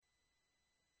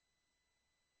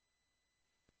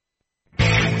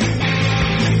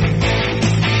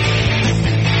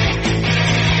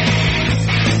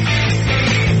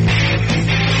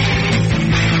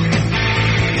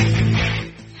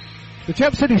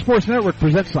Champ City Sports Network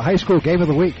presents the high school game of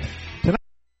the week. Tonight,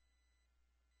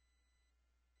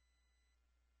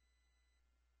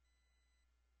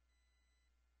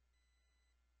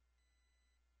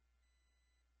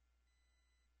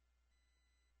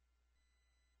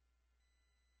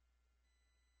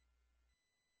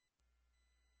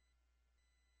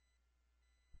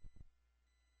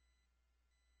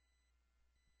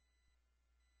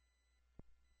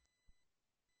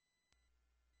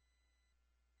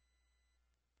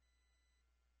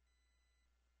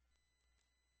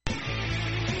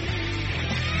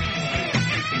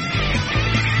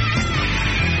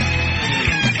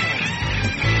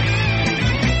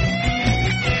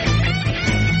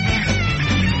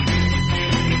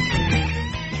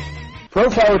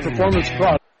 Profile Performance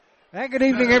Pro. and good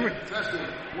evening, Testing.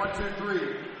 1, 2, 3.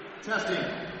 Testing.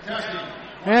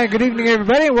 and good evening,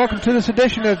 everybody, and welcome to this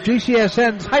edition of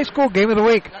GCSN's High School Game of the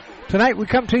Week. Tonight, we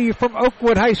come to you from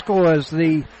Oakwood High School as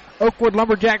the Oakwood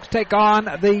Lumberjacks take on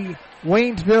the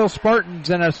Waynesville Spartans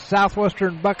in a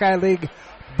Southwestern Buckeye League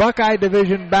Buckeye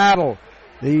Division battle.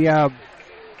 The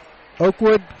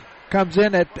Oakwood comes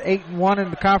in at 8-1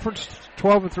 in the conference,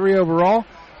 12-3 overall.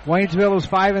 Waynesville is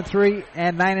 5-3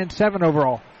 and 9-7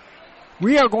 overall.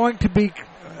 We are going to be,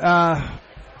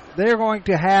 they're going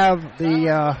to have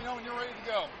the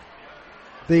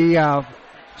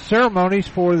ceremonies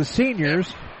for the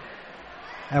seniors,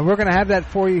 and we're going to have that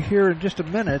for you here in just a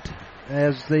minute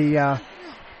as they're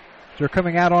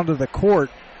coming out onto the court.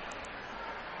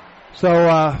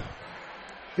 So,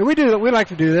 we like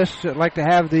to do this. I'd like to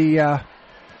have the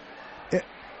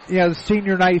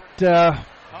senior night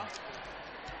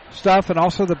stuff, and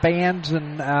also the bands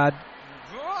and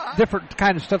different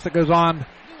kind of stuff that goes on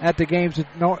at the games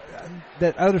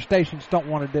that other stations don't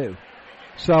want to do.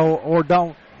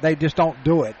 They just don't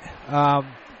do it.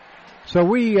 So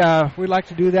we like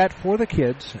to do that for the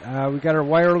kids. We got our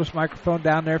wireless microphone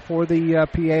down there for the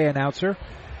PA announcer,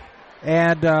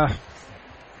 and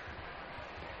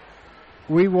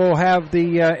we will have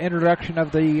the introduction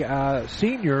of the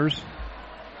seniors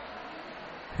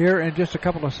here in just a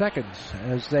couple of seconds,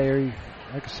 as they,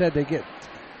 like I said, the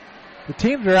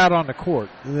teams are out on the court.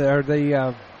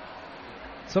 Some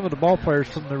of the ball players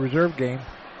from the reserve game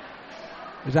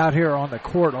is out here on the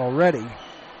court already.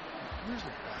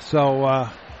 So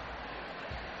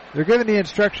they're giving the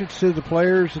instructions to the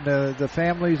players and the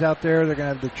families out there. They're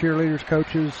going to have the cheerleaders,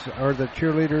 coaches, or the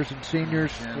cheerleaders and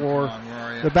seniors for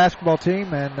the basketball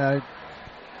team. And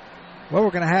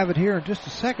we're going to have it here in just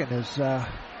a second is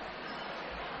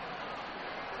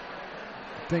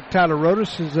I think Tyler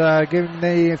Rodas is giving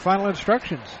the final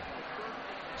instructions.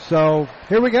 So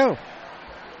here we go.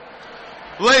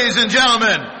 Ladies and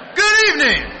gentlemen, good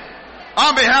evening.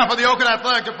 On behalf of the Oakwood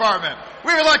Athletic Department,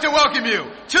 we would like to welcome you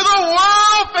to the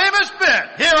world-famous pit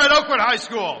here at Oakwood High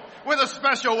School, with a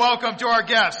special welcome to our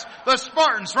guests, the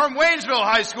Spartans from Waynesville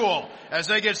High School, as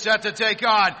they get set to take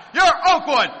on your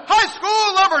Oakwood High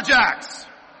School Lumberjacks.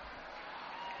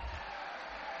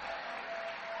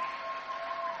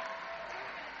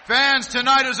 Fans,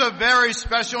 tonight is a very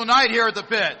special night here at the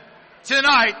pit.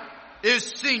 Tonight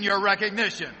is senior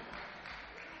recognition.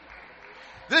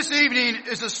 This evening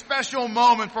is a special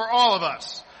moment for all of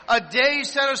us. A day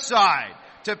set aside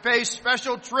to pay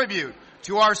special tribute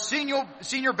to our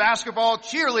senior basketball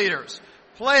cheerleaders,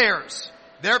 players,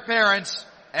 their parents,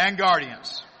 and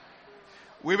guardians.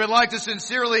 We would like to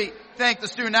sincerely thank the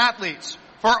student athletes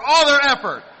for all their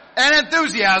effort and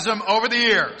enthusiasm over the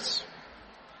years.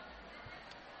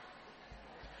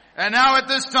 And now at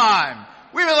this time,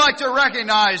 we would like to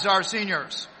recognize our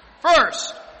seniors.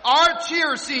 First, our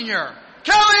cheer senior,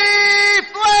 Kelly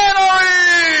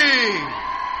Flannery!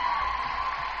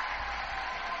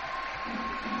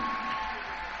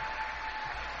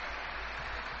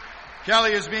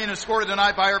 Kelly is being escorted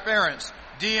tonight by her parents,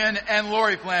 Dean and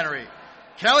Lori Flannery.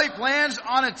 Kelly plans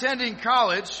on attending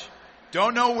college.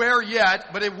 Don't know where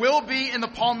yet, but it will be in the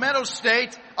Palmetto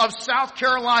State of South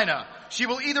Carolina. She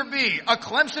will either be a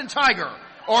Clemson Tiger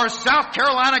or a South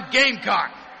Carolina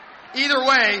Gamecock. Either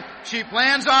way, she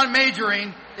plans on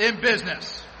majoring in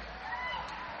business.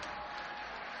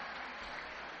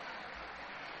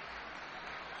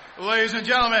 Ladies and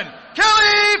gentlemen,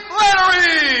 Kelly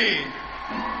Flannery!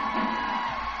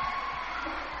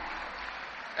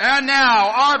 And now,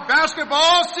 our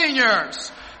basketball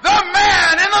seniors. The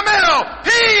man in the middle,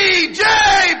 P.J.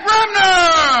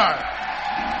 Bremner!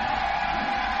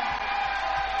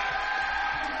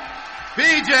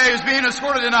 P.J. is being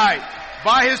escorted tonight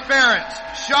by his parents,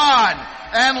 Sean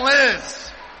and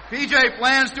Liz. P.J.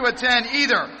 plans to attend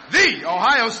either the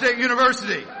Ohio State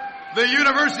University, the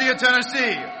University of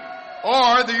Tennessee,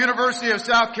 or the University of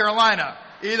South Carolina.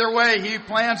 Either way, he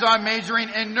plans on majoring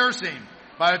in nursing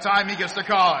by the time he gets to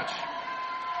college.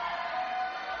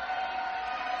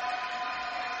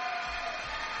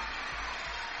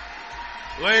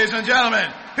 Ladies and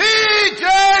gentlemen, P.J.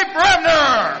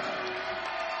 Bremner.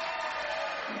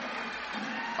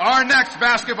 Our next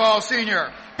basketball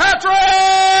senior, Patrick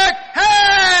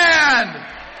Hand.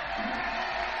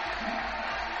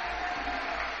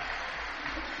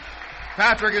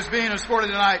 Patrick is being escorted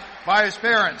tonight by his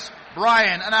parents,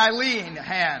 Brian and Eileen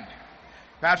Hand.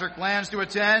 Patrick plans to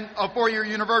attend a four-year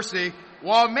university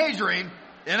while majoring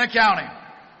in accounting.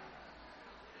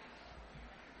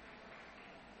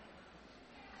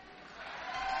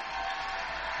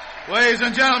 Ladies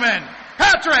and gentlemen,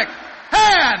 Patrick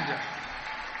Hand.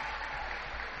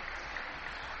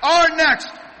 Our next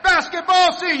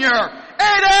basketball senior,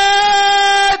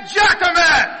 Aiden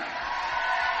Giacomet.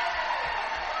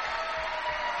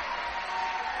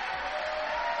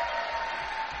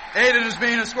 Aiden is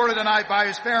being escorted tonight by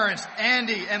his parents,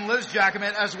 Andy and Liz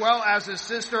Giacomet, as well as his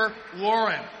sister,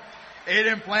 Lauren.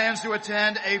 Aiden plans to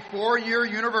attend a four-year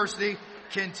university,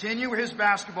 continue his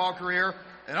basketball career,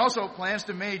 and also plans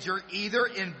to major either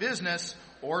in business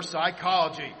or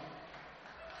psychology.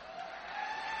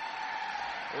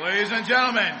 Ladies and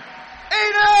gentlemen,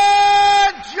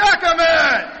 Aiden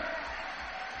Giacomet!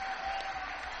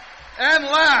 And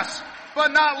last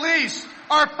but not least,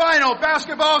 our final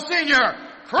basketball senior,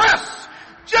 Chris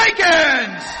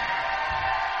Jenkins!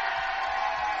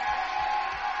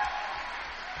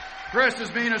 Chris is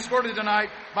being escorted tonight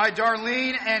by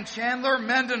Darlene and Chandler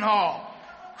Mendenhall.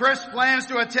 Chris plans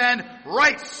to attend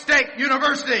Wright State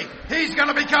University. He's going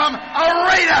to become a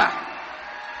Raider,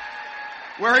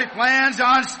 where he plans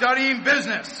on studying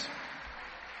business.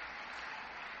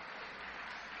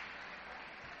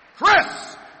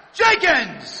 Chris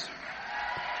Jenkins!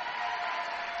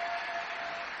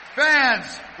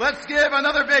 Fans, let's give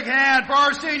another big hand for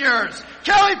our seniors.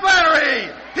 Kelly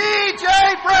Flannery,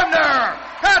 P.J. Bremner,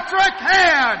 Patrick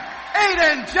Hand,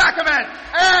 Aiden Giacomet,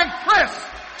 and Chris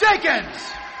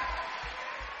Jenkins.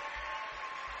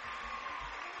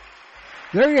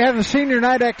 There you have the senior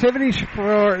night activities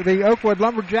for the Oakwood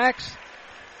Lumberjacks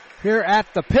here at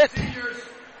the pit. Seniors,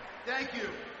 thank you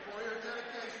for your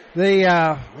dedication.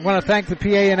 I want to thank the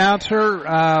PA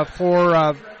announcer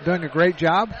for doing a great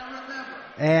job.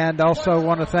 And also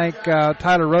want to thank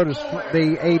Tyler Rodas,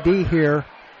 the AD here,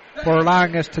 for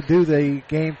allowing us to do the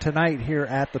game tonight here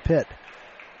at the pit.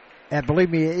 And believe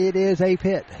me, it is a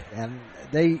pit. And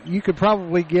you could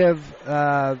probably give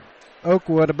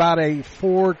Oakwood about a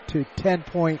 4 to 10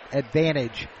 point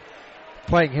advantage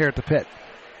playing here at the pit.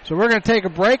 So we're going to take a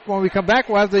break. When we come back,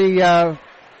 we'll have the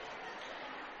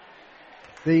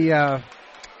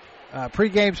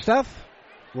pregame stuff.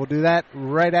 We'll do that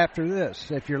right after this.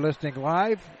 If you're listening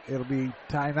live, it'll be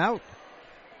timeout.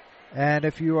 And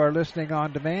if you are listening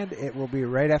on demand, it will be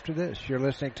right after this. You're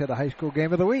listening to the High School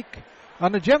Game of the Week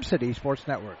on the Gem City Sports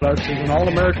Network. Lutz is an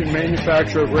All-American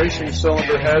manufacturer of racing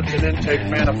cylinder heads and intake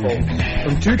manifolds.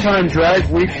 From two-time Drag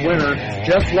Week winner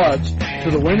Jeff Lutz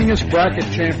to the winningest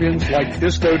bracket champions like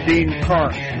Disco Dean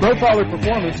Karn, Profiler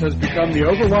Performance has become the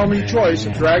overwhelming choice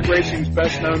of drag racing's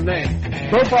best-known name.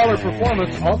 Profiler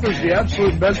Performance offers the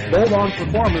absolute best bolt-on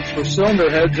performance for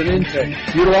cylinder heads and intake,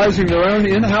 utilizing their own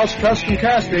in-house custom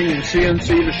casting and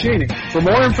CNC machining. For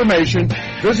more information,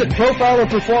 visit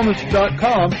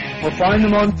ProfilerPerformance.com or find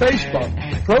them on Facebook.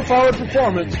 Profiler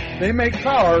Performance, they make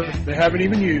power they haven't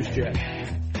even used yet.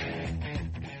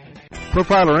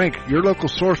 Profiler Inc., your local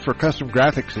source for custom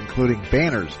graphics including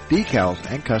banners, decals,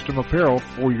 and custom apparel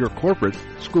for your corporate,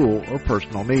 school, or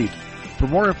personal needs. For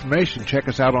more information, check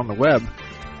us out on the web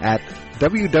at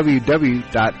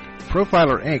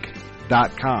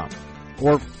www.profilerinc.com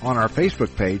or on our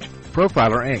Facebook page,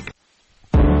 Profiler Inc.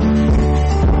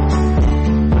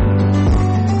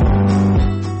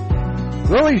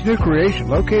 Willie's New Creation,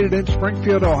 located in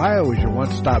Springfield, Ohio, is your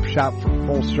one-stop shop for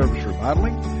full-service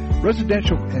remodeling,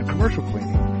 residential and commercial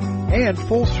cleaning, and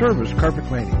full-service carpet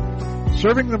cleaning.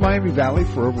 Serving the Miami Valley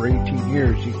for over 18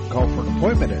 years, you can call for an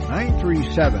appointment at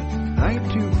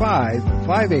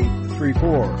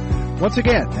 937-925-5834. Once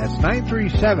again, that's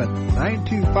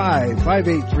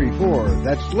 937-925-5834.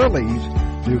 That's Lily's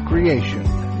New Creation.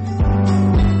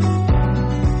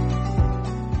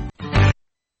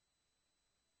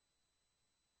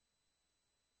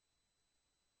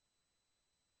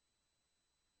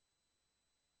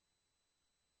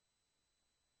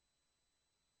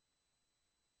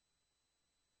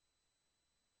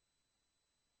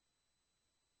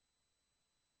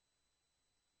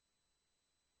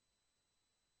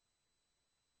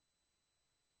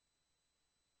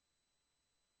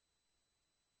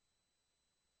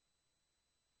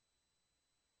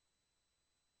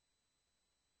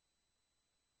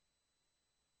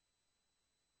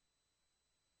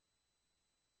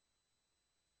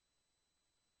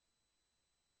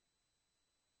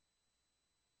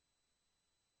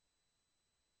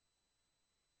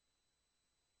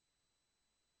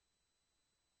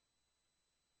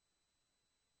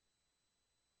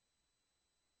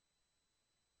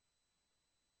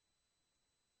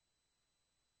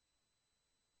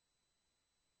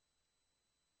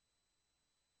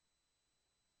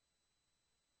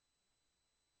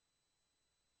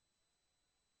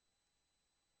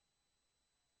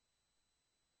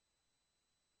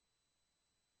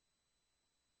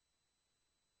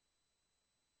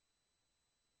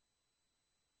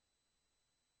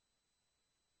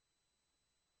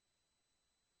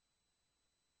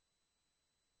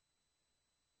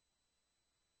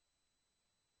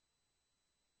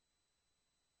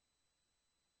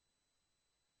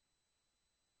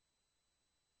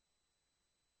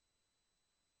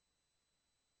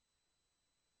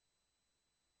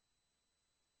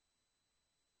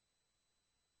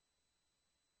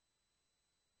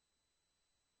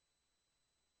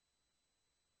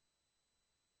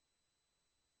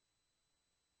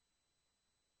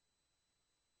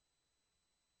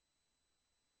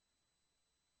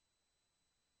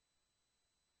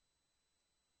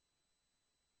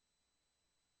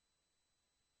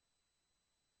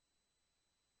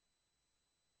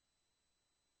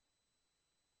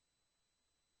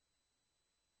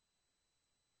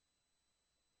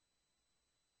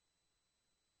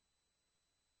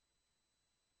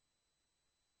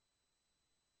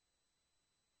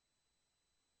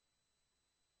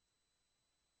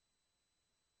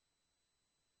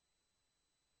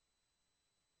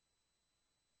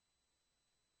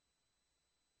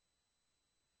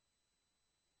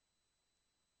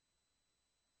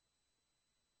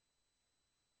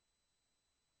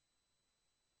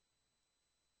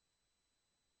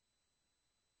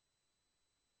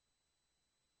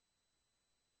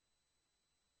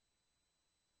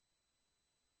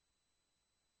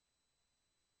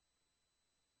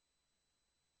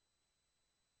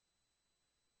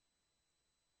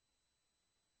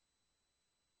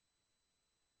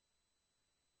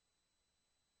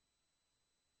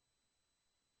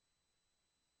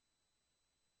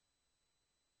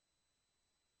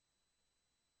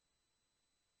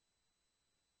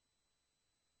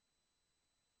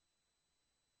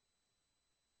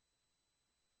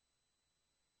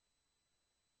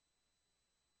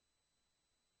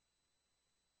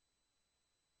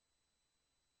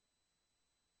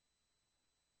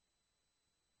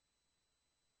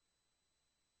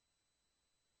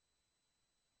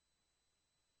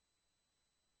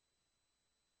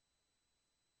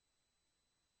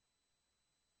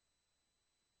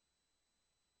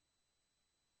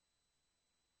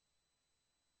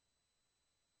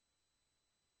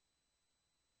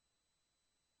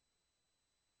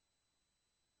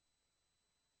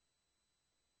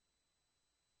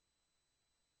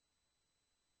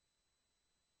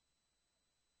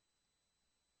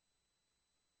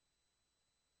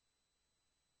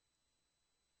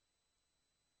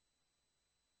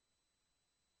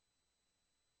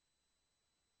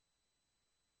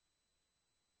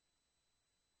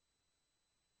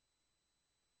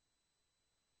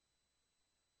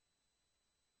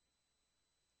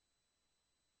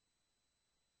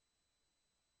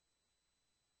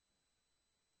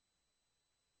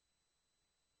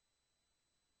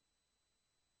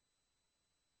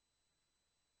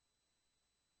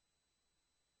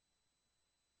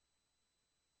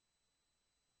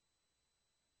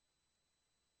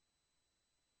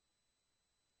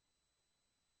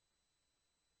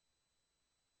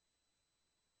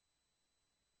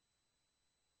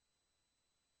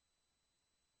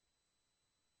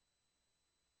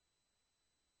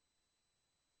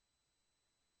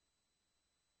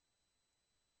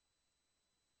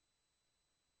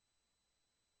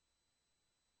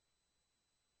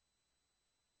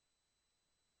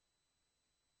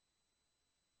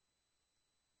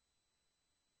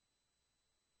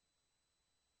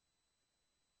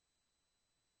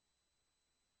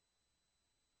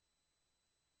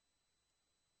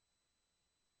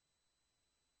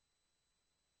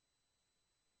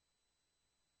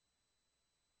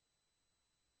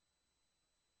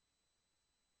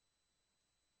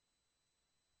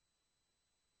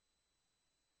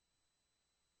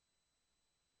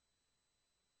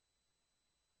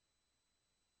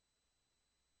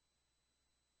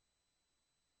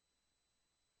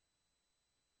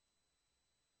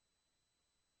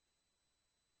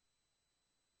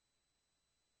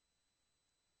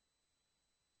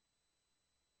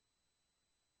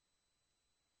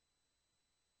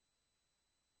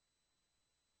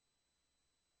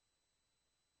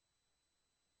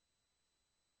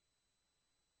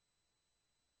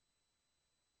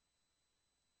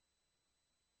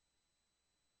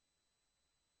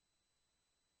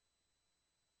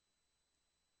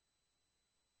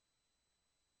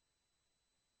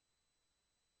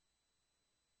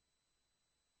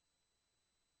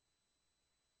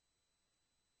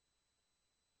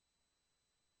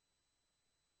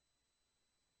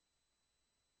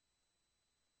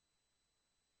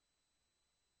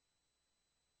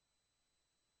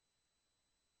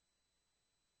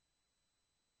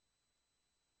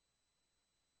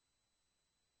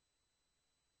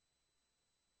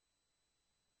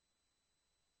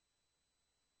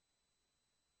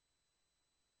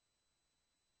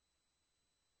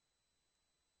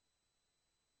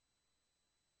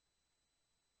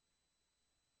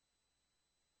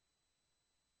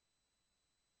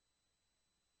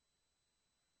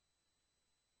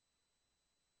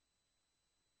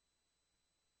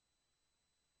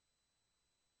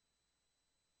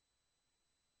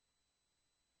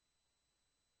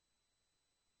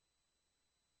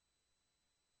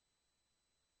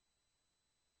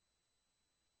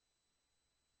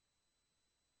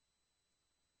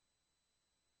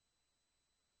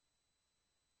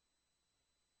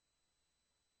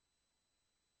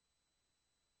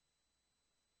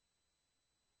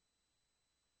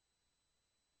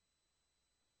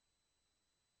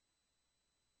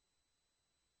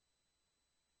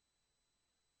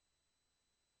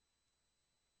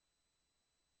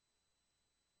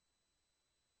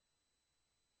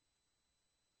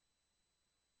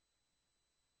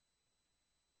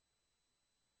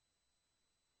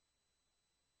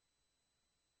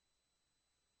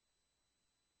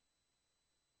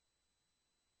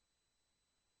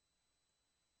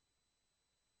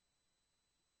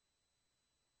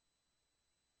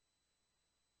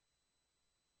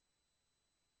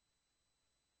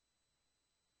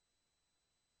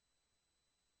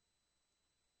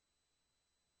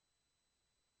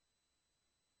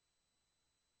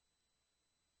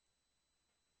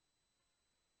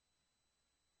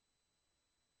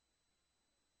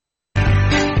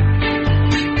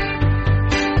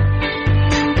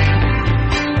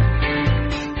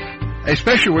 A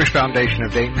Special Wish Foundation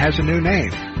of Dayton has a new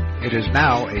name. It is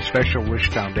now a Special Wish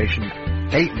Foundation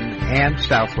Dayton and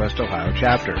Southwest Ohio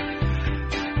chapter.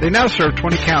 They now serve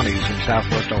 20 counties in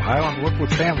Southwest Ohio and work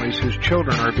with families whose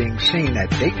children are being seen at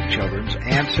Dayton Children's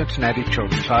and Cincinnati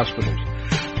Children's Hospitals.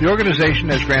 The organization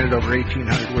has granted over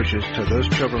 1,800 wishes to those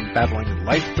children battling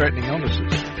life-threatening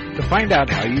illnesses. To find out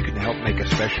how you can help make a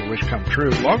special wish come true,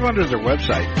 log on to their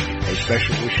website,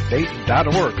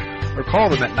 aspecialwishdayton.org, or call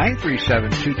them at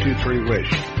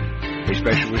 937-223-WISH. A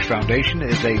Special Wish Foundation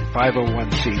is a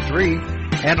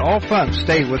 501c3, and all funds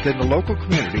stay within the local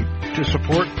community to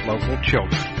support local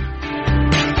children.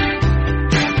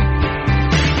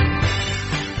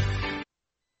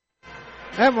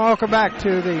 And welcome back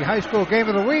to the high school game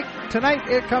of the week. Tonight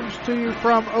it comes to you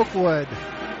from Oakwood,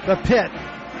 the Pit.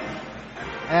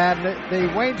 And the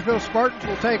Waynesville Spartans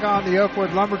will take on the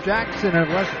Oakwood Lumberjacks in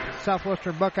a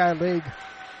Southwestern Buckeye League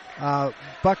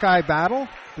Buckeye battle.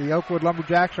 The Oakwood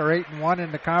Lumberjacks are 8-1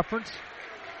 in the conference,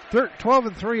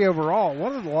 12-3 overall.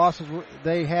 One of the losses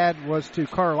they had was to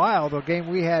Carlisle, the game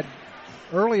we had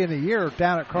early in the year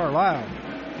down at Carlisle.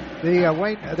 They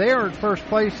are in first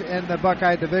place in the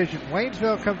Buckeye division.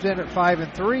 Waynesville comes in at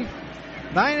 5-3,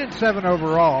 9-7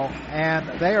 overall,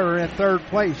 and they are in third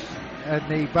place in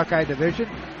the Buckeye division.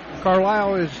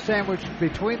 Carlisle is sandwiched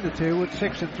between the two with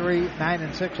 6-3,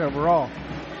 9-6 overall.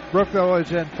 Brookville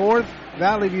is in fourth,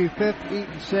 Valley View fifth,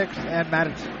 Eaton sixth, and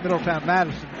Middletown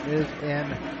Madison is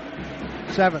in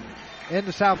seventh. In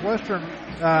the Southwestern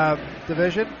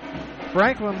division,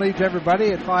 Franklin leads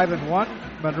everybody at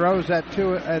 5-1. Monroe's at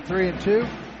 3-2.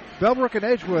 Bellbrook and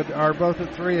Edgewood are both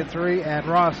at 3-3, and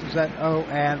Ross is at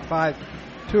 0-5.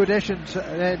 Two additions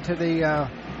into the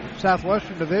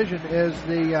Southwestern division is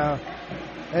the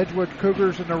Edgewood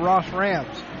Cougars and the Ross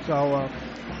Rams. So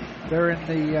they're in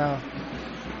the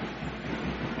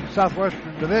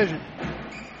Southwestern division.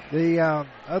 The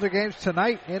other games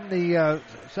tonight in the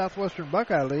Southwestern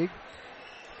Buckeye League,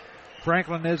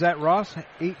 Franklin is at Ross,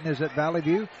 Eaton is at Valley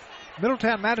View,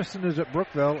 Middletown Madison is at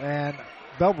Brookville, and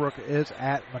Bellbrook is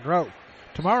at Monroe.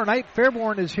 Tomorrow night,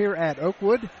 Fairborn is here at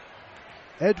Oakwood,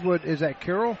 Edgewood is at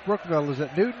Carroll, Brookville is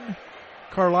at Newton,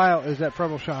 Carlisle is at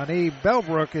Preble Shawnee,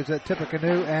 Bellbrook is at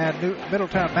Tippecanoe, and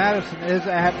Middletown Madison is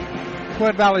at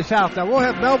Twin Valley South. Now, we'll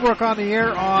have Bellbrook on the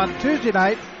air on Tuesday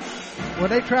night when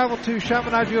they travel to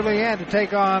Chaminade-Julienne to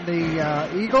take on the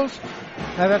Eagles.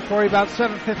 Have that for you about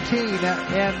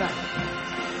 7:15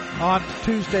 on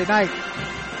Tuesday night.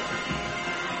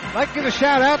 I'd like to give a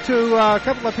shout out to a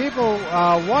couple of people,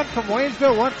 one from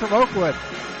Waynesville, one from Oakwood.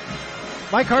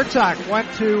 Mike Hartsock went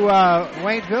to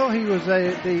Waynesville. He was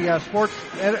the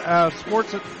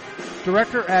sports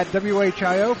director at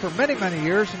WHIO for many, many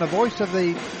years and the voice of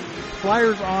the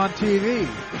Flyers on TV.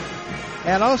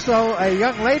 And also a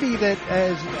young lady that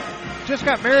just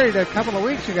got married a couple of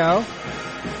weeks ago,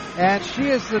 and she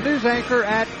is the news anchor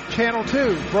at Channel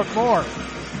 2, Brooke Moore.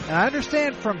 And I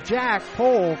understand from Jack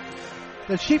Pohl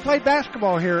that she played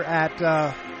basketball here at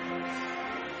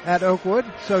Oakwood,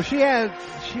 so she had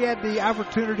the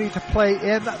opportunity to play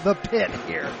in the Pit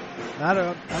here. I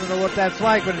don't know what that's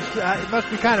like, but it must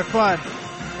be kind of fun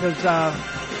because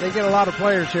they get a lot of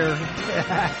players here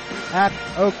at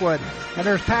Oakwood, and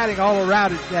there's padding all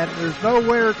around it, and there's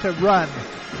nowhere to run.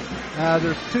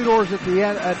 There's two doors at the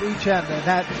end, at each end, and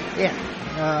that's it.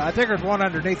 I think there's one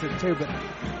underneath it too, but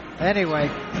anyway,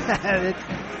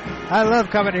 I love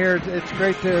coming here. It's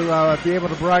great to be able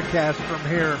to broadcast from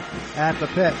here at the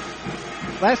Pit.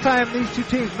 Last time these two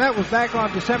teams met was back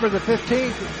on December the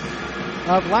 15th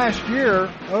of last year.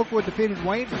 Oakwood defeated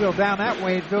Waynesville down at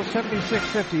Waynesville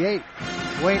 76-58.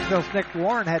 Waynesville's Nick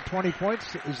Warren had 20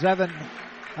 points. Zevin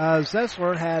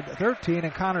Zessler had 13,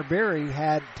 and Connor Berry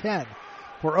had 10.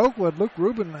 For Oakwood, Luke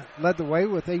Rubin led the way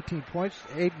with 18 points.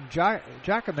 Aiden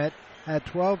Giacomet had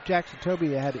 12. Jackson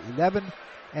Toby had 11.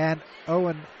 And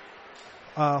Owen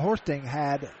Horsting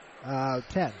had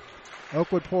 10.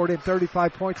 Oakwood poured in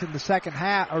 35 points in the second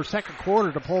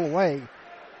quarter to pull away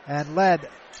and led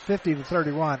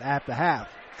 50-31 at the half.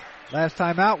 Last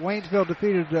time out, Waynesville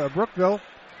defeated Brookville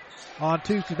on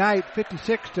Tuesday night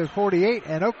 56-48,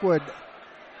 and Oakwood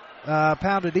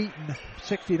pounded Eaton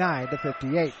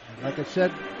 69-58. Like I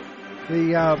said,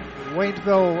 the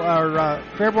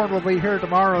Fairborn will be here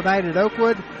tomorrow night at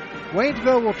Oakwood.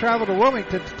 Waynesville will travel to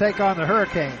Wilmington to take on the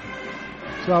Hurricane.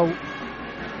 So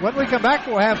when we come back,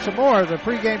 we'll have some more of the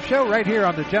pregame show right here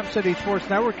on the Gem City Sports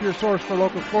Network, your source for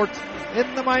local sports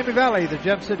in the Miami Valley, the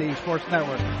Gem City Sports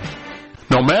Network.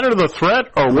 The No matter the threat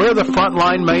or where the front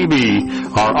line may be,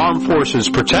 our armed forces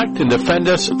protect and defend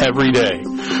us every day.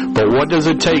 But what does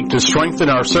it take to strengthen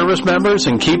our service members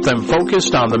and keep them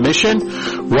focused on the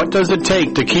mission? What does it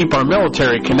take to keep our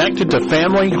military connected to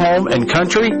family, home, and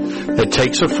country? It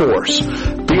takes a force.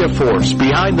 Be a force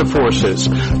behind the forces.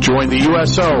 Join the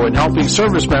USO in helping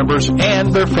service members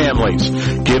and their families.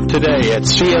 Give today at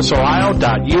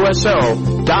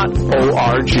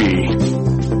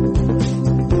csohio.uso.org.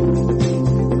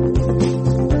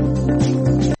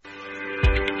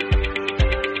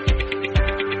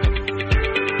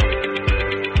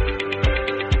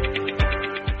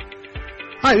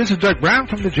 Hi, this is Doug Brown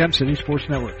from the Gem City Sports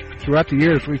Network. Throughout the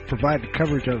years, we've provided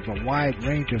coverage of a wide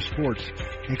range of sports,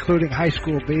 including high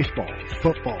school baseball,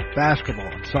 football, basketball,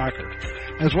 and soccer,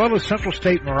 as well as Central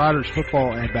State Marauders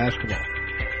football and basketball.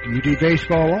 UD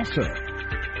baseball also.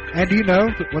 And do you know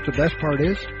what the best part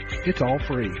is? It's all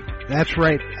free. That's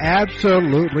right,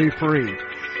 absolutely free.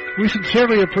 We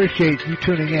sincerely appreciate you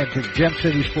tuning in to the Gem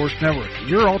City Sports Network,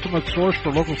 your ultimate source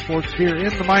for local sports here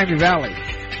in the Miami Valley.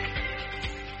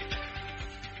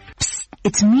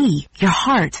 It's me, your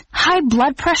heart. High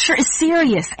blood pressure is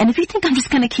serious, and if you think I'm just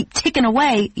going to keep ticking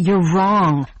away, you're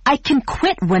wrong. I can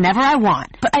quit whenever I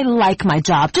want, but I like my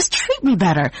job. Just treat me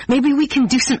better. Maybe we can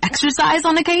do some exercise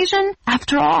on occasion?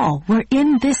 After all, we're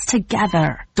in this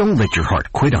together. Don't let your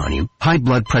heart quit on you. High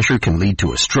blood pressure can lead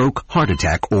to a stroke, heart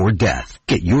attack, or death.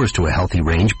 Get yours to a healthy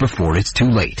range before it's too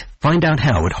late. Find out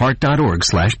how at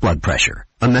heart.org/blood pressure.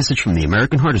 A message from the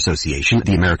American Heart Association,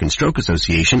 the American Stroke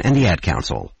Association, and the Ad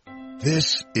Council.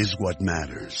 This is what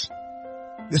matters.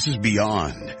 This is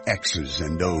beyond X's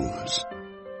and O's.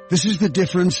 This is the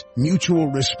difference mutual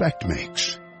respect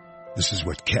makes. This is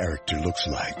what character looks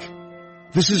like.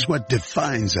 This is what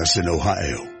defines us in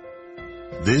Ohio.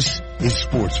 This is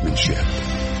sportsmanship.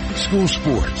 School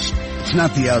sports. It's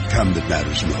not the outcome that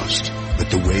matters most,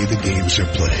 but the way the games are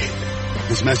played.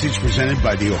 This message presented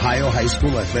by the Ohio High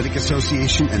School Athletic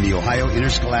Association and the Ohio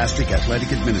Interscholastic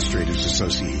Athletic Administrators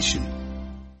Association.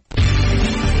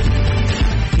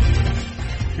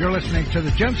 You're listening to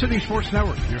the Gem City Sports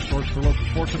Network, your source for local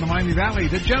sports in the Miami Valley,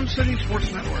 the Gem City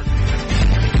Sports Network.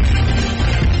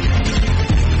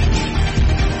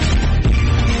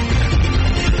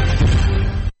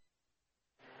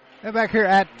 And back here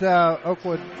at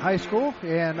Oakwood High School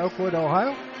in Oakwood,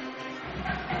 Ohio.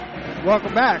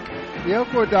 Welcome back. The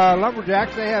Oakwood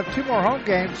Lumberjacks, they have 2 more home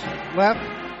games left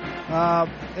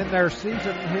in their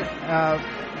season.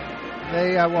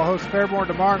 They will host Fairborn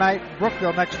tomorrow night,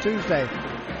 Brookville next Tuesday.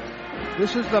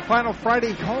 This is the final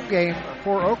Friday home game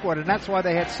for Oakwood, and that's why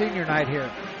they had senior night here.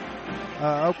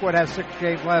 Oakwood has 6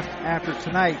 games left after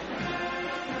tonight.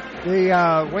 The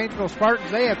Waynesville Spartans,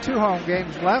 they have 2 home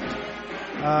games left.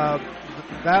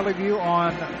 Valley View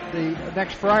on the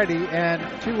next Friday, and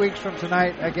 2 weeks from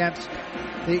tonight against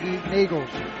the Eaton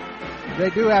Eagles. They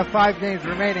do have 5 games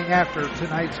remaining after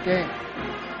tonight's game.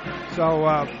 So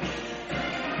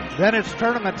then it's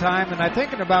tournament time, and I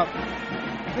think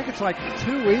it's like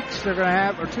 2 weeks they're going to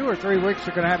have, or 2 or 3 weeks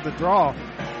they're going to have the draw.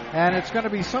 And it's going to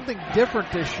be something different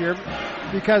this year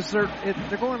because they're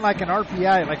going like an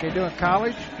RPI, like they do in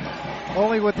college.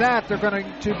 Only with that, they're going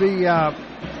to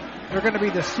be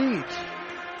the seeds,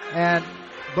 and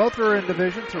both are in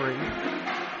Division III.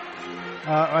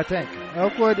 I think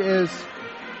Oakwood is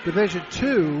Division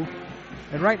II,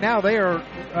 and right now they are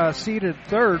seeded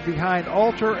 3rd behind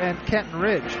Alter and Kenton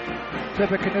Ridge.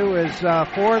 Tippecanoe is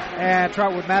 4th, and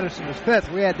Trotwood Madison is 5th.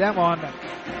 We had them on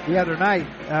the other night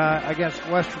against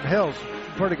Western Hills.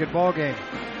 Pretty good ball game.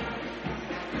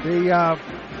 The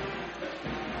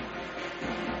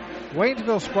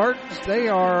Waynesville Spartans, they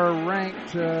are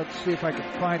ranked, let's see if I can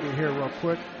find it here real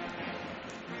quick.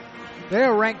 They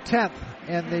are ranked 10th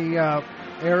in the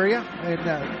area in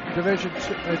Division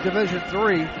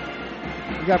III.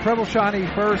 We got Preble Shawnee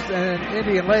 1st and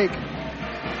Indian Lake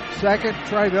 2nd,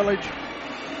 Tri-Village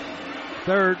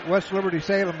 3rd, West Liberty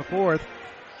Salem the 4th.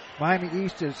 Miami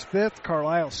East is 5th,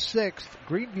 Carlisle 6th,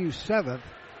 Greenview 7th,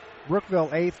 Brookville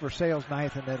 8th, Versailles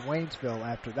 9th, and then Waynesville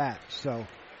after that. So,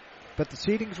 but the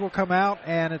seedings will come out,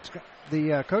 and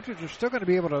the coaches are still going to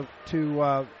be able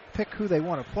to pick who they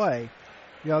want to play.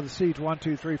 You know, the seeds 1,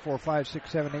 2, 3, 4, 5,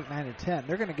 6, 7, 8, 9, and 10.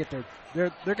 They're going to get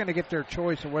they're going to get their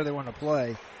choice of where they want to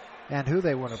play and who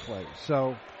they want to play.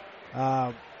 So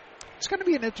it's going to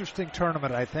be an interesting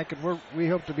tournament, I think, and we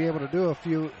hope to be able to do a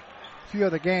few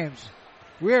of the games.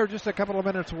 We are just a couple of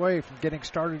minutes away from getting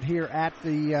started here at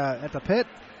the pit.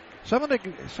 Some of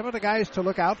the guys to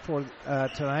look out for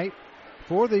tonight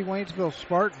for the Waynesville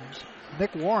Spartans.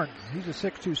 Nick Warren, he's a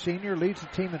 6'2" senior, leads the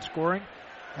team in scoring,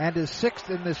 and is 6th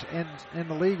in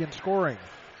the league in scoring.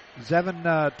 Zevin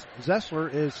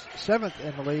Zessler is 7th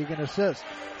in the league in assists.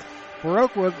 For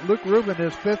Oakwood, Luke Rubin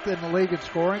is 5th in the league in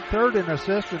scoring, 3rd in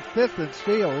assists, and 5th in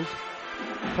steals.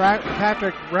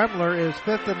 Patrick Remler is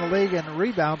 5th in the league in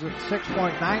rebounds at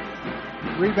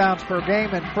 6.9 rebounds per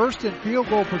game, and 1st in field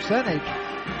goal percentage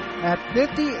at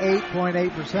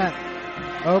 58.8%.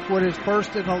 Oakwood is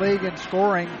 1st in the league in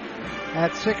scoring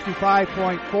at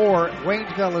 65.4.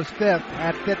 Waynesville is 5th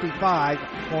at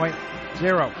 55.0.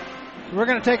 So we're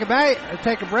going to take a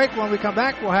break. When we come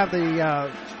back, we'll have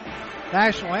the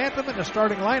national anthem and the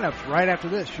starting lineups right after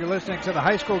this. You're listening to the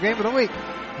High School Game of the Week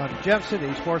on Gem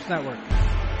City Sports Network.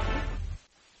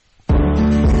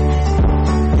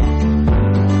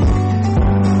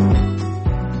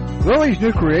 Lily's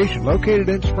new creation, located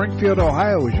in Springfield,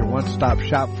 Ohio, is your one-stop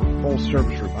shop for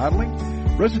full-service remodeling,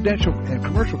 residential and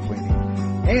commercial cleaning,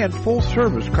 and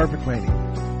full-service carpet cleaning.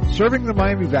 Serving the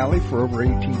Miami Valley for over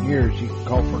 18 years, you can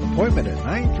call for an appointment at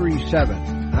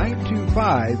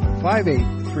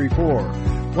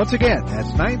 937-925-5834. Once again, that's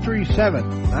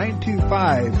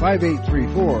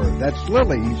 937-925-5834. That's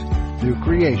Lily's new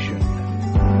creation.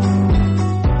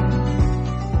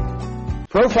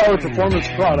 Profiler Performance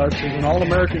Products is an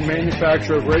all-American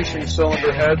manufacturer of racing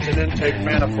cylinder heads and intake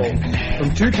manifolds.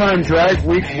 From two-time Drag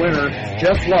Week winner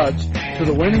Jeff Lutz to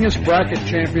the winningest bracket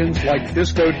champions like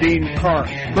Disco Dean Carnes,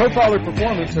 Profiler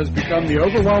Performance has become the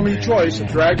overwhelming choice of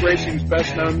drag racing's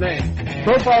best-known name.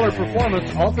 Profiler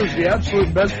Performance offers the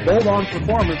absolute best bolt-on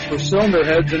performance for cylinder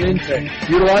heads and intake,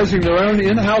 utilizing their own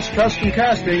in-house custom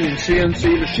casting and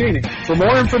CNC machining. For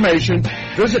more information,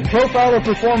 visit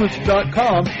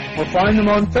ProfilerPerformance.com or find them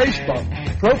on Facebook.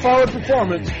 Profiler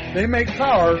Performance, they make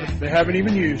power they haven't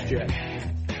even used yet.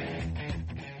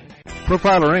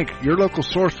 Profiler Inc., your local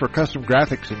source for custom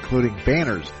graphics including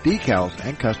banners, decals,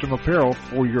 and custom apparel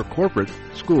for your corporate,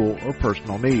 school, or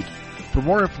personal needs. For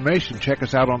more information, check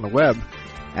us out on the web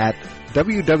at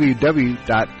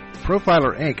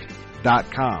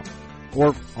www.profilerinc.com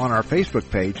or on our Facebook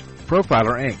page,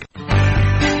 Profiler Inc.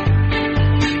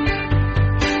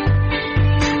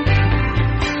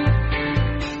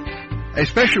 A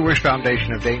Special Wish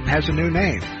Foundation of Dayton has a new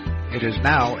name. It is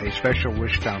now a Special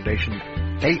Wish Foundation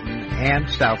Dayton and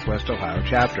Southwest Ohio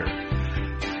chapter.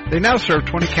 They now serve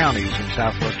 20 counties in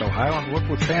Southwest Ohio and work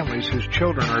with families whose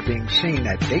children are being seen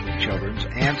at Dayton Children's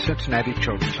and Cincinnati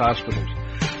Children's Hospitals.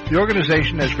 The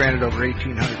organization has granted over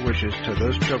 1,800 wishes to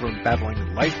those children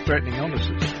battling life-threatening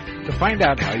illnesses. To find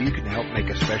out how you can help make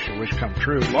a special wish come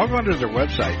true, log on to their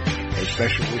website at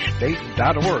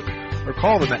specialwishdayton.org or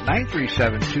call them at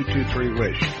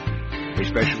 937-223-WISH. A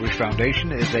Special Wish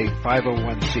Foundation is a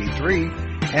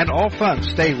 501c3, and all funds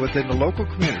stay within the local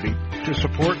community to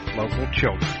support local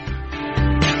children.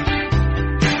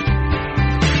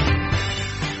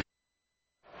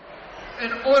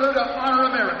 In order to honor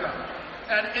America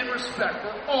and in respect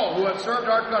for all who have served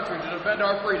our country to defend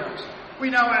our freedoms,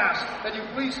 we now ask that you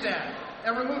please stand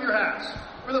and remove your hats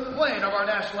for the playing of our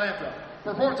national anthem,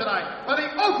 performed tonight by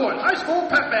the Oakwood High School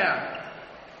Pep Band.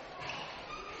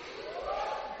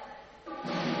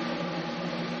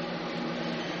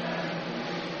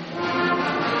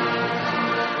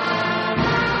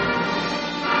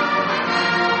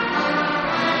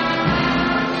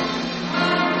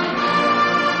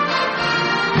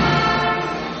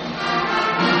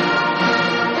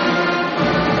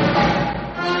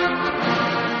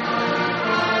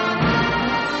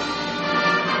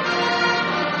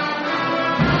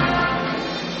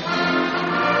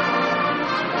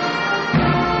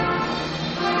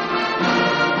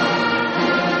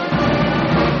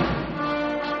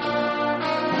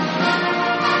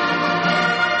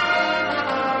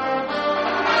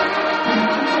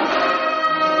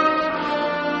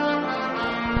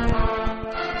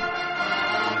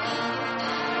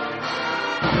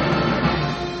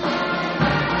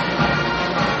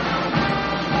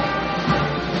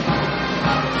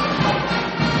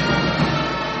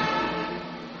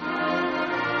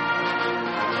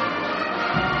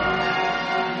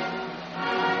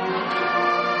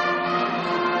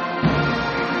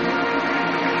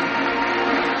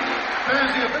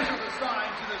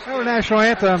 National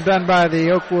anthem done by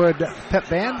the Oakwood Pep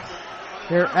Band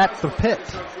here at the Pit.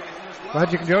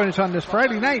 Glad you can join us on this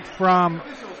Friday night from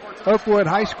Oakwood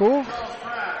High School.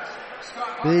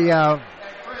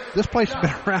 This place has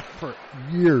been around for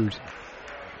years,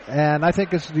 and I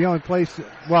think it's the only place.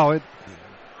 I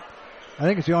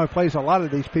think it's the only place a lot of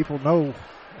these people know.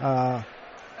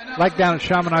 Like down at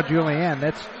Chaminade Julienne,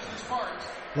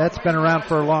 that's been around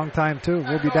for a long time too.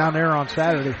 We'll be down there on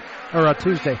Saturday or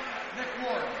Tuesday.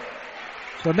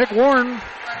 So Nick Warren. The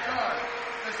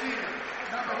senior,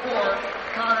 number 4,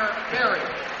 Connor Berry.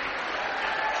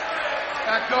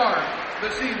 At guard, the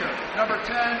senior, number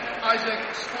 10, Isaac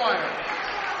Squire.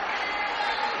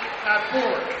 At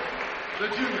forward, the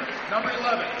junior, number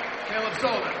 11, Caleb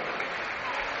Sullivan.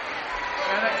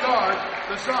 And at guard,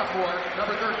 the sophomore,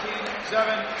 number 13,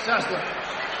 Zevin Sessler.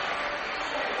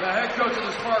 The head coach of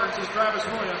the Spartans is Travis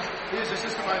Williams. He is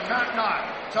assisted by Matt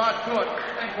Knott, Todd Cook,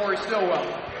 and Corey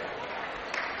Stillwell.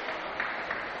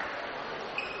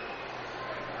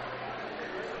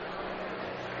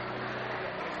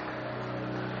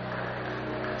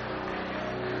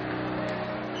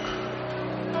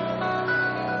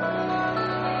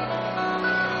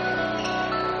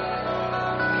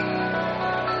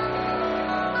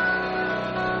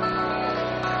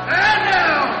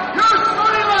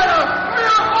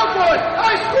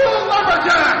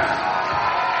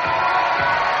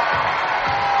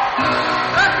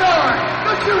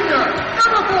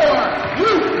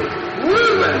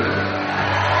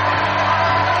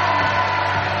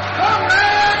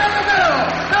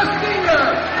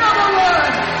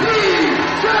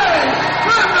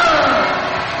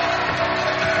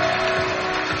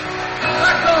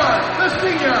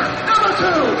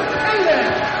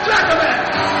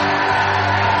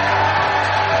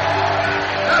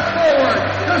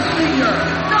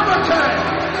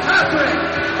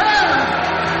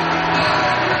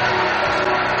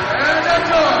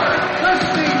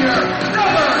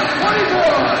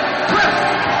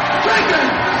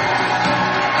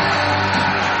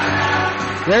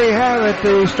 There you have it,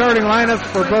 the starting lineups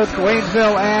for both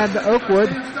Waynesville and Oakwood.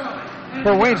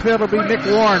 For Waynesville, it'll be Nick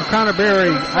Warren, Connor Berry,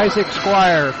 Isaac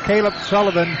Squire, Caleb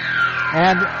Sullivan,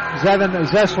 and Zevin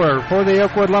Zessler. For the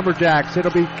Oakwood Lumberjacks,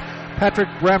 it'll be Patrick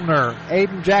Bremner,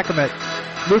 Aiden Jackomet,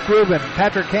 Luke Rubin,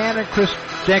 Patrick Hann, and Chris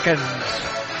Jenkins.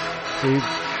 The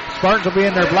Spartans will be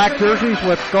in their black jerseys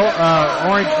with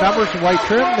orange numbers and white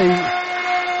trim.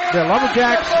 The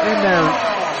Lumberjacks in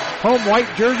their home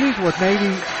white jerseys with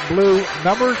navy blue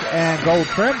numbers and gold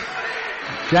trim.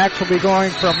 Jacks will be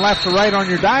going from left to right on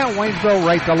your dial, Waynesville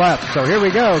right to left. So here we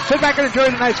go. Sit back and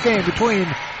enjoy tonight's game between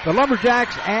the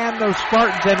Lumberjacks and the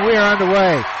Spartans, and we are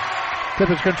underway. Tip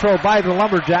is controlled by the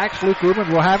Lumberjacks. Luke Rubin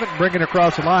will have it and bring it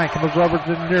across the line. Comes over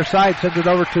to the near side, sends it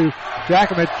over to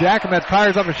Jackomet. Jackomet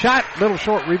fires up a shot. Little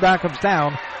short rebound comes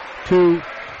down to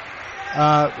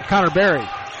Connor Berry.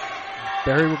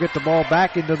 Berry will get the ball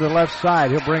back into the left side.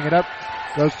 He'll bring it up,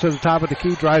 goes to the top of the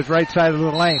key, drives right side of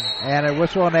the lane. And a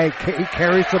whistle, and he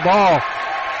carries the ball.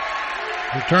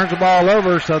 He turns the ball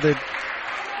over, so the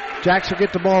Jacks will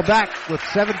get the ball back with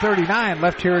 7:39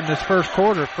 left here in this first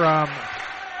quarter from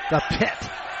the pit.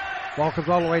 Ball comes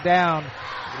all the way down.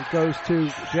 It goes to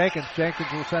Jenkins.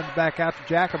 Jenkins will send it back out to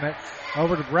Jackomet.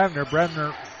 Over to Bremner.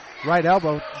 Bremner, right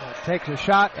elbow, takes a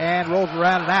shot and rolls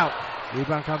around and out.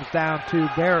 Rebound comes down to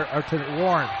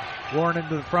Warren. Warren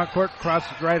into the front court,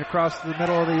 crosses right across the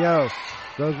middle of the O.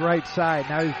 Goes right side.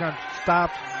 Now he's going to stop,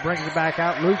 brings it back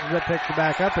out, loses it, picks it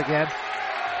back up again.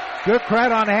 Good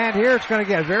crowd on hand here. It's going to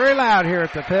get very loud here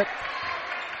at the pit.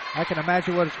 I can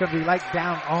imagine what it's going to be like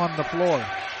down on the floor.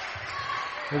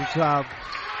 There's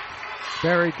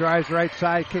Berry drives right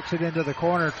side, kicks it into the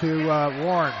corner to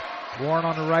Warren. Warren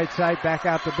on the right side, back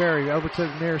out to Berry. Over to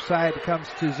the near side, it comes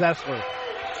to Zessler.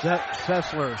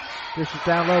 Sessler. This is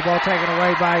down low, ball taken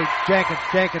away by Jenkins.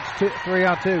 Jenkins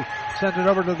 3-on-2. Sends it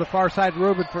over to the far side.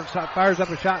 Rubin fires up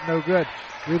a shot, no good.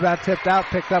 Rebound tipped out,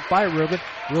 picked up by Rubin.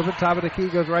 Rubin, top of the key,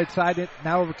 goes right side.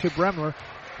 Now over to Bremner.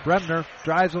 Bremner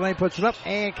drives the lane, puts it up,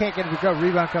 and can't get it to go.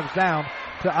 Rebound comes down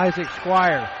to Isaac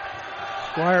Squire.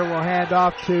 Squire will hand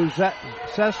off to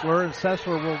Sessler, and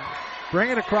Sessler will bring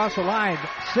it across the line.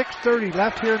 6:30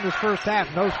 left here in this first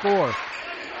half, no score.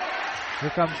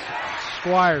 Here comes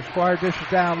Squire. Squire dishes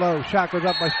down low. Shot goes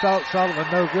up by Sullivan,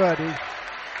 no good.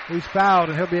 He's fouled,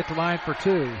 and he'll be at the line for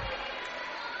two.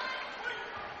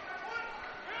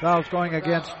 Foul's going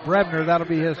against Bremner. That'll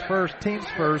be his first, team's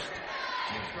first.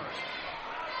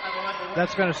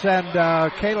 That's going to send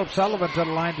Caleb Sullivan to the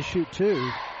line to shoot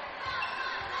two.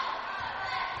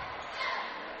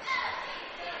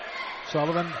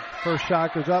 Sullivan, first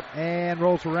shot goes up and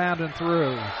rolls around and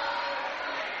through.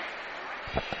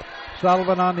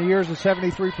 Sullivan on the year is a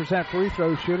 73% free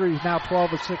throw shooter. He's now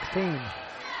 12 of 16.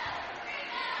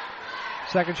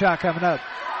 Second shot coming up.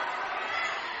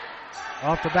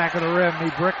 Off the back of the rim,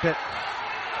 he bricked it.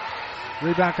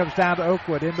 Rebound comes down to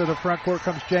Oakwood. Into the front court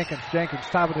comes Jenkins. Jenkins,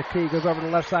 top of the key, goes over to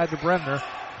the left side to Bremner.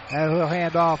 And he'll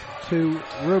hand off to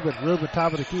Rubin. Rubin,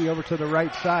 top of the key, over to the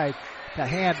right side. The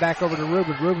hand back over to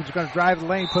Rubin. Rubin's going to drive the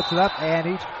lane, puts it up, and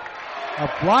he's a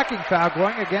blocking foul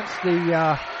going against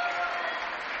the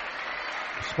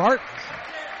Spartans.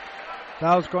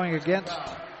 Foul's going against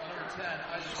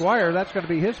Squire. That's going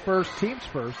to be his first, team's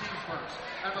first.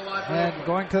 And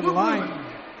going to the line,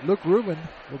 Luke Rubin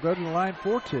will go to the line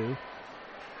for 2.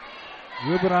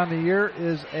 Rubin on the year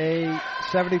is a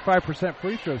 75%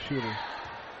 free throw shooter.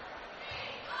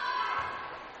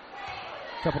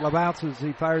 Couple of bounces.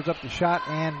 He fires up the shot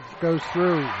and goes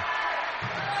through.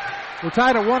 We're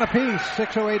tied at 1 apiece.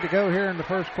 6:08 to go here in the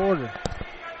first quarter.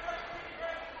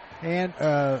 And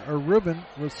Rubin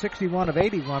was 61 of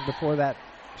 81 before that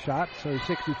shot, so he's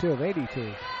 62 of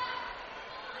 82.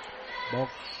 Ball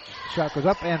shot goes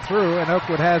up and through, and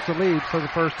Oakwood has the lead for the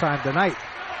first time tonight.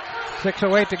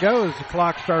 6:08 to go as the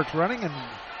clock starts running, and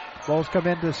balls come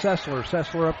into Sessler.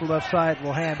 Sessler up the left side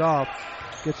will hand off.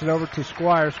 Gets it over to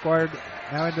Squire. Squire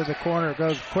now into the corner. It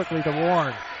goes quickly to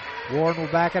Warren. Warren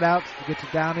will back it out. Gets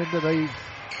it down into the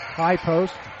high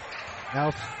post.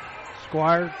 Now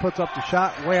Squire puts up the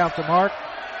shot way off the mark.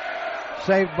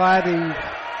 Saved by the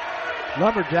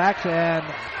Lumberjacks, and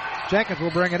Jenkins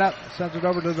will bring it up. Sends it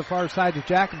over to the far side to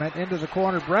Jacquemin. Into the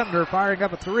corner. Bremner firing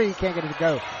up a 3. Can't get it to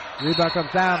go. Rebound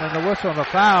comes down, and the whistle and the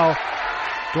foul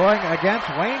going against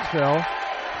Waynesville.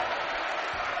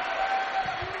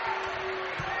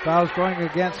 Foul's going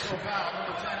against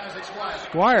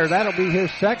Squire. That'll be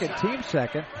his second, team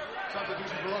second.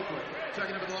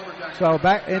 So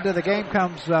back into the game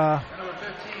comes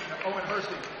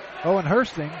Owen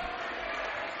Hursting.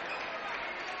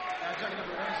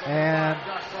 And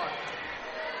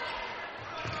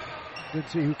didn't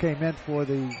see who came in for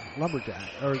the Lumberjack,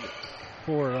 or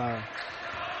for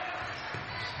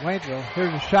Waynesville.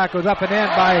 Here's the shot, goes up and in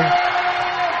by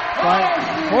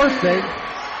Horsting.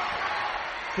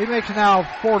 He makes it now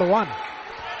 4-1.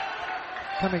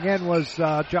 Coming in was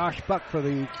Josh Buck for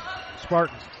the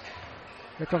Spartans.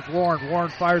 Here comes Warren. Warren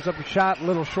fires up a shot, a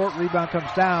little short. Rebound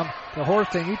comes down to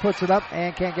Horsting. He puts it up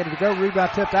and can't get it to go.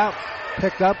 Rebound tipped out,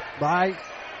 picked up by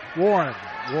Warren.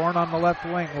 Warren on the left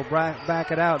wing will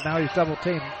back it out. Now he's double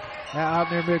teamed. Now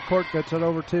out near midcourt, gets it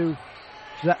over to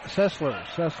Sessler.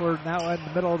 Sessler now in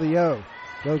the middle of the O.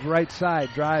 Goes right side,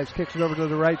 drives, kicks it over to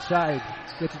the right side.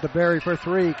 Gets it to Berry for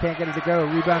 3. Can't get it to go.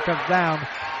 Rebound comes down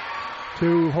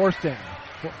to Horsting.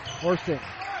 Horsting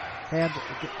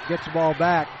gets the ball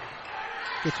back.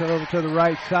 Gets it over to the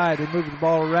right side. They move the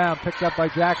ball around. Picked up by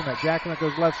Jacquemin. Jacquemin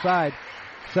goes left side.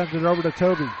 Sends it over to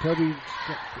Toby. Toby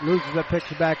loses it,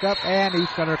 picks it back up, and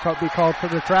he's going to be called for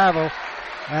the travel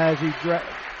as he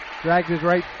dragged his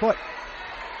right foot.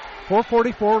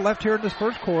 4:44 left here in this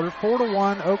first quarter.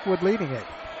 4-1, Oakwood leading it.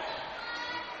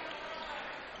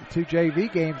 The two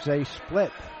JV games, they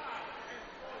split.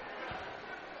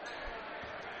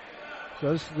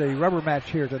 So this is the rubber match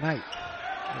here tonight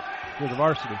for the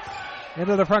varsity.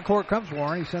 Into the front court comes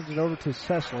Warren. He sends it over to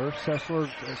Sessler. Sessler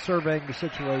surveying the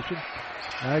situation.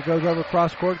 Now it goes over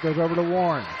cross court, goes over to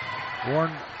Warren.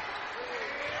 Warren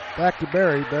back to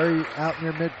Berry. Berry out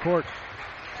near midcourt.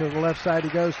 To the left side he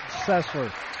goes to Sessler.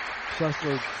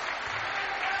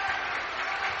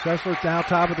 Sessler down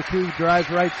top of the key, drives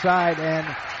right side and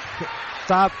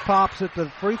pops at the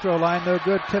free throw line. No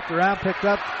good. Tipped around, picked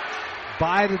up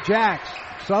by the Jacks.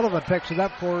 Sullivan picks it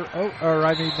up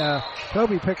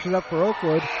Toby picks it up for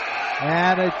Oakwood.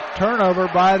 And a turnover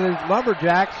by the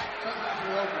Lumberjacks.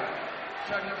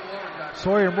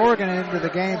 Sawyer Morgan into the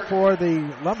game for the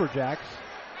Lumberjacks.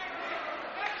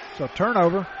 So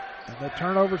turnover. And the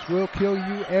turnovers will kill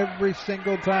you every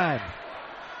single time.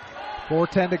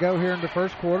 4:10 to go here in the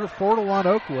first quarter. 4-1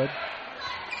 Oakwood.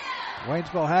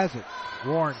 Waynesville has it.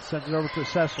 Warren sends it over to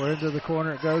Sessler. Into the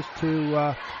corner it goes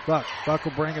to Buck. Buck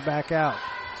will bring it back out.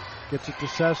 Gets it to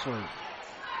Sessler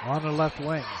on the left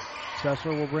wing.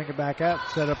 Sessler will bring it back out.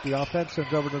 Set up the offense.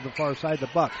 Sends over to the far side to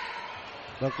Buck.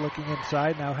 Buck looking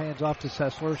inside. Now hands off to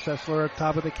Sessler. Sessler at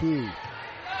top of the key.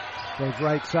 Goes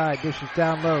right side. Dishes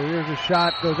down low. Here's a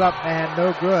shot. Goes up and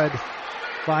no good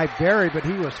by Berry, but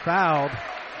he was fouled.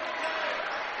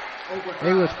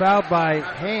 He was fouled by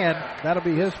Hand. That'll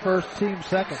be his first, team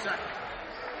second.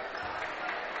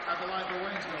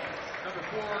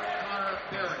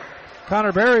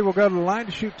 Connor Berry will go to the line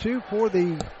to shoot 2 for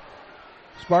the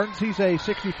Spartans. He's a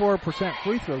 64%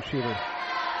 free throw shooter.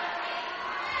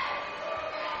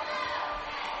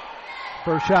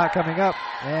 First shot coming up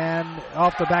and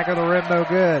off the back of the rim, no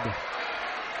good.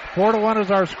 4-1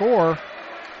 is our score.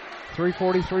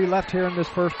 3:43 left here in this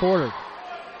first quarter.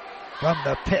 From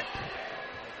the pit.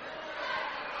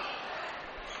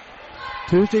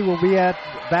 Tuesday will be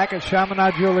back at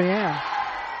Chaminade Julienne.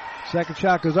 Second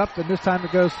shot goes up and this time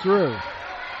it goes through.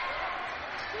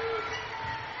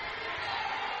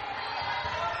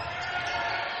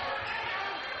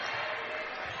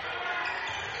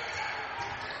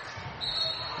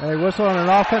 A whistle on an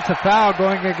offensive foul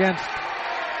going against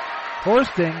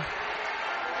Horsting.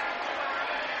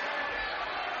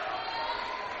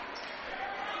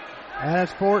 And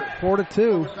it's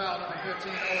 4-2. Foul number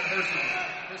 15, Owen Hurston.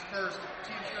 His first,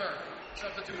 team third.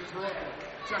 Substitute is Oakwood.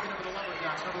 Checking over the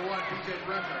Lumberjacks. Number 1, B.J.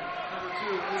 Bremner. Number 2,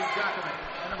 Ian Jackamet.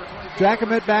 And number 24.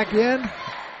 Jackamet back in.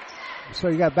 So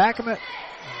you got Jackamet,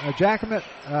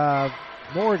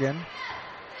 Morgan,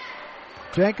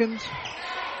 Jenkins,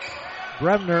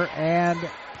 Bremner, and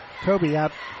Toby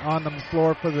out on the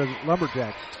floor for the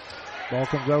Lumberjacks. Ball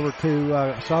comes over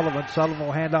to Sullivan. Sullivan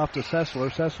will hand off to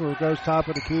Sessler. Sessler goes top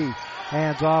of the key.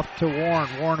 Hands off to Warren.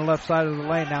 Warren left side of the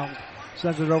lane now.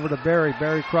 Sends it over to Barry.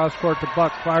 Barry cross court to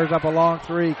Buck. Fires up a long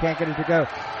three. Can't get it to go.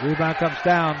 Rebound comes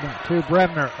down to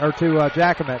Bremner, or to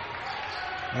Jackamet.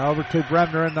 Now over to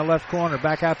Bremner in the left corner.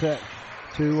 Back out to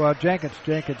Jenkins.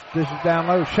 Jenkins dishes down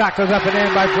low. Shot goes up and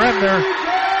in by Bremner.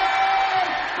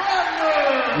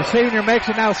 The senior makes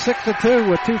it now 6-2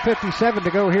 with 2:57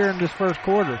 to go here in this first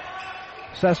quarter.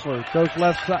 Sessler goes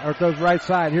left side, or goes right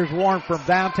side. Here's Warren from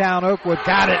downtown Oakwood.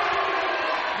 Got it.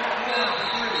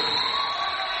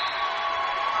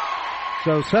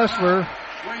 So Sessler,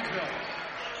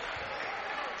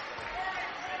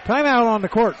 timeout on the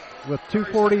court with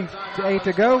 2:48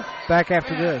 to go. Back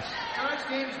after this.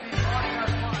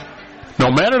 No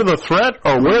matter the threat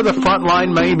or where the front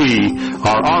line may be,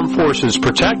 our armed forces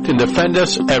protect and defend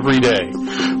us every day.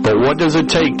 But what does it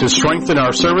take to strengthen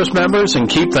our service members and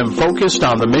keep them focused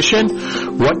on the mission?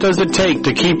 What does it take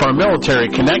to keep our military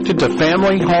connected to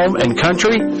family, home, and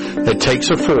country? It takes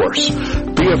a force.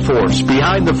 Be a force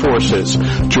behind the forces.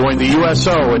 Join the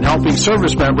USO in helping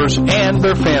service members and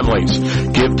their families.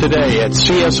 Give today at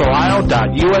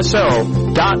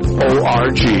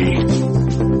csohio.uso.org.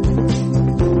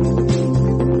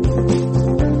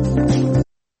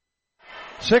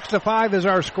 6-5 is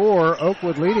our score.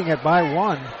 Oakwood leading it by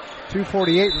 1.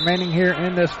 2:48 remaining here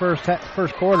in this first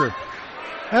quarter.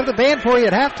 I have the band for you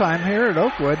at halftime here at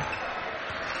Oakwood,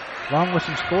 along with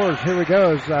some scores. Here we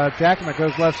go as Jackamet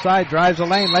goes left side, drives the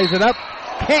lane, lays it up.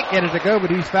 Can't get it to go, but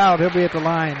he's fouled. He'll be at the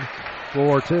line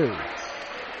for 2.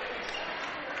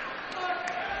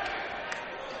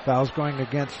 Foul's going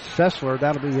against Sessler.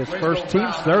 That'll be his first,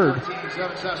 team's third.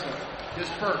 His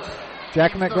first.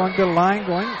 Jackamet going to the line,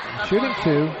 shooting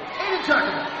 2.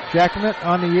 Jackamet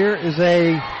on the year is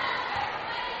a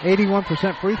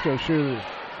 81% free throw shooter,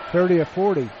 30 of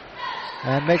 40,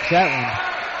 and makes that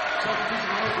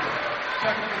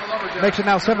one. Makes it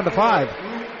now 7-5.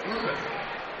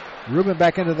 Rubin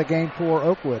back into the game for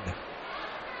Oakwood.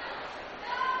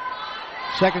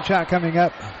 Second shot coming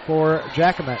up for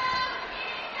Jackamet.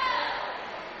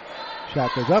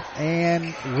 Shot goes up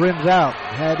and rims out.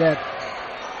 Had that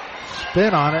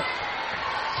spin on it.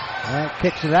 And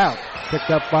kicks it out.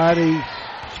 Picked up by the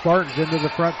Spartans into the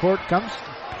front court. Comes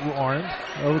Warren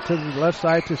over to the left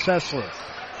side to Sessler.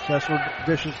 Sessler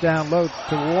dishes down low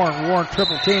to Warren. Warren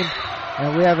triple team.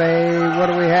 And we have a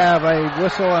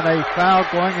whistle and a foul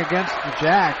going against the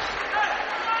Jacks.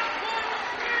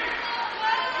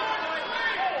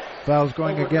 Foul's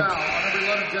going against. Foul, number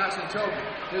 11, Jackson Toby.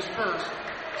 His first,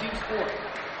 team's fourth.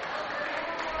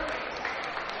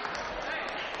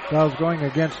 Foul's going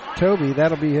against Toby.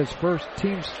 That'll be his first,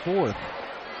 team's fourth.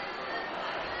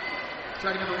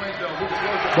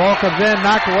 Ball comes in,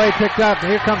 knocked away, picked up.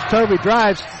 And here comes Toby,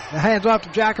 drives, hands off to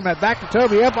Jackamet, back to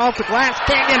Toby, up off the glass,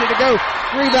 can't get it to go.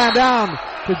 Rebound down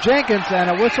to Jenkins, and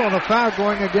a whistle and a foul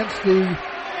going against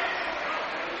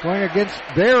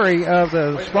Barry of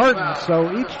the Spartans.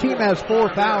 So each team has 4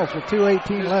 fouls with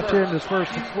 2:18 left here in this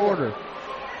first quarter.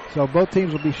 So both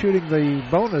teams will be shooting the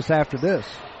bonus after this.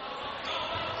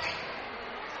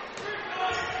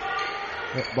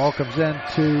 Ball comes in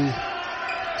to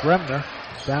Bremner,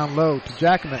 down low to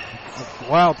Jackamet. A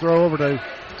wild throw over to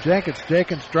Jenkins.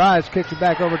 Jenkins drives, kicks it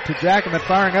back over to Jackamet,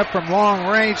 firing up from long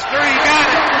range. 3, got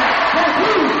it!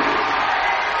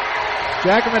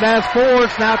 Jackamet has 4,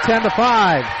 it's now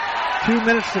 10-5. 2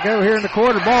 minutes to go here in the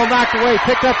quarter. Ball knocked away,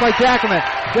 picked up by Jackamet.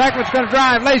 Jackamet's going to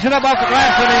drive, lays it up off the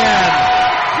glass in the end.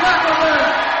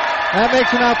 That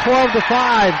makes it now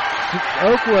 12-5.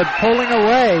 Oakwood pulling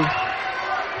away.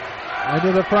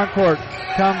 Into the front court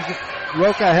comes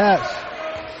Roca Hess.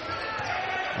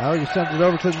 Now he sends it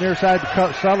over to the near side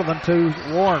to Sullivan to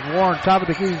Warren. Warren, top of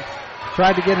the key,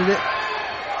 tried to get it in.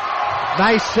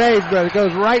 Nice save, but it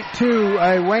goes right to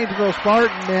a Waynesville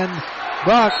Spartan in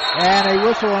Buck, and a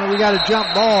whistle, and we got a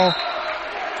jump ball,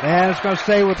 and it's going to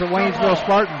stay with the Waynesville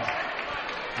Spartans.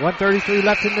 1:33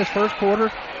 left in this first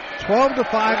quarter.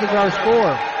 12-5 is our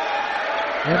score.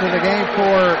 Into the game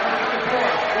for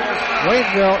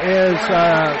Waynesville is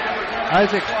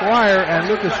Isaac Squire and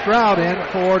Lucas Stroud in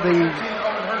for the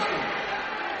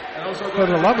for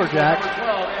the Lumberjacks.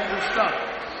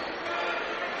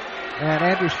 And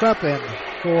Andrew Stupp in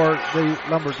for the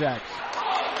Lumberjacks.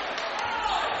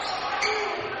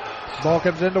 Ball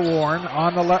comes into Warren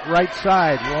on the right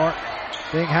side. Warren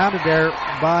being hounded there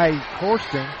by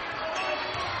Horsting.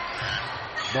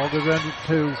 Ball goes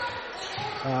into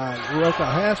Roca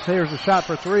Hess. Here's a shot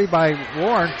for three by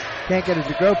Warren. Can't get it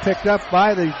to go. Picked up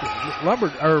by the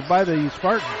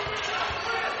Spartans.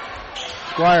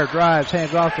 Squire drives,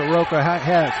 hands off to Roca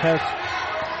Hess. Hess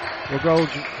will go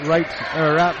right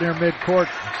or out near midcourt.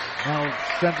 Now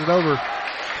sends it over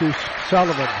to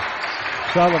Sullivan.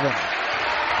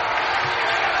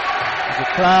 The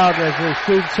crowd, as the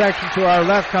student section to our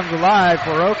left comes alive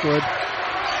for Oakwood.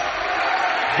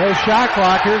 No shot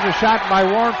clock. Here's a shot by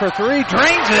Warren for three.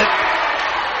 Drains it.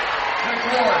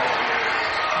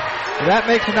 That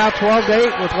makes it now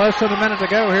 12-8 with less than a minute to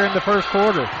go here in the first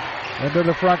quarter. Into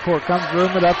the front court comes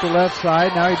Ruben up the left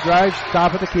side. Now he drives,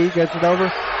 top of the key, gets it over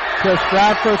to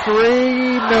Stroud for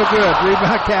three. No good.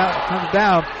 Rebound count comes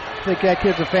down. I think that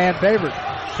kid's a fan favorite.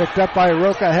 Picked up by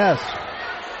Roca Hess.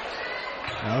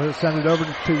 Now he'll send it over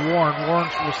to Warren. Warren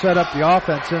will set up the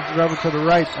offense, sends it over to the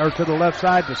right, or to the left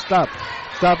side to Stupp.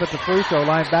 Stupp at the free throw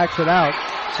line, backs it out,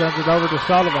 sends it over to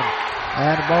Sullivan.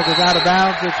 And the ball goes out of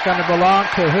bounds. It's going to belong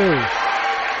to who?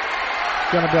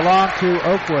 It's going to belong to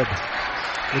Oakwood.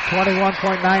 With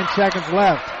 21.9 seconds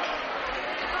left.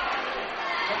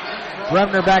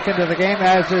 Bremner back into the game,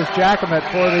 as is Jacquemet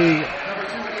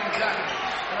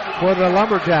for the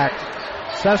Lumberjacks.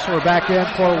 Sessler back in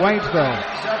for Waynesville.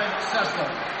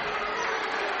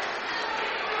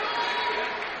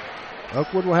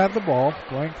 Oakwood will have the ball,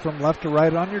 going from left to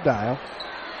right on your dial.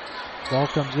 Ball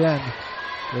comes in,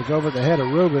 goes over the head of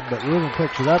Ruben, but Ruben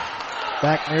picks it up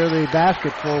back near the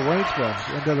basket for Waynesville.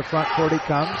 Into the front court he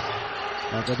comes.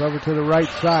 Now goes over to the right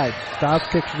side. Stops,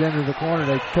 kicks it into the corner.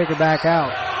 They kick it back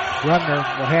out. Bremner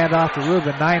will hand off to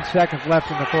Ruben. 9 seconds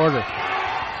left in the quarter.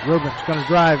 Ruben's going to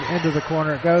drive into the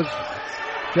corner. It goes.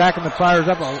 Jacquemet fires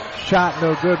up a shot.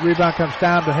 No good. Rebound comes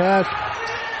down to Hess.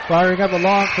 Firing up a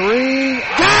long three.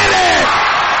 Got it!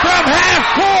 From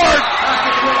half court!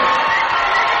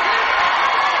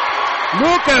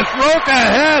 Lucas Roca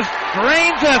Hess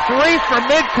drains a three from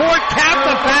midcourt. Tapped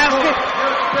the basket.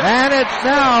 And it's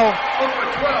now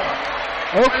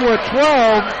Oakwood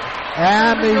 12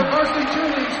 and the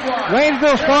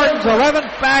Waynesville Spartans 11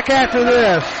 back after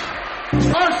this.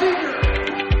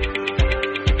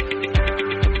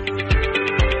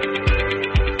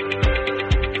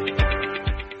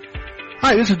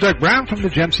 Hi, this is Doug Brown from the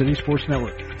Gem City Sports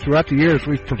Network. Throughout the years,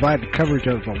 we've provided coverage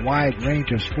of a wide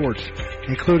range of sports,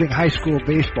 including high school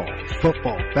baseball,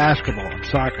 football, basketball, and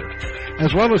soccer,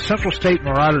 as well as Central State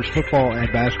Marauders football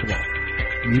and basketball.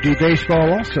 You do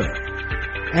baseball also.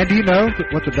 And do you know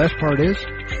what the best part is?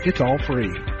 It's all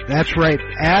free. That's right,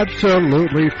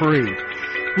 absolutely free.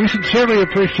 We sincerely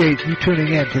appreciate you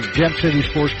tuning in to the Gem City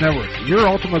Sports Network, your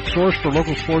ultimate source for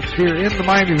local sports here in the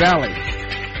Miami Valley.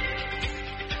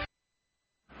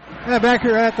 And back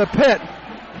here at the pit,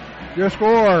 your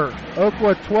score,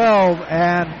 Oakwood 12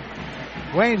 and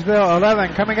Waynesville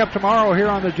 11. Coming up tomorrow here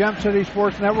on the Gem City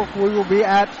Sports Network, we will be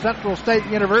at Central State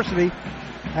University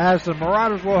as the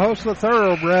Marauders will host the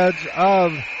Thoroughbreds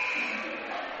of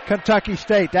Kentucky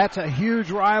State. That's a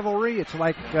huge rivalry. It's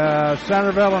like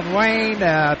Centerville and Wayne,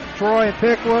 Troy and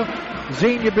Piqua,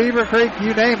 Xenia, Beaver Creek,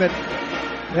 you name it.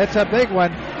 It's a big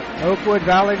one. Oakwood,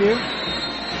 Valley View.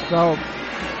 So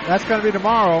that's going to be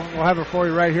tomorrow. We'll have it for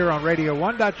you right here on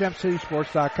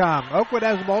radio1.gemcitysports.com. Oakwood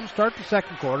has the ball to start the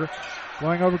second quarter.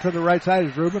 Going over to the right side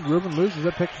is Ruben. Ruben loses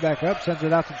it, picks back up, sends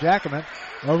it out to Jacquemet.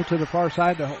 Over to the far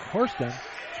side to Horston.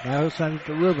 Now he'll send it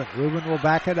to Ruben. Ruben will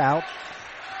back it out.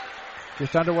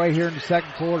 Just underway here in the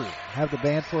second quarter. Have the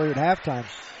band for you at halftime.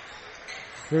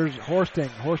 Here's Horsting.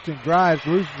 Horsting drives,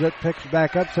 loses it, picks it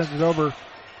back up, sends it over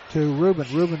to Ruben.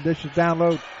 Ruben dishes down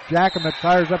low. Jacquemet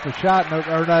fires up a shot.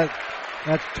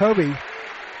 That's Toby.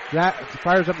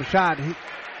 Fires up a shot.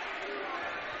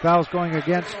 Foul's going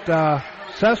against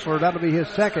Sessler. That'll be his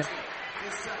second.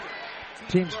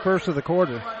 Team's first of the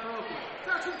quarter.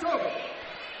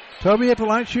 Toby at the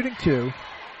line shooting 2.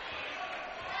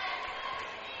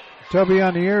 Toby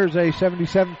on the year is a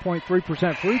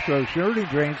 77.3% free throw shooting,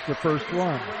 drains the first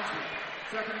one.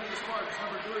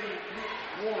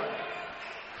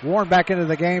 Warren back into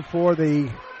the game for the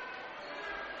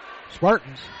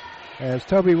Spartans as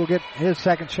Toby will get his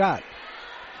second shot.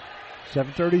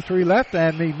 7:33 left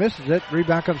and he misses it.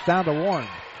 Rebound comes down to Warren.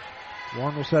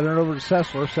 Warren will set it over to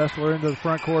Sessler. Sessler into the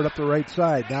front court up the right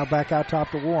side. Now back out top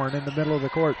to Warren in the middle of the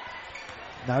court.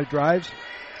 Now he drives.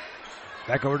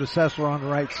 Back over to Sessler on the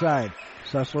right side.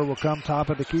 Sessler will come top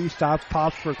of the key, stops,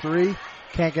 pops for three.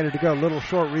 Can't get it to go. Little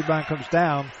short rebound comes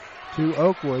down to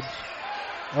Oakwood's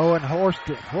Owen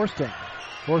Horsting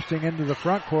into the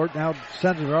front court. Now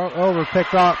sends it over,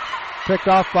 picked off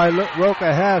by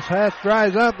Roca Hess. Hess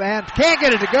drives up and can't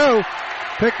get it to go.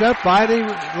 Picked up by the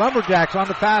Lumberjacks on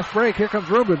the fast break. Here comes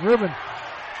Rubin. Rubin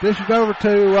dishes over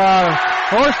to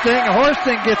Horsting.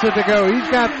 Horsting gets it to go. He's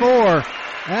got 4.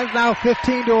 That's now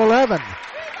 15-11.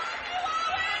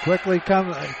 Quickly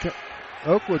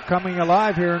Oakwood coming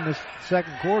alive here in this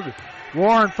second quarter.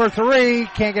 Warren for 3.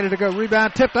 Can't get it to go.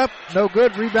 Rebound tipped up. No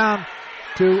good. Rebound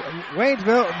to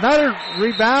Waynesville. Another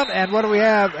rebound. And what do we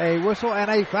have? A whistle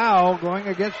and a foul going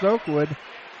against Oakwood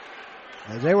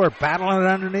as they were battling it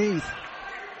underneath.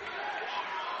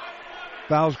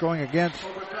 Fouls going against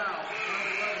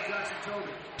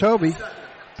Toby.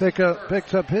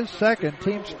 Picks up his second.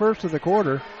 Team's first of the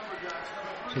quarter.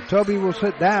 So Toby will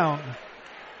sit down.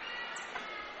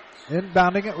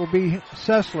 Inbounding it will be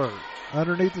Sessler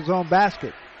underneath his own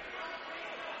basket.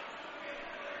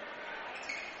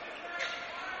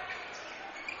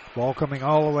 Ball coming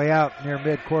all the way out near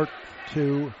midcourt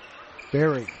to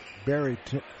Berry. Berry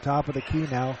top of the key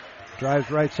now. Drives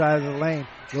right side of the lane.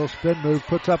 Little spin move.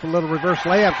 Puts up a little reverse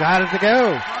layup. Got it to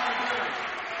go.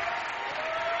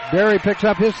 Berry picks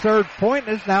up his third point.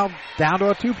 Is now down to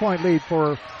a 2-point lead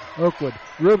for Oakwood.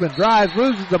 Rubin drives,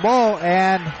 loses the ball,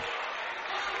 and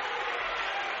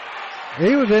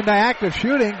he was into active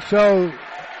shooting, so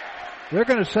they're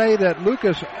going to say that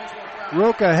Lucas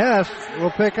Roca Hess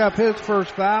will pick up his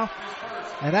first foul,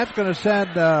 and that's going to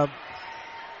send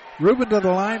Rubin to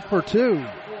the line for 2.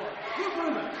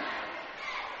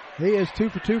 He is 2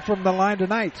 for 2 from the line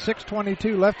tonight.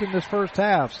 6:22 left in this first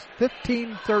half.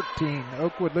 15-13.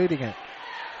 Oakwood leading it.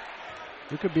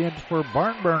 We could be in for a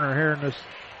barn burner here in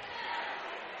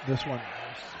this one.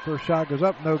 First shot goes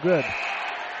up, no good.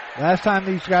 Last time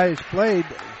these guys played,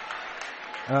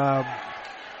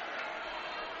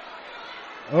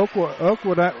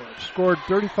 Oakwood scored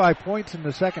 35 points in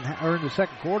the second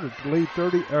quarter to lead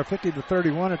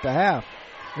 50-31 at the half.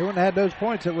 They wouldn't have had those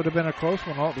points. It would have been a close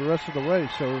one all the rest of the way.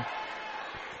 So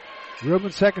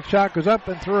Rubin's second shot goes up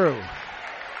and through.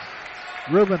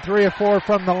 Rubin 3 of 4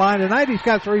 from the line tonight. He's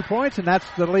got 3 points, and that's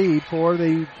the lead for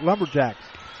the Lumberjacks.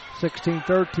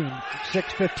 16-13.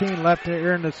 6:15 left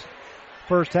here in this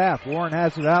first half. Warren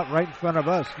has it out right in front of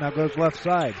us. Now goes left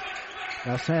side.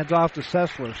 Now hands off to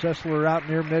Sessler. Sessler out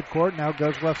near midcourt. Now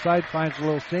goes left side. Finds a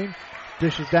little seam.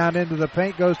 Dishes down into the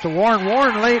paint. Goes to Warren.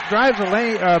 Warren late drives the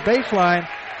baseline.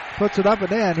 Puts it up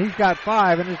and in. He's got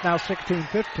 5 and it's now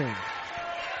 16-15.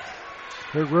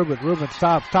 Here's Rubin. Rubin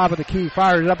stops. Top of the key.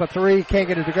 Fires up a 3. Can't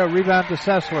get it to go. Rebound to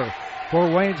Sessler for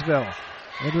Waynesville.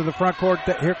 Into the front court.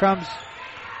 Here comes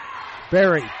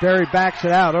Berry. Berry backs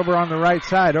it out over on the right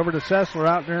side. Over to Sessler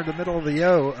out near the middle of the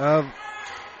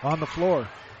on the floor.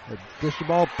 Dish the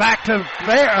ball back to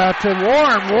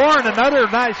Warren. Warren, another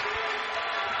nice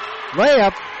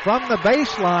layup from the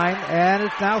baseline, and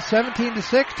it's now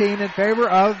 17-16 in favor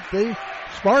of the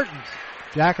Spartans.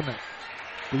 Jackman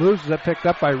loses it, picked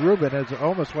up by Rubin as it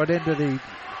almost went into the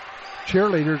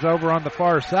cheerleaders over on the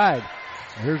far side.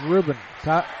 And here's Rubin,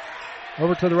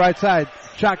 over to the right side.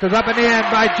 Shot goes up and in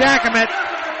by Jackman.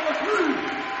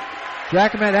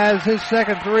 Jackman has his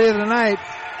second 3 of the night.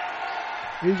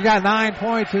 He's got 9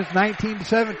 points. It's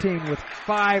 19-17 with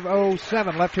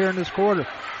 5:07 left here in this quarter.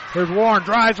 There's Warren,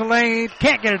 drives the lane,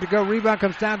 can't get it to go. Rebound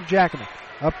comes down to Jackman.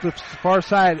 Up the far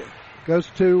side, goes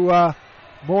to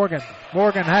Morgan.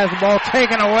 Morgan has the ball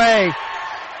taken away,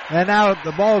 and now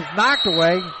the ball's knocked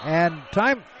away, and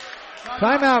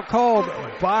timeout called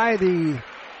by the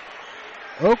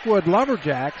Oakwood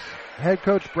Lumberjacks. Head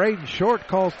coach Braden Short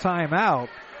calls timeout.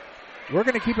 We're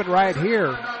going to keep it right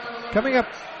here. Coming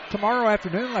up tomorrow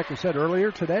afternoon, like we said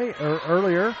earlier,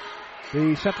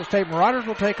 the Central State Marauders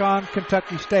will take on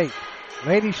Kentucky State.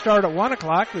 Ladies start at 1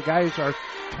 o'clock. The guys are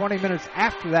 20 minutes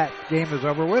after that game is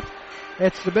over with.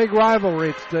 It's the big rivalry.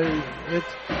 It's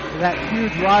that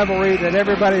huge rivalry that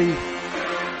everybody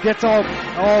gets all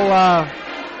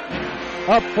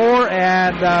up for.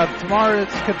 And tomorrow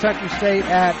it's Kentucky State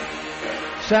at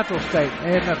Central State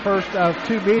in the first of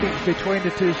 2 meetings between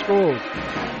the 2 schools.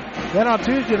 Then on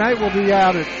Tuesday night we'll be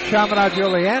out at Chaminade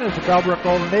Julienne as the Bellbrook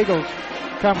Golden Eagles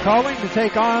come calling to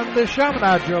take on the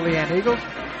Chaminade Julienne Eagles.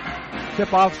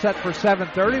 Tip-off set for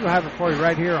 7:30. We'll have it for you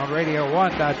right here on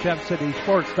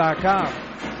radio1.gemcitysports.com.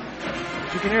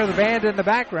 You can hear the band in the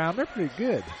background. They're pretty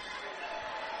good,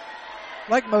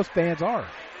 like most bands are.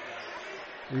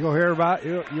 You'll hear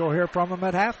from them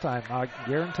at halftime. I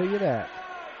guarantee you that.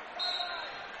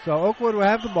 So Oakwood will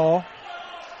have the ball.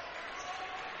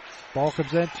 Ball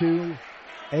comes into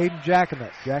Aiden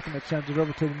Jackomet. Jackomet sends it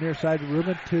over to the near side to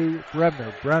Rubin to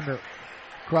Bremner. Bremner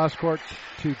cross court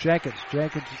to Jenkins.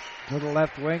 Jenkins to the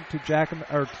left wing to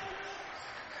Jackomet.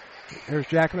 Here's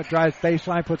Jackomet, drives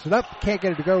baseline, puts it up. Can't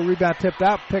get it to go. Rebound tipped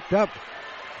out, picked up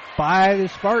by the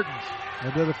Spartans.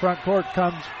 Into the front court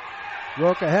comes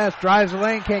Roca Hess, drives the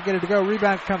lane, can't get it to go.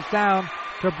 Rebound comes down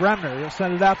to Bremner. He'll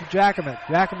send it out to Jackomet.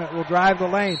 Jackomet will drive the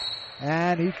lane,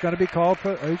 and he's going to be called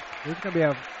for. There's going to be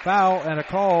a foul and a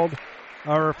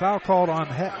foul called on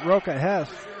Roca Hess.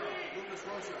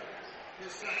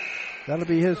 That'll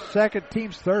be his second,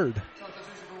 team's third.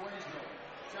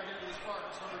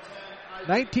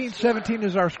 19-17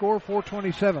 is our score.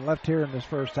 4:27 left here in this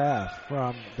first half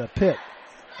from the pit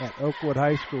at Oakwood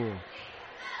High School.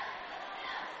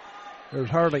 There's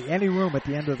hardly any room at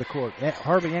the end of the court.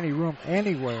 Hardly any room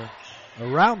anywhere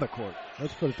around the court.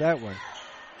 Let's put it that way.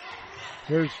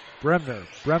 Here's Bremner.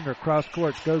 Bremner cross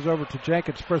court, goes over to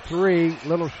Jenkins for three.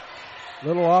 Little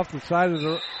off the side of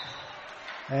the,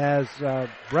 as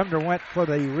Bremner went for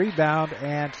the rebound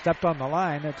and stepped on the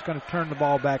line. It's going to turn the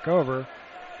ball back over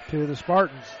to the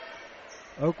Spartans.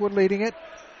 Oakwood leading it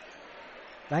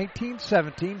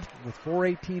 19-17 with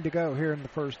 4:18 to go here in the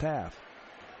first half.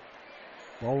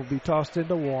 Ball will be tossed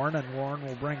into Warren, and Warren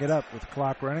will bring it up with the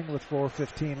clock running with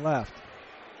 4:15 left.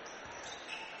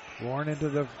 Warren into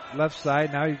the left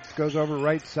side. Now he goes over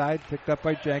right side, picked up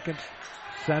by Jenkins.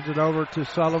 Sends it over to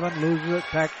Sullivan, loses it,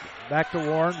 back to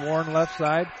Warren. Warren left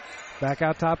side, back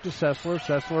out top to Sessler.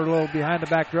 Sessler a little behind the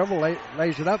back dribble,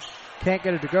 lays it up. Can't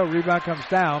get it to go. Rebound comes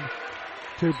down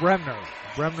to Bremner.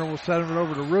 Bremner will send it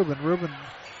over to Rubin. Rubin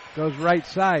goes right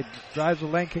side, drives the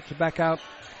lane, kicks it back out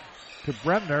to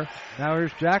Bremner. Now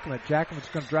here's Jackomet. Jackomet's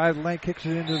going to drive the lane, kicks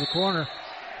it into the corner.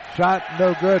 Shot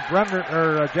no good.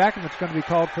 Jackomet's going to be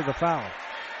called for the foul.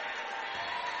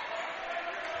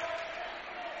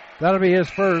 That'll be his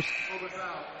first,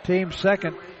 team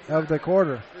second of the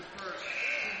quarter.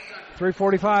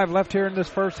 3:45 left here in this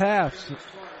first half.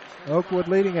 Oakwood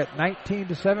leading at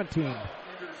 19-17.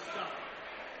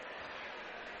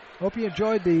 Hope you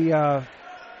enjoyed the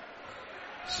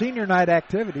senior night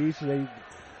activities. They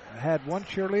had one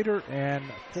cheerleader and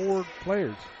 4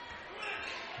 players.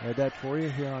 I had that for you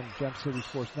here on Gem City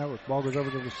Sports Network. Ball goes over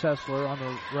to the Sessler on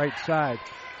the right side.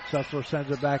 Sessler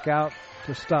sends it back out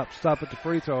to Stupp. Stupp at the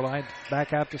free throw line.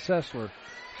 Back out to Sessler.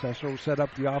 Sessler will set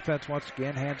up the offense once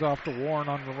again. Hands off to Warren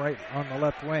on the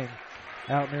left wing.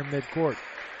 Out near midcourt.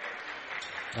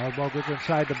 Now the ball goes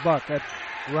inside the Buck. That's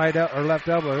right or left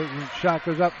elbow. The shot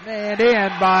goes up and in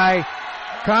by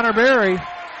Connor Berry.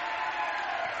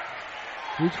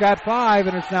 He's got 5,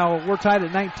 and it's now we're tied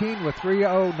at 19 with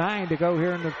 3:09 to go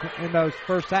here in the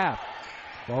first half.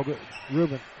 Ball goes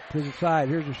Rubin to the side.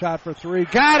 Here's a shot for 3.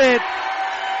 Got it.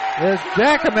 It's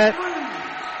Jackomet.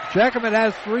 Jackomet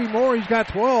has 3 more. He's got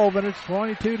 12, and it's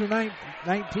 22-19.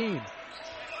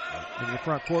 In the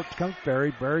front court comes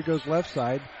Berry. Berry goes left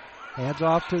side. Hands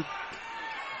off to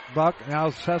Buck. Now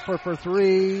Sessler for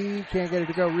 3. Can't get it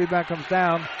to go. Rebound comes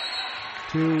down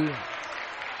to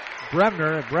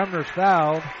Bremner. Bremner's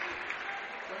fouled.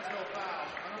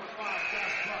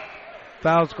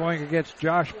 Foul's going against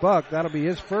Josh Buck. That'll be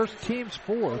his first, team's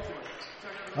 4th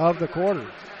of the quarter.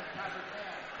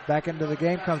 Back into the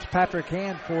game comes Patrick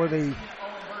Hand for the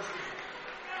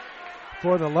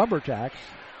Lumberjacks.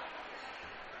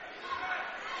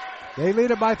 They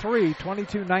lead it by 3,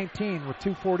 22-19 with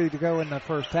 2:40 to go in the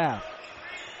first half.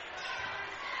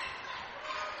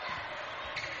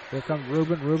 Here comes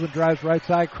Rubin. Rubin drives right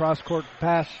side, cross-court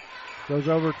pass, goes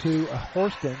over to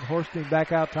Horston. Horston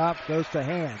back out top, goes to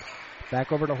Hand.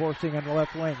 Back over to Horston on the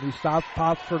left wing. He stops,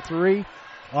 pops for 3.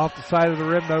 Off the side of the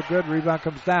rim, no good. Rebound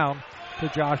comes down to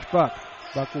Josh Buck.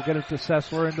 Buck will get it to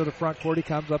Sessler into the front court. He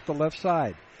comes up the left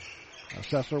side. Now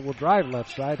Sessler will drive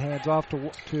left side, hands off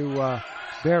to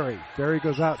Berry. Berry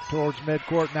goes out towards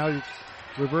midcourt. Now he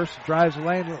reverses, drives the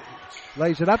lane,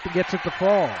 lays it up and gets it to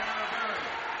fall.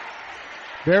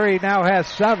 Berry now has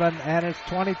 7, and it's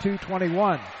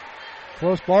 22-21.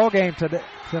 Close ball game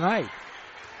tonight.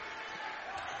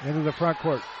 Into the front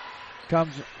court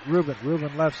comes Rubin.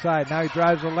 Rubin left side. Now he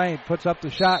drives the lane, puts up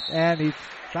the shot, and he's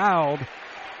fouled.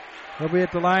 He'll be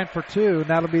at the line for 2, and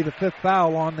that'll be the 5th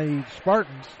foul on the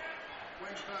Spartans.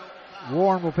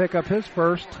 Warren will pick up his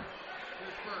first.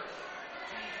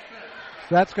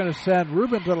 That's going to send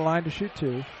Rubin to the line to shoot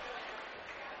 2.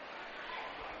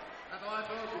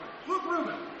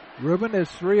 Rubin is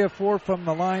 3 of 4 from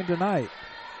the line tonight.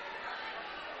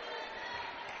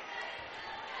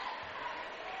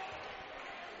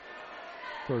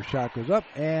 First shot goes up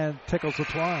and tickles the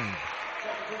twine.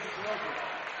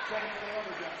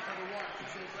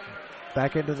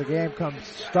 Back into the game comes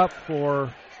Stupp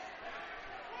for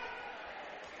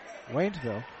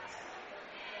Waynesville.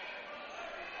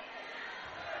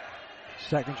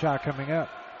 Second shot coming up.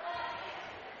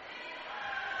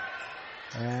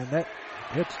 And that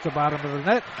hits the bottom of the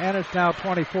net, and it's now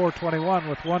 24-21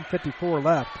 with 1:54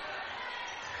 left.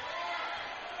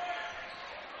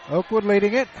 Oakwood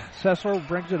leading it. Sessler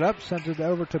brings it up, sends it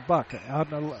over to Buck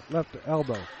out on the left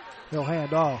elbow. He'll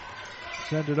hand off.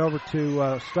 Send it over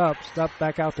to Stupp. Stupp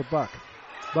back out to Buck.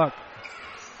 Buck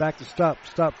back to Stupp.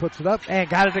 Stupp puts it up and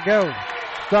got it to go.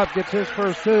 Stupp gets his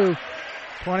first two.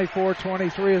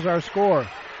 24-23 is our score.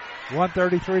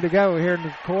 1:33 to go here in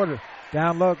the quarter.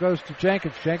 Down low goes to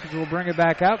Jenkins. Jenkins will bring it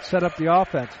back out, set up the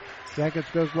offense. Jenkins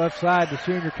goes left side. The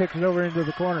senior kicks it over into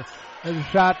the corner. There's a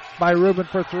shot by Rubin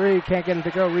for three. Can't get it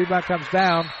to go. Rebound comes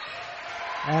down.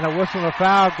 And a whistle of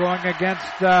foul going against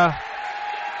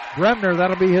Bremner.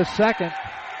 That'll be his second.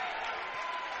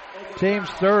 Team's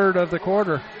third of the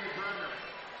quarter.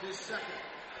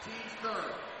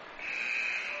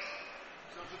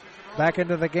 Back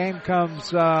into the game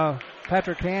comes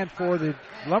Patrick Hand for the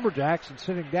Lumberjacks, and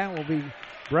sitting down will be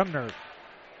Bremner.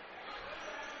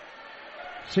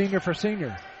 Senior for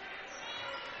senior.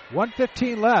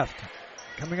 1:15 left.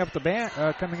 Coming up at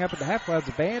the half, we'll have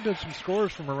the band and some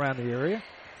scores from around the area.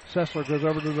 Sessler goes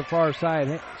over to the far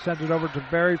side, sends it over to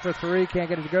Berry for three, can't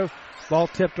get it to go. Ball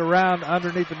tipped around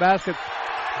underneath the basket.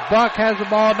 Buck has the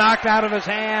ball knocked out of his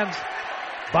hands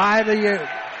by the,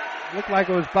 looked like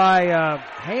it was by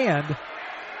Hand.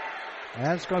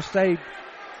 And it's going to stay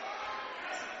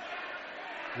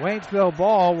Waynesville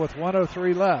ball with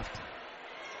 1:03 left.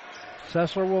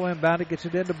 Sessler will inbound it, gets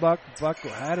it into Buck. Buck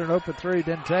had an open three,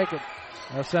 didn't take it.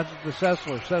 Now sends it to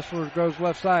Sessler. Sessler goes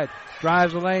left side,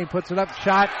 drives the lane, puts it up,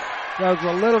 shot goes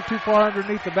a little too far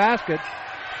underneath the basket.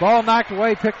 Ball knocked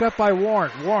away, picked up by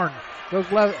Warren. Warren goes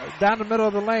left down the middle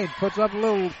of the lane, puts up a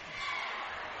little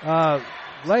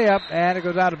layup, and it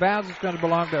goes out of bounds. It's going to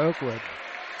belong to Oakwood.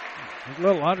 A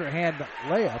little underhand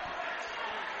layup.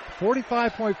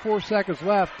 45.4 seconds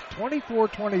left.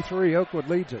 24-23. Oakwood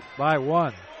leads it by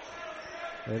one.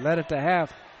 They led it to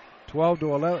half,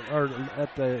 12-11, or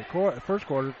at the first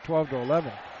quarter,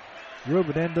 12-11.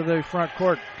 Rubin into the front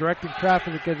court, directing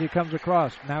traffic as he comes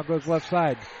across. Now goes left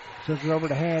side, sends it over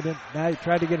to Hand. And now he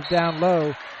tried to get it down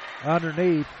low,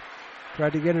 underneath.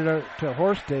 Tried to get it to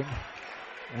Horsting,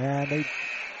 and he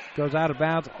goes out of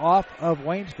bounds off of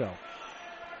Waynesville.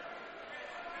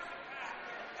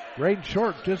 Braden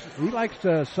Short he likes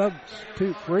to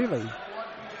substitute freely.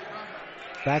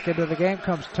 Back into the game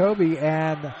comes Toby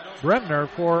and Bremner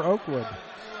for Oakwood.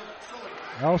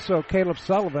 Also Caleb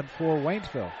Sullivan for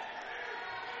Waynesville.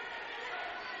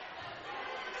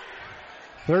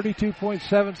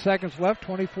 32.7 seconds left.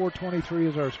 24-23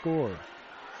 is our score.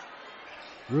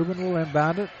 Rubin will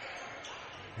inbound it.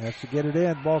 Has to get it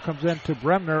in. Ball comes in to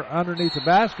Bremner underneath the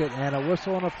basket, and a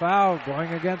whistle and a foul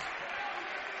going against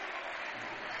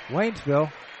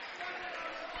Waynesville.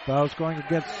 Foul's going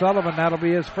against Sullivan. That'll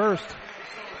be his first.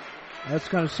 That's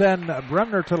going to send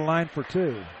Bremner to the line for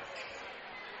two.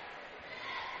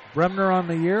 Bremner on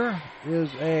the year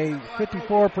is a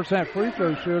 54% free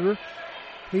throw shooter.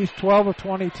 He's 12 of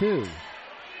 22.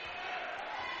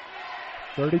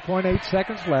 30.8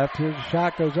 seconds left. His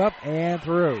shot goes up and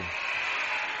through.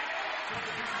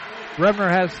 Bremner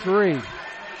has three.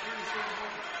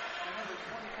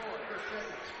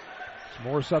 Some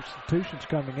more substitutions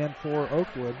coming in for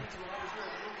Oakwood.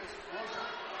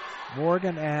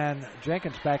 Morgan and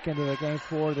Jenkins back into the game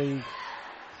for the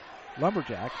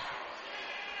Lumberjacks.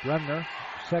 Bremner,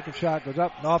 second shot goes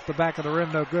up and off the back of the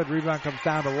rim, no good. Rebound comes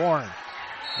down to Warren.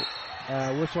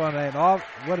 Whistle and off.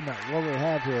 Wait a minute, what do we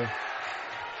have here?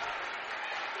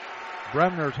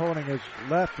 Bremner's holding his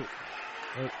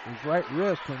right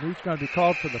wrist, and he's going to be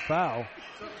called for the foul.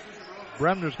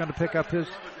 Bremner's going to pick up his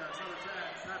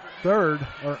third,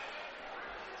 or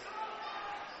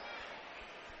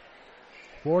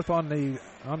fourth on the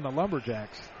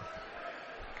Lumberjacks.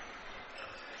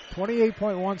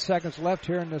 28.1 seconds left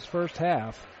here in this first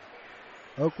half.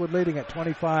 Oakwood leading at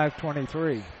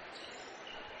 25-23.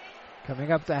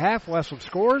 Coming up to half, Westwood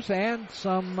scores and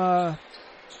some the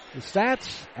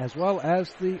stats, as well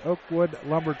as the Oakwood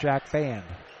Lumberjack band.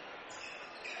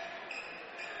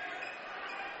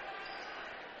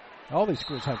 All these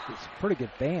schools have pretty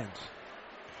good bands.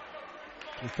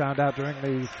 We found out during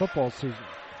the football season.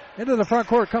 Into the front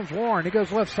court comes Warren. He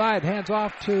goes left side, hands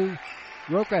off to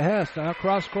Roca Hess. Now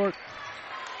cross court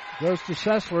goes to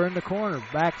Sessler in the corner,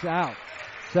 backs out.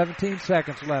 17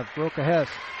 seconds left. Roca Hess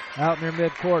out near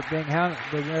midcourt, being hounded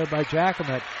there by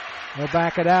Jacomet. They'll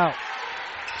back it out.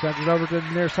 Sends it over to the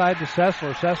near side to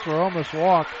Sessler. Sessler almost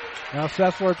walked. Now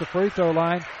Sessler at the free throw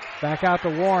line. Back out to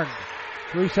Warren.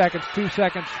 3 seconds, 2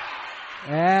 seconds.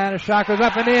 And a shot goes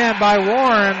up and in by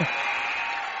Warren.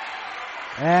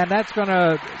 And that's going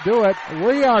to do it.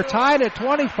 We are tied at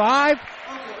 25.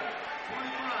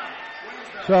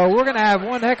 So we're going to have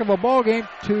one heck of a ball game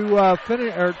to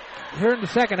finish here in the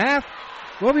second half.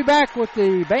 We'll be back with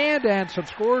the band and some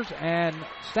scores and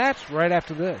stats right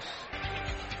after this.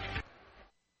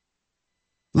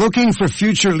 Looking for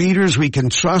future leaders we can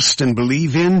trust and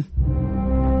believe in?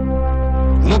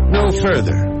 Look no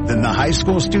further than the high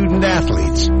school student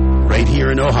athletes right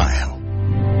here in Ohio.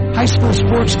 High school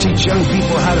sports teach young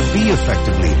people how to be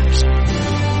effective leaders.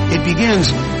 It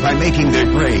begins by making their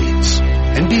grades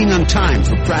and being on time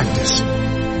for practice.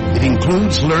 It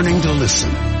includes learning to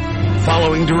listen,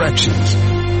 following directions,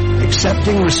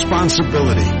 accepting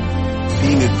responsibility,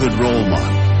 being a good role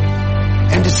model.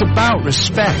 And it's about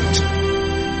respect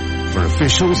for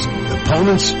officials,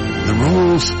 opponents, the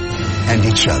rules, and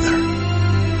each other.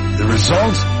 The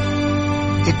result?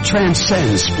 It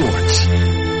transcends sports.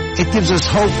 It gives us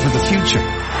hope for the future.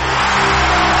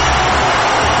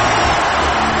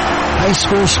 High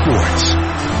school sports.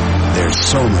 There's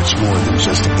so much more than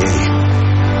just a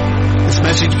game. This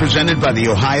message presented by the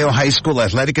Ohio High School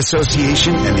Athletic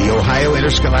Association and the Ohio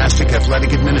Interscholastic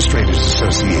Athletic Administrators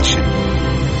Association.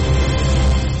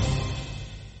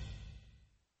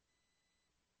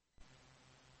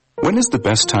 When is the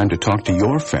best time to talk to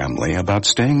your family about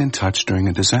staying in touch during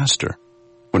a disaster?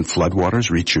 When floodwaters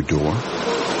reach your door?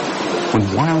 When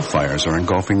wildfires are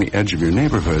engulfing the edge of your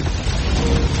neighborhood?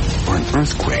 Or an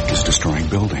earthquake is destroying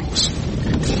buildings?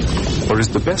 Or is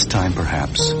the best time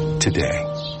perhaps today?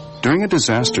 During a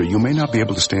disaster, you may not be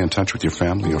able to stay in touch with your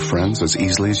family or friends as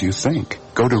easily as you think.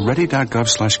 Go to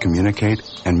ready.gov/communicate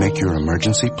and make your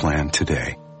emergency plan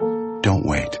today. Don't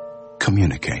wait.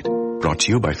 Communicate. Brought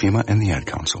to you by FEMA and the Ad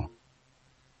Council.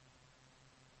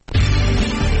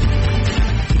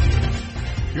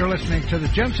 You're listening to the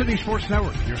Gem City Sports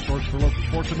Network, your source for local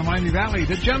sports in the Miami Valley,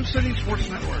 the Gem City Sports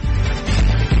Network.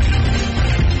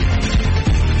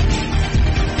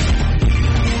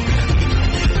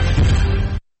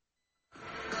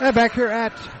 And back here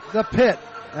at the pit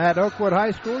at Oakwood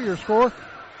High School, your score,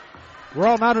 we're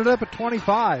all knotted up at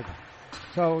 25.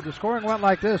 So the scoring went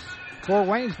like this. For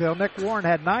Waynesville, Nick Warren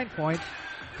had 9 points.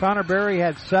 Connor Berry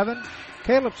had 7.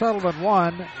 Caleb Sullivan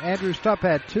 1. Andrew Stupp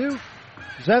had 2.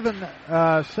 Zevin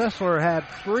Sessler had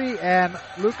 3, and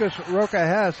Lucas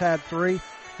Roca-Hess had 3.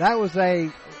 That was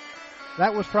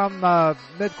from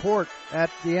midcourt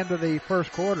at the end of the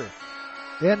first quarter.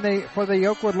 For the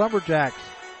Oakwood Lumberjacks,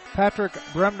 Patrick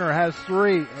Bremner has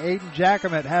 3. Aiden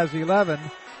Jackomet has 11.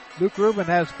 Luke Rubin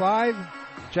has 5.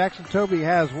 Jackson Toby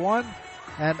has 1.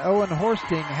 And Owen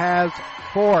Horsting has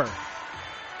 4.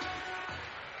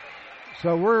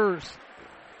 So we're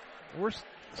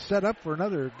set up for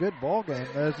another good ball game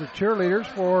as the cheerleaders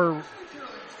for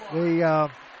the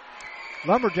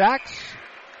Lumberjacks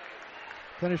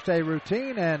finished a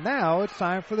routine, and now it's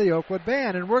time for the Oakwood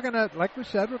band. And we're gonna, like we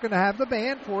said, we're gonna have the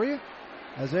band for you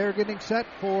as they're getting set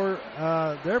for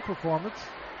their performance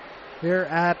here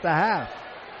at the half.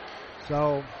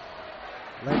 So,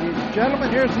 ladies and gentlemen,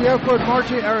 here's the Oakwood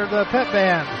the pet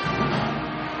band.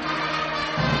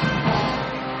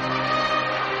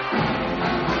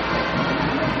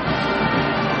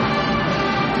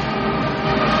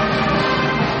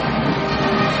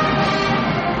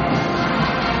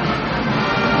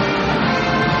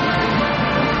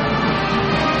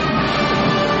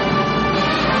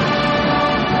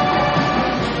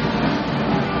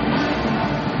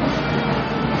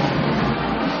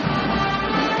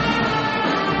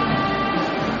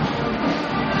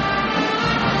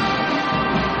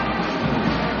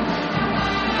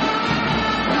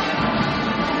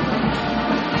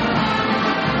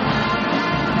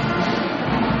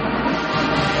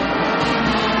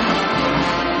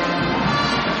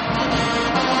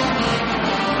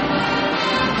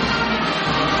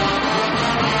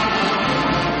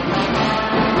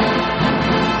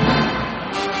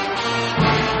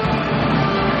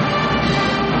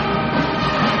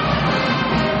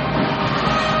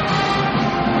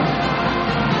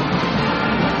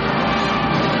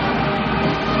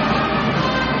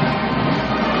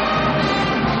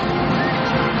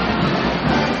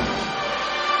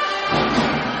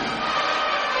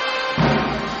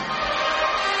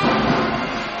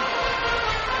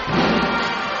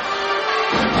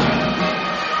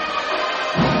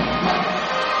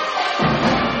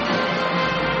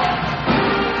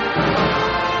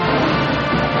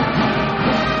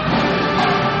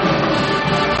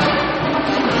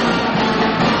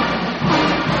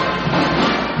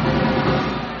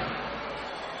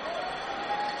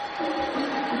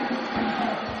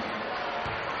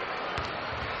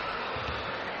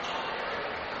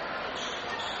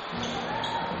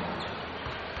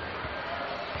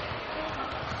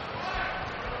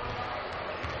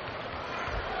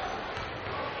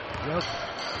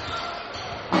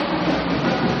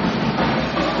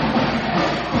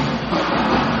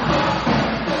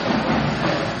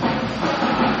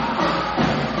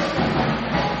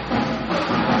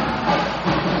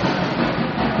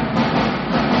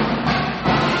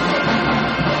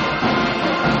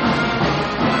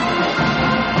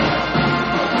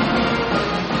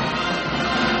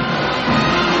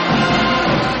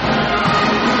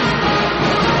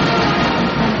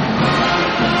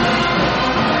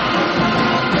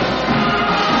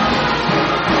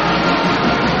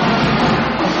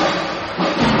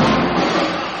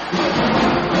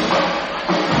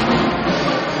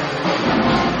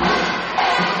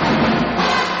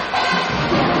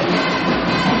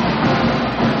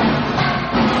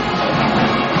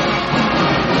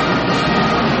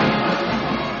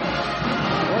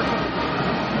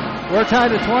 North. We're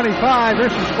tied at 25.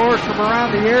 Here's some scores from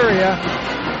around the area.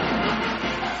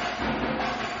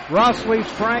 Ross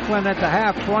leads Franklin at the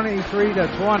half,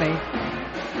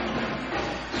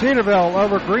 23-20. Cedarville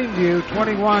over Greenview,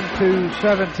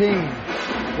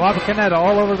 21-17. Wapakoneta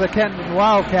all over the Kenton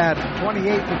Wildcats,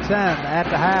 28-10 at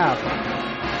the half.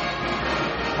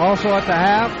 Also at the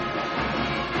half,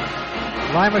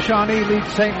 Lima Shawnee leads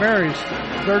St. Mary's,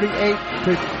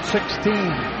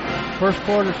 38-16.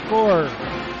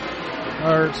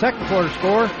 Second quarter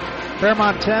score,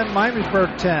 Fairmont 10,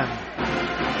 Miamisburg 10.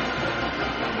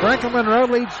 Franklin Monroe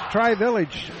leads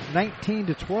Tri-Village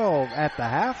 19-12 at the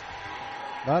half.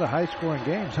 A lot of high-scoring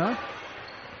games, huh?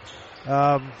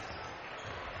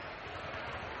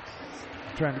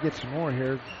 Trying to get some more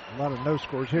here. A lot of no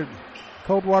scores here.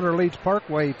 Coldwater leads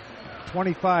Parkway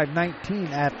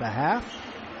 25-19 at the half.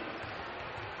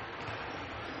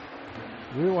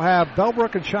 We will have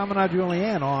Bellbrook and Chaminade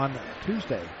Julienne on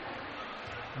Tuesday.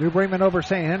 New Bremen over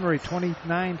St. Henry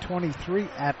 29-23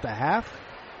 at the half.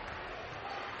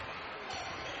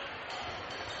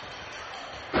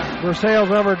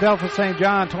 Versailles over Delta St.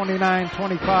 John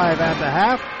 29-25 at the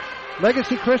half.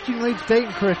 Legacy Christian leads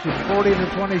Dayton Christian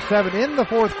 40-27 in the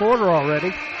fourth quarter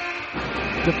already.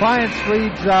 Defiance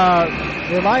leads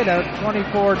Elida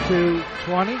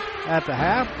 24-20 at the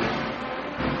half.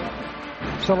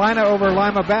 Salina over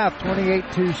Lima Bath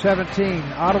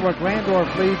 28-17. Ottawa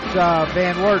Glandorf leads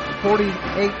Van Wert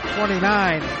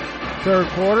 48-29 third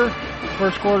quarter.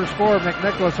 First quarter score,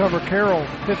 McNicholas over Carroll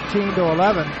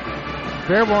 15-11.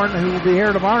 Fairborn, who will be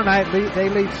here tomorrow night, they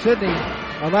lead Sydney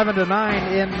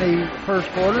 11-9 in the first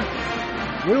quarter.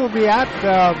 We will be at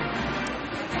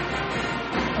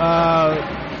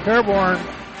Fairborn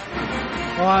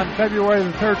on February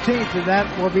the 13th, and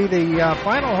that will be the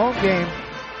final home game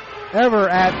ever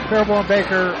at Fairborn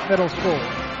Baker Middle School.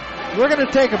 We're going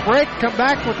to take a break, come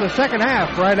back with the second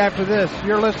half right after this.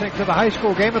 You're listening to the High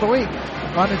School Game of the Week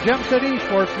on the Gem City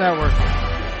Sports Network.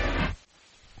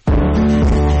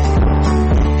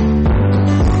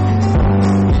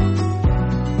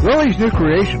 Willie's New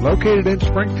Creation, located in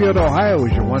Springfield, Ohio,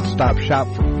 is your one-stop shop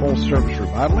for full-service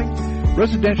remodeling,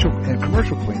 residential and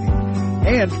commercial cleaning,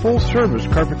 and full-service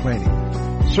carpet cleaning.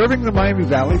 Serving the Miami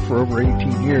Valley for over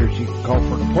 18 years, you can call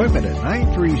for an appointment at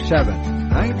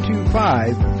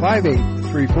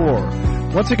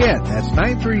 937-925-5834. Once again, that's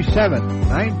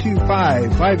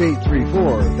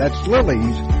 937-925-5834. That's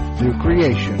Lily's New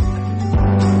Creation.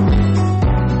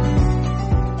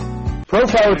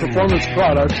 Profiler Performance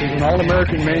Products is an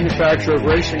all-American manufacturer of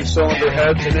racing cylinder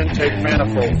heads and intake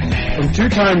manifolds. From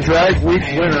two-time drag week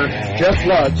winner Jeff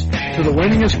Lutz to the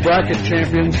winningest bracket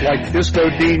champions like Disco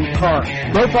Dean Carnes,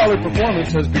 Profiler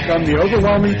Performance has become the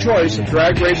overwhelming choice of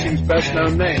drag racing's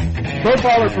best-known name.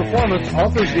 Profiler Performance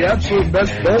offers the absolute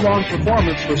best bolt-on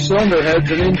performance for cylinder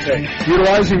heads and intake,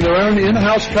 utilizing their own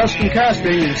in-house custom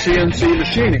casting and CNC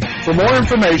machining. For more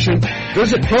information,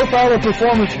 visit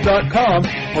ProfilerPerformance.com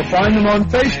or find them on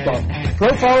Facebook.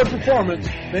 Profiler Performance,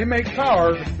 they make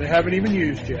power they haven't even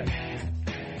used yet.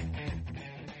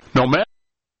 No matter.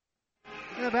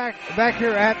 Back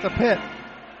here at the pit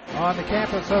on the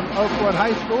campus of Oakwood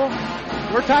High School.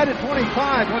 We're tied at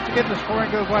 25. Once again, the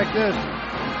scoring goes like this.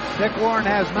 Dick Warren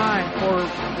has 9 for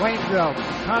Waynesville.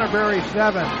 Connor Berry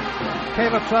 7.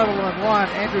 Caleb Sutherland 1.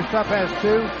 Andrew Stupp has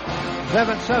 2.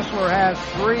 Zevin Sessler has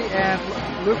 3. And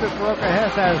Lucas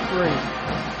Roca-Hess has 3.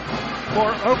 For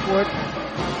Oakwood,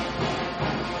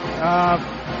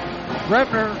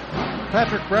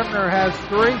 Patrick Brebner has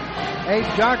 3.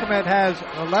 Aiden Giacomet has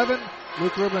 11.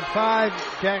 Luke Rubin 5.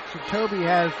 Jackson Toby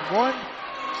has 1.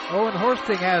 Owen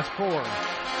Horsting has 4.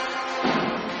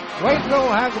 Waynesville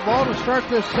will have the ball to start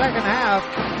this second half.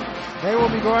 They will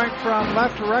be going from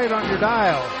left to right on your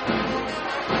dial.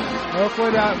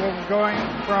 Oakwood will be going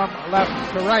from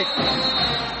left to right.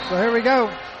 So here we go.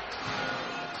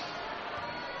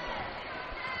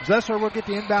 Zessler will get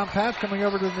the inbound pass coming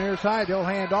over to the near side. He'll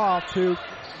hand off to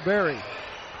Berry.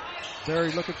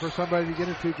 Berry looking for somebody to get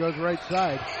it to, goes right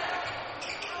side.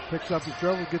 Picks up his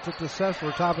dribble, gets it to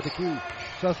Sessler, top of the key.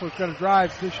 Sessler's going to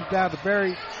drive, dishes down to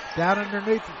Berry. Down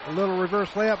underneath, a little reverse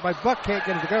layup by Buck, can't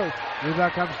get it to go.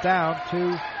 Rebound comes down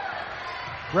to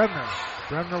Bremner.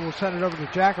 Bremner will send it over to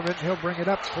Jacobin. He'll bring it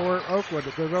up for Oakwood.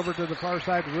 It goes over to the far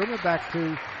side of the room and back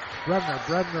to Bremner.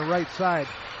 Bremner right side.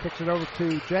 Picks it over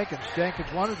to Jenkins.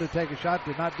 Jenkins wanted to take a shot,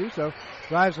 did not do so.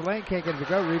 Drives the lane, can't get it to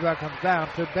go. Rebound comes down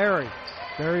to Berry.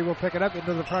 Berry will pick it up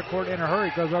into the front court in a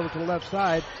hurry. Goes over to the left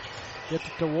side. Gets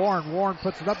it to Warren. Warren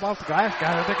puts it up off the glass.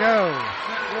 Got it to go.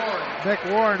 Nick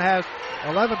Warren has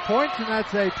 11 points, and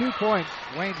that's a 2-point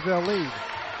Waynesville lead.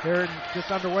 They're just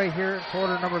underway here in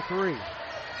quarter number 3.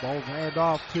 Ball hand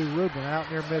off to Rubin out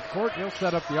near midcourt. He'll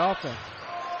set up the offense.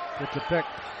 Gets a pick.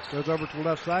 Goes over to the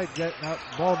left side.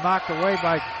 Ball knocked away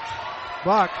by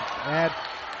Buck, and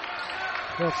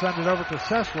he'll send it over to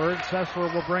Sessler, and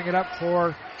Sessler will bring it up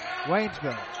for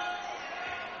Waynesville.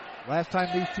 Last time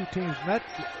these two teams met,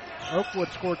 Oakwood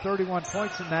scored 31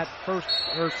 points in that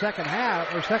second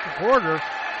quarter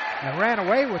and ran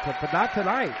away with it, but not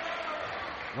tonight.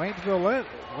 Waynesville's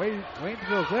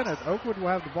in it. Oakwood will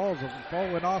have the ball. The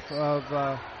ball went off of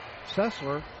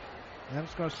Sessler, and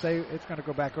it's going to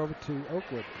go back over to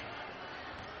Oakwood.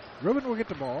 Rubin will get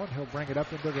the ball, and he'll bring it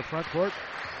up into the front court.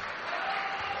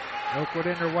 Oakwood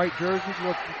in their white jerseys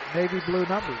with navy blue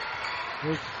numbers.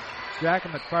 Here's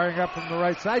Jacobin firing up from the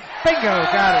right side. Bingo!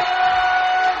 Got it.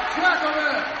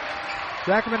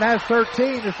 Jacobin has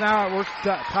 13. It's now we're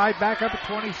tied back up at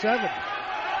 27.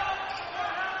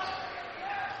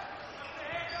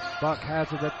 Buck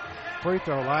has it at free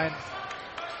throw line.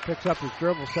 Picks up his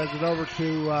dribble, sends it over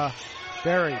to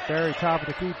Berry. Berry, top of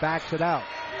the key, backs it out.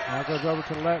 Now goes over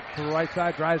to the right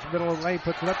side, drives the middle of the lane,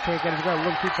 puts it up, can't get it to go. A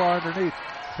little too far underneath.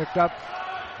 Picked up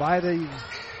by the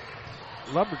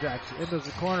Lumberjacks. Into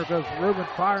the corner goes Rubin,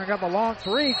 firing up a long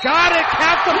three. Got it!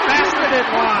 Count the basket at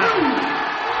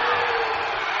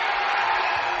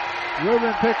one.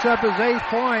 Rubin picks up his 8th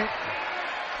point.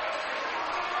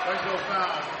 Waynesville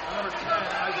foul. Number 10,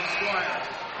 Isaac Squire.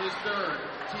 His 3rd.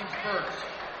 Team's 1st.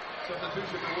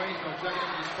 Substitution for Waynesville. Checking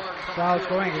into the Spartans. Foul's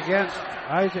going against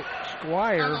Isaac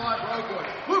Squire.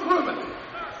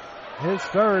 His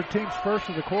 3rd, team's 1st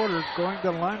of the quarter. Going to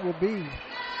the line will be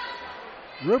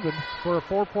Rubin for a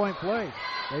 4-point play.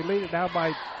 They lead it now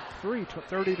by 3,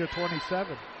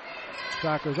 30-27.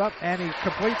 Shot goes up, and he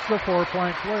completes the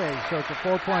 4-point play. So it's a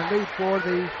 4-point lead for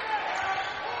the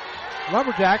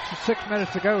Lumberjacks. 6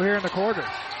 minutes to go here in the quarter.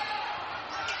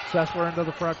 Sessler into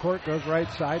the front court, goes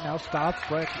right side, now stops,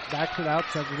 backs it out,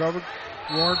 sends it over.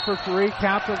 Warren for 3,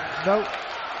 counts it,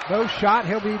 no shot.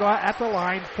 He'll be at the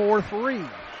line for 3.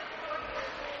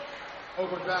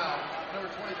 Oakwood foul. Number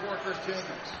 24, Chris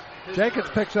Jenkins. Jenkins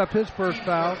picks up his first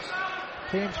foul.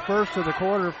 Team's 1st of the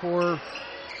quarter for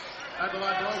at the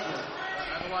line for Oakwood.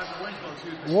 At the line for Waynesville,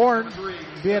 excuse me. Warren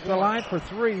be at the line for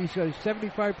 3. He's a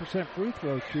 75% free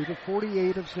throw shooter,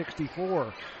 48 of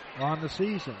 64 on the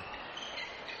season.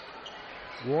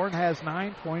 Warren has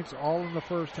 9 points, all in the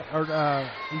first. He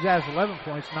has 11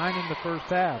 points, 9 in the first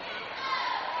half.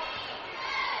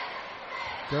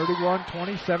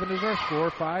 31-27 is our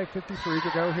score. 5:53 to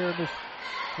go here in this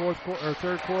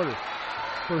third quarter.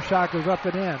 First shot goes up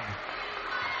and in.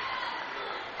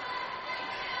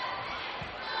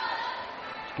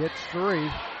 Gets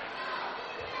 3.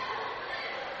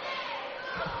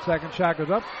 Second shot goes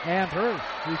up and through.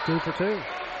 He's 2 for 2.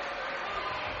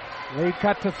 Lead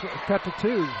cut to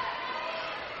 2.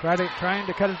 Trying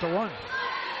to cut it to 1.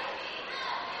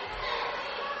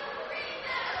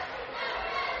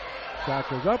 Shot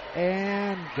goes up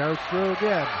and goes through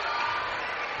again.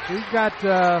 He's got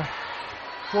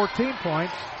 14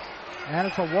 points, and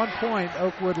it's a 1-point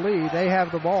Oakwood lead. They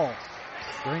have the ball.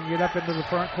 Bringing it up into the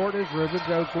front court is Rubin,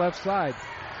 goes left side.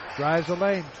 Drives the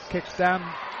lane, kicks down.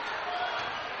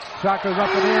 Shot goes up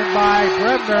and in by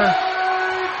Bremner.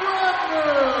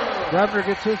 Bremner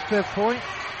gets his 5th point,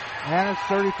 and it's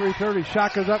 33-30.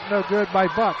 Shot goes up, no good by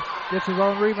Buck. Gets his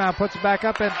own rebound, puts it back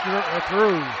up and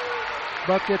through.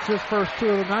 Buck gets his first 2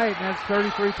 of the night, and it's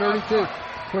 33-32.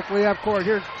 Quickly up court.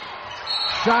 Here's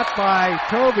shot by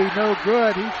Toby, no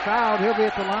good. He's fouled. He'll be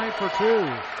at the line for 2.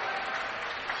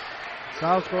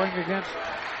 Foul's going against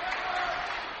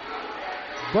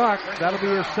Buck. That'll be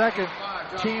his second,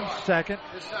 team's second.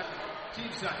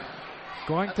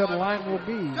 Going to the line will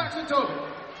be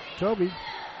Toby.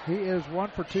 He is 1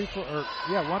 for 2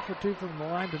 from the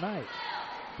line tonight.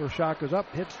 First shot goes up,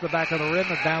 hits the back of the rim,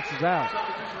 and bounces out.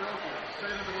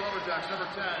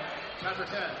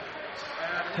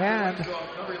 And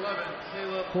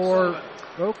for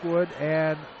Oakwood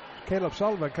and Caleb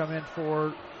Sullivan come in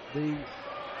for the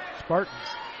Spartans.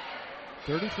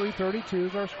 33-32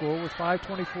 is our score with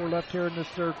 5:24 left here in this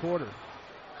third quarter.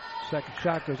 Second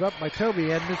shot goes up by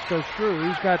Toby, and this goes through.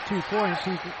 He's got 2 points.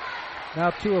 He's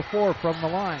now 2 of 4 from the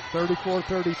line.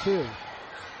 34-32.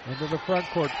 Into the front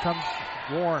court comes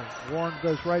Warren. Warren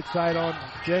goes right side on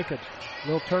Jacobs.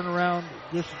 Little turnaround,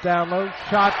 just down low.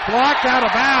 Shot blocked out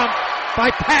of bounds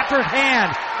by Patrick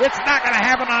Hand. It's not going to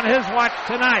happen on his watch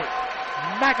tonight.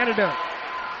 Not going to do it.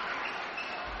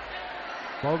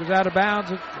 Ball goes out of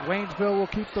bounds. Waynesville will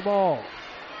keep the ball.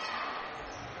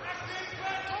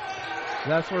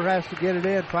 Zessler has to get it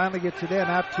in. Finally gets it in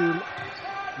out to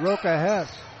Roca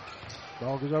Hess.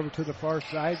 Ball goes over to the far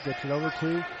side. Gets it over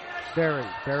to Berry.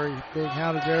 Berry being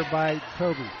hounded there by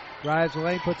Toby. Drives the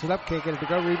lane, puts it up, can't get it to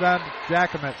go. Rebound,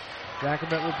 Jacquemet.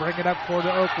 Jacquemet will bring it up for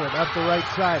the Oakwood, up the right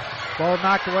side. Ball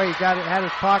knocked away. He got it, had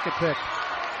his pocket picked.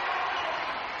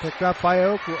 Picked up by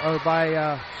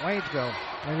Waynesville.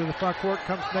 Into the front court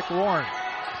comes Nick Warren.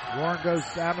 Warren goes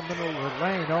down the middle of the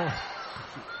lane. Oh,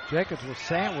 Jacobs was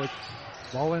sandwiched.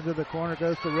 Ball into the corner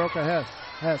goes to Roca Hess.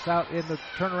 Hess out in the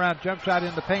turnaround jump shot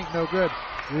in the paint, no good.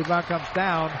 Rebound comes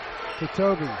down to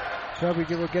Toby. Toby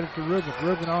will get it to Rubin.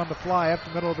 Rubin on the fly up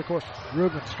the middle of the court.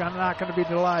 Rubin's not going to be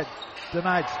denied.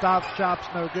 Stops, chops,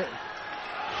 no good.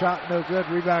 Shot no good.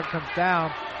 Rebound comes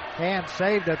down. Hand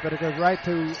saved it, but it goes right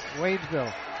to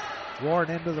Waynesville. Warren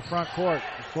into the front court.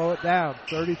 Slow it down.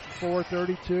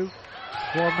 34-32.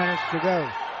 4 minutes to go.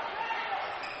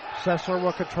 Sessler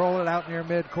will control it out near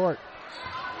midcourt.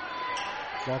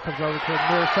 Ball comes over to the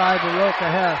near side to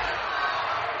Roca Hess.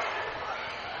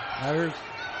 Now here's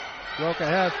Roca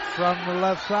Hess from the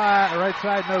left side, right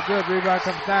side, no good. Rebound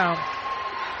comes down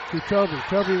to Toby.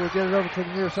 Toby will get it over to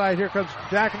the near side. Here comes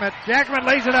Jacquemet. Jacquemet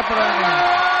lays it up and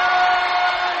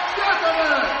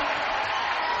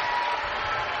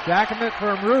Jacquemet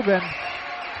from Rubin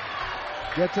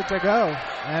gets it to go.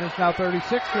 And it's now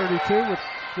 36-32 with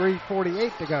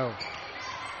 3:48 to go.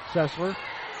 Sessler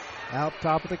out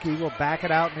top of the key will back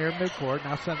it out near midcourt.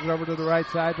 Now sends it over to the right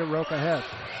side to Roca Hess.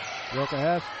 Roca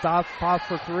Hess stops, pops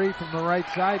for 3 from the right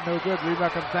side. No good.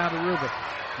 Rebound comes down to Rubin.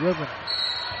 Rubin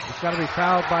is going to be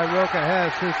fouled by Roca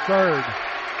Hess, his third.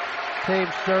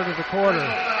 Team's third of the quarter.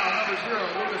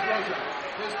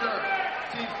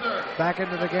 Back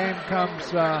into the game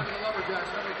comes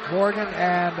Morgan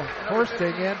and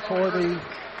Horsting in for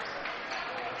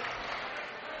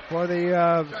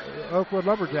the Oakwood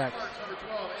Lumberjacks.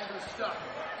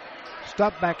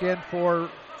 Stupp back in for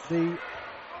the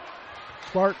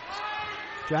Spartans.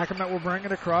 Jacquemet will bring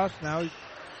it across. Now he's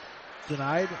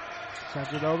denied.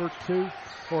 Sends it over to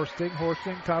Horsting.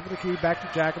 Horsting, top of the key, back to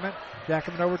Jacquemet.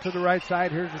 Jacquemet over to the right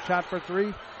side. Here's a shot for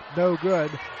 3. No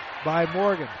good by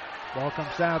Morgan. Ball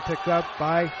comes down, picked up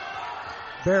by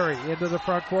Berry into the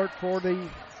front court for the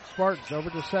Spartans. Over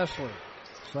to Sessler.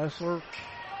 Sessler,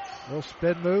 little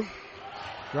spin move.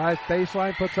 Drives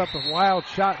baseline, puts up a wild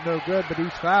shot, no good, but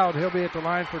he's fouled. He'll be at the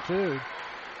line for 2.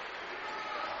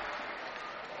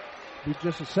 Be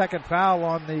just a second foul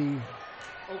on the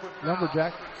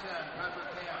Lumberjack.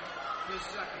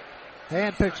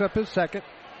 Hand picks up his second.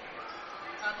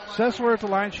 Sessler at the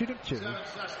line shooting 2.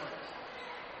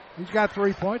 He's got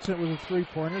 3 points. It was a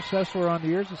 3-pointer. Sessler on the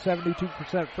year is a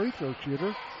 72% free throw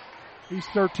shooter. He's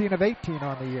 13 of 18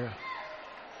 on the year.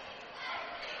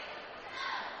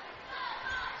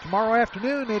 Tomorrow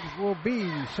afternoon it will be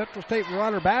Central State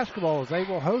Marauder basketball as they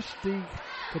will host the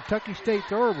Kentucky State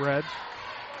Thoroughbreds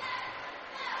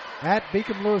at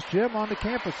Beacon Lewis Gym on the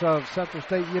campus of Central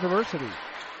State University.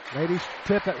 Ladies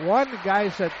tip at 1. The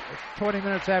guys at 20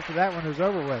 minutes after that one is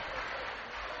over with.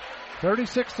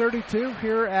 36-32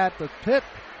 here at the pit.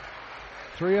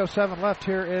 3:07 left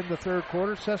here in the third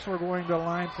quarter. Sessler going to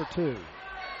line for 2.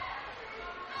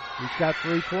 He's got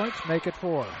 3 points, make it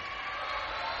 4.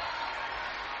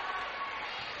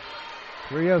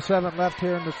 3:07 left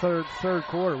here in the third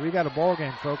quarter. We got a ball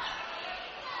game, folks.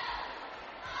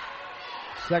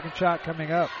 Second shot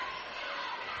coming up.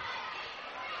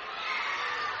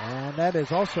 And that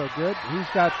is also good. He's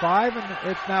got 5, and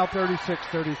it's now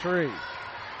 36-33.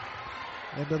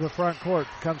 Into the front court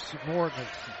comes Morgan.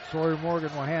 Sawyer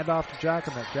Morgan will hand off to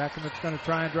Jacquemet. Jacquemet's going to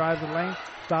try and drive the lane.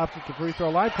 Stops at the free throw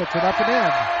line, puts it up and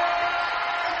in.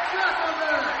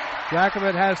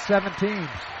 Jacquemet has 17.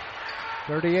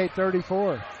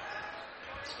 38-34.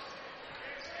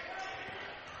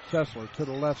 Sessler to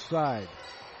the left side.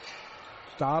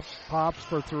 Stops, pops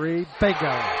for 3.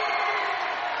 Bingo.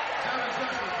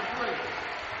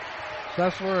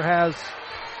 Sessler has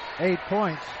 8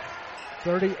 points.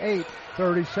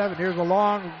 38-37. Here's a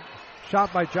long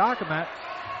shot by Giacomet,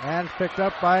 and it's picked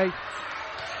up by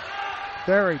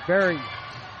Berry.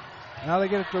 Now they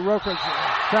get it to Roca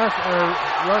Hess.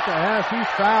 He's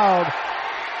fouled.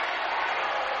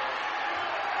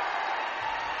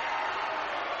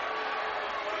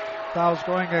 Foul's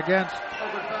going against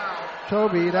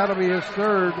Toby. That'll be his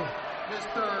third.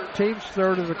 Team's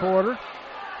third of the quarter.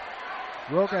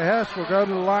 Roca Hess will go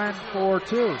to the line for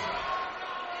 2.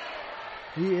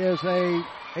 He is a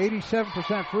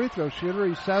 87% free throw shooter.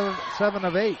 He's 7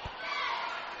 of 8.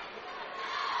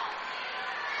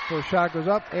 First shot goes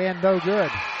up and no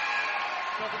good.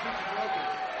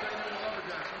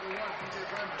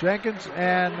 Jenkins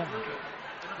and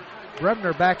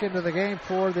Bremner back into the game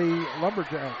for the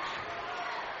Lumberjacks.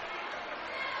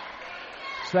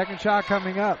 Second shot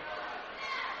coming up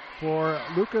for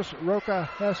Lucas Roca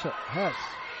Hess.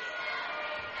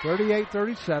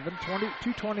 38-37,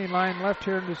 2:29 left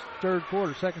here in this third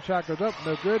quarter. Second shot goes up,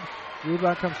 no good.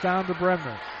 Rebound comes down to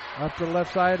Bremner. Up to the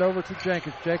left side over to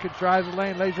Jenkins. Jenkins drives the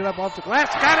lane, lays it up off the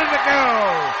glass. Got it to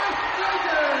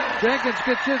go! Jenkins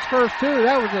gets his first 2.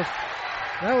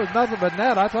 That was nothing but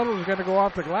net. I thought it was going to go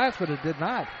off the glass, but it did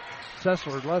not.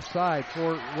 Sessler left side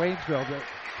for Waynesville.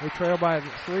 They trail by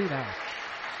 3 now.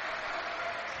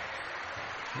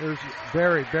 Here's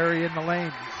Berry. Berry in the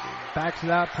lane. Backs it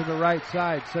out to the right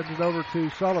side. Sends it over to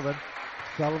Sullivan.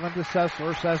 Sullivan to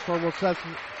Sessler. Sessler will assess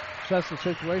the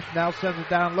situation. Now sends it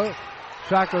down low.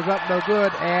 Shot goes up, no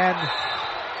good. And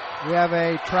we have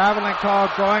a traveling call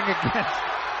going against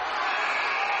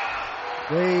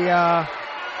the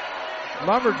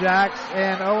Lumberjacks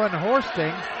and Owen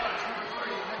Horsting,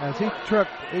 as he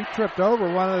tripped over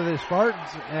one of the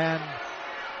Spartans, and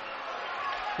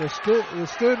the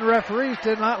student referees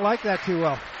did not like that too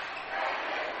well.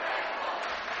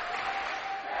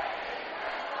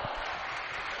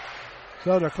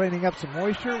 So they're cleaning up some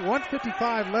moisture.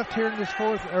 1:55 left here in this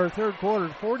third quarter.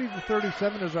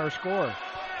 40-37 is our score.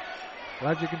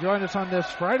 Glad you can join us on this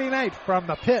Friday night from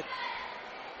the pit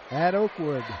at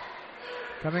Oakwood.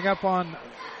 Coming up on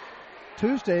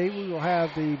Tuesday, we will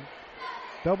have the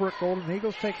Delbrook Golden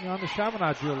Eagles taking on the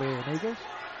Chaminade Julian Eagles.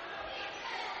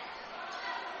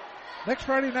 Next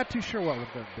Friday, not too sure what we're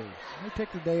going to do. Let me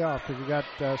take the day off because we got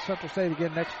Central State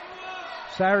again next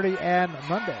Saturday and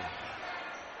Monday.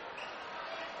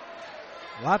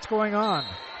 Lots going on.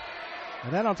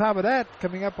 And then on top of that,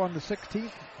 coming up on the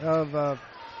 16th of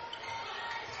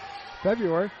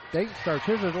February, Dayton starts.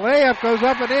 Here's a layup, goes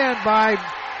up and in by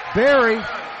Berry.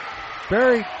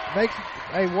 Berry makes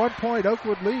a 1-point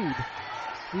Oakwood lead.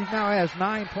 He now has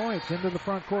 9 points. Into the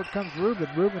front court comes Rubin.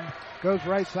 Rubin goes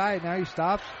right side. Now he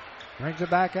stops, brings it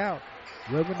back out.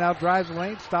 Rubin now drives the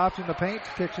lane, stops in the paint,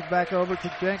 kicks it back over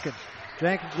to Jenkins.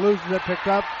 Jenkins loses it, picked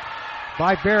up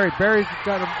by Berry. Berry's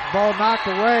got a ball knocked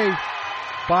away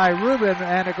by Rubin,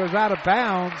 and it goes out of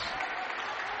bounds.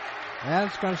 And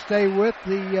it's going to stay with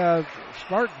the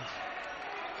Spartans.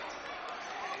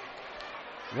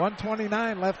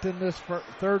 1:29 left in this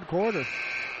third quarter.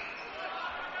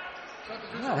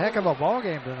 A heck of a ball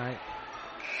game tonight.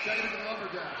 Second is the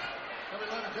Lumberjacks. Number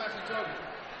 11, Jackson Toby.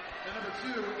 And number 2,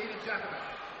 Eden Jacobet.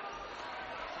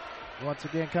 Once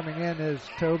again coming in is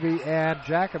Toby and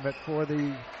Jacobet for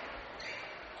the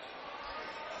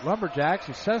Lumberjacks.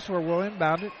 The Sessler will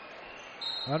inbound it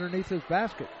underneath his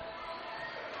basket.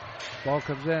 Ball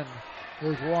comes in.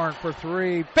 Here's Warren for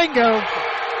 3. Bingo!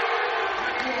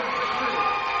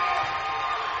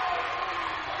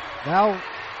 Now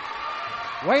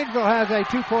Waynesville has a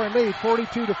 2-point lead,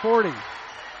 42-40.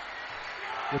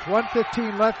 With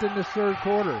 1:15 left in this third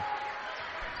quarter.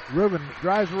 Rubin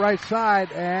drives the right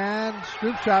side and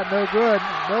scoop shot no good.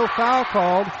 No foul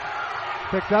called.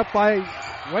 Picked up by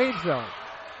Waynesville.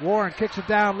 Warren kicks it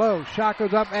down low. Shot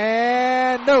goes up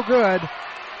and no good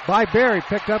by Berry.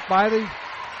 Picked up by the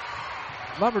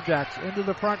Lumberjacks. Into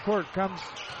the front court comes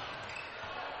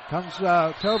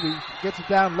Toby. Gets it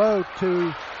down low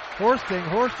to Horsting.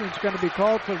 Horsting's going to be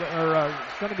called for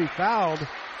going to be fouled.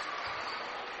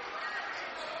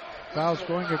 Foul's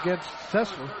going against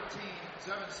Sessler.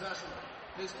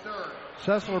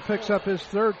 Sessler picks up his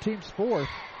third, team's fourth.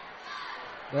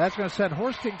 That's going to send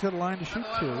Horsting to the line to shoot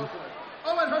 2.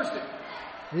 Owen Horsting.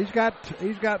 He's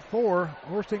got 4.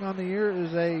 Horsting on the year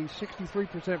is a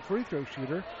 63% free throw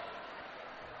shooter.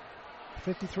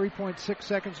 53.6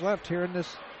 seconds left here in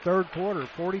this third quarter.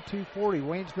 42-40.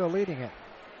 Waynesville leading it.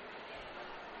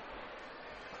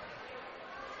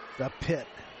 The pit.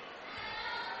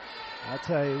 I'll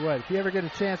tell you what, if you ever get a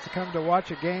chance to come to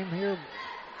watch a game here,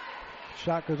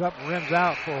 shot goes up and rims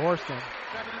out for Horsting.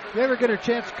 If you ever get a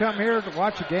chance to come here to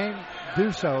watch a game,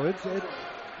 do so.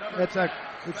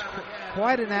 It's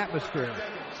quite an atmosphere.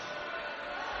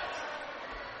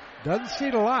 Doesn't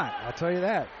seat a lot, I'll tell you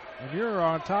that. When you're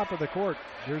on top of the court,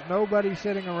 there's nobody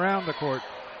sitting around the court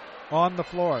on the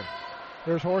floor.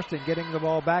 There's Horsting getting the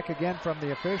ball back again from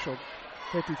the official.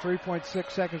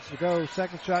 53.6 seconds to go.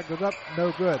 Second shot goes up,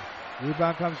 no good.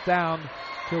 Rebound comes down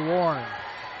to Warren.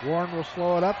 Warren will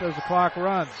slow it up as the clock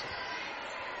runs.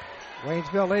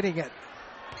 Waynesville leading it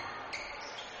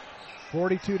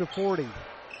 42-40.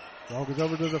 Ball goes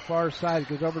over to the far side.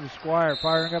 Goes over to Squire.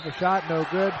 Firing up a shot, no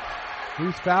good.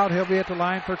 He's fouled. He'll be at the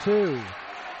line for two.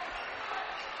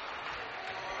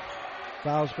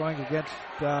 Foul's going against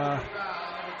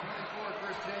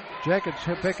Jenkins.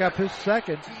 He'll pick up his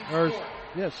second,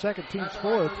 team's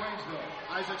fourth.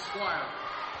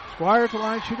 Squire at the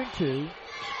line shooting two.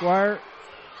 Squire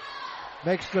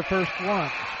makes the first one.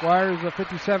 Squire is a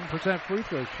 57% free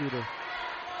throw shooter.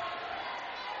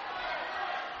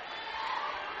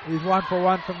 He's 1 for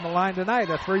 1 from the line tonight.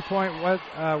 A 3-point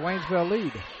Waynesville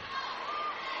lead.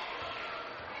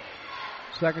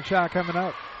 Second shot coming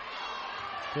up.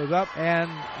 Goes up and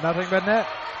nothing but net.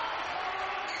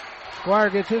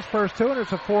 Squire gets his first two, and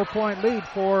it's a 4-point lead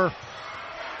for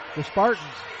the Spartans.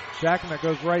 Jackman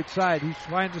goes right side. He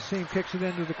finds a seam, kicks it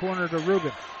into the corner to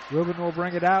Rubin. Rubin will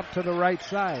bring it out to the right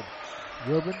side.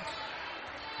 Rubin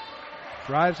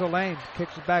drives the lane,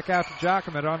 kicks it back out to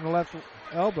Jackman on the left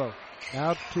elbow.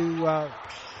 Now to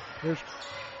there's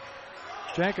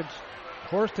Jenkins.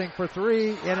 Horsting for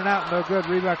three, in and out, no good.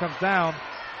 Rebound comes down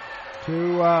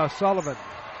to Sullivan.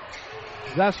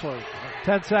 Zessler,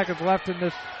 10 seconds left in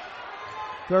this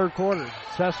third quarter.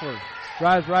 Zessler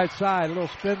drives right side, a little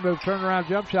spin move, turnaround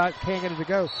jump shot, can't get it to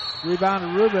go. Rebound to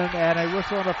Rubin, and a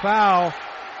whistle and a foul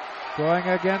going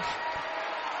against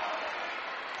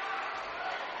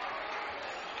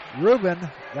Rubin.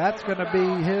 That's going to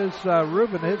be his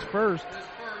Rubin, his first,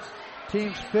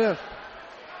 team's fifth.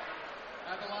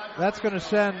 That's going to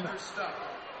send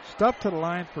Stupp to the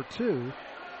line for two.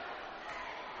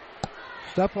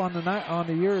 Stupp on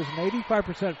the year is an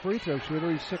 85% free throw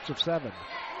shooter. He's 6 of 7.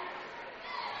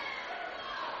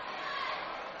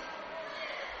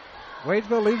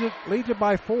 Waynesville leads it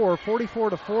by 4,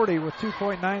 44-40 with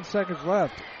 2.9 seconds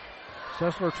left.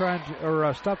 Stupp trying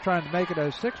to make it a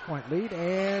 6-point lead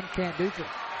and can't do it.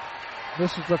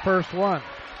 This is the first one.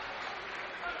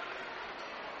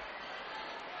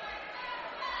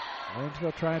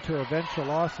 Waynesville trying to avenge the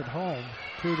loss at home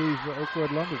to these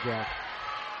Oakwood Lumberjacks.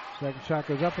 Second shot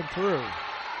goes up and through.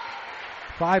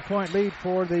 5-point lead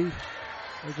for there's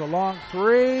a long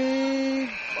three.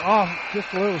 Oh,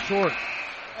 just a little short.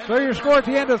 So your score at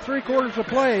the end of 3 quarters of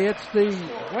play, it's the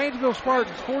Waynesville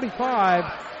Spartans 45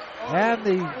 and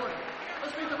the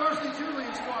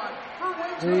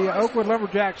Oakwood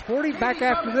Lumberjacks 40. Back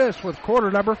after this with quarter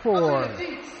number 4.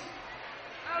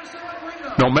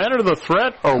 No matter the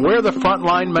threat or where the front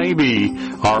line may be,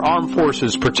 our armed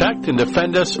forces protect and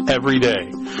defend us every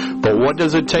day. But what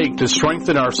does it take to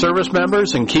strengthen our service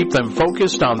members and keep them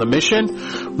focused on the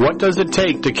mission? What does it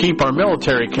take to keep our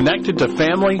military connected to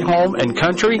family, home, and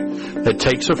country? It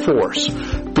takes a force.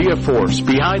 Be a force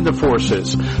behind the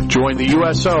forces. Join the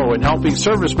USO in helping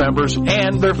service members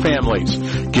and their families.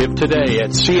 Give today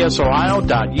at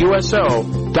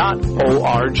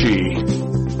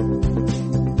csohio.uso.org.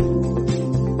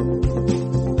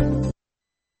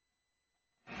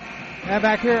 And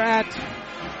back here at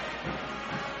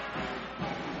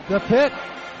the pit,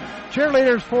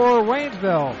 cheerleaders for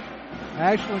Waynesville.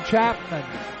 Ashlyn Chapman,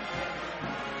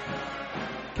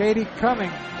 Katie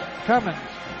Cummins,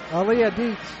 Aaliyah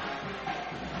Dietz,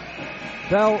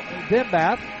 Belle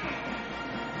Dimbath,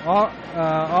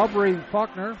 Aubrey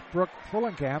Faulkner, Brooke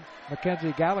Fullenkamp,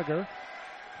 Mackenzie Gallagher,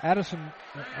 Addison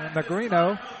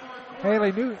Negrino,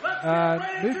 Haley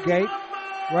Newgate,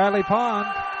 Riley Pond,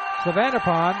 Savannah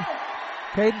Pond,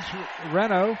 Cadence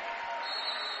Reno,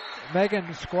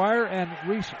 Megan Squire, and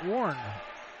Reese Warren.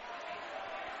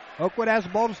 Oakwood has the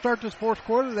ball to start this fourth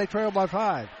quarter. They trail by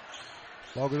 5.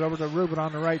 Ball goes over to Rubin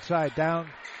on the right side. Down,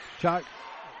 shot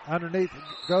underneath,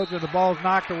 goes and the ball's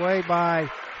knocked away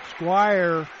by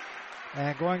Squire.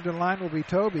 And going to the line will be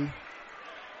Toby.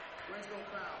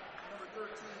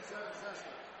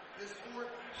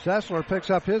 Sessler picks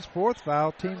up his 4th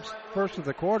foul, team's first of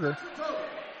the quarter.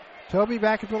 Toby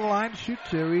back into the line to shoot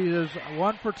 2. He is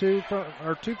 1 for 2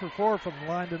 or 2 for 4 from the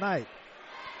line tonight.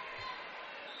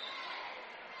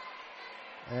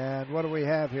 And what do we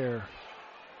have here?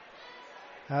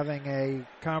 Having a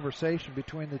conversation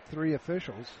between the 3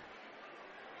 officials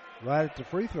right at the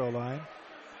free throw line.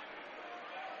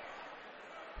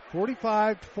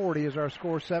 45-40 is our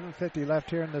score. 7:50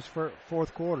 left here in this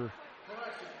fourth quarter.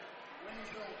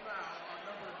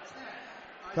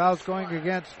 Foul's going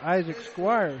against Isaac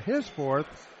Squire, his 4th.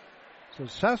 So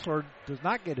Sessler does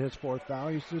not get his 4th foul.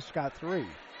 He's just got 3.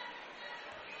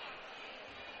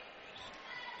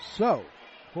 So,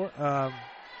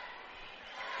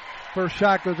 first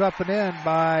shot goes up and in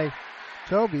by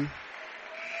Toby.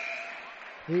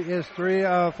 He is 3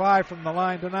 of 5 from the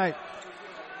line tonight.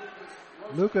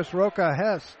 Lucas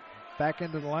Roca-Hess back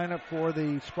into the lineup for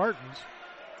the Spartans.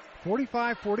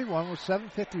 45-41 with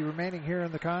 7:50 remaining here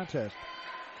in the contest.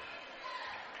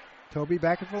 Toby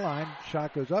back at the line.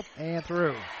 Shot goes up and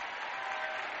through.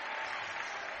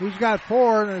 He's got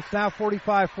 4, and it's now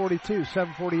 45-42.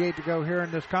 7:48 to go here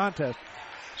in this contest.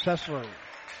 Sessler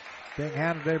being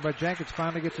handled there by Jenkins.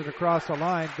 Finally gets it across the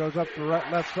line. Goes up the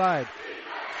left side.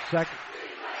 Second,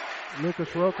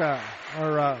 Lucas Roca-Hess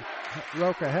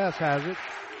has it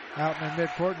out in the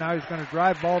midcourt. Now he's going to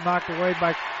drive. Ball knocked away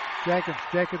by Jenkins.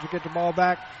 Jenkins will get the ball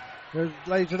back.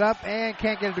 Lays it up and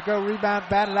can't get it to go. Rebound,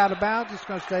 batted out of bounds. It's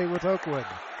going to stay with Oakwood.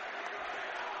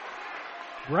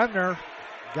 Bremner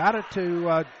got it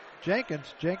to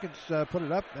Jenkins. Jenkins put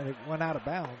it up and it went out of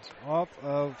bounds off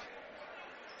of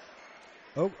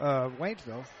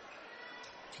Waynesville.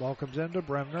 Ball comes into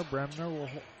Bremner. Bremner will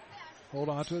hold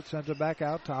on to it, sends it back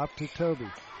out top to Toby.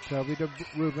 Toby to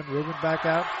Reuben. Reuben back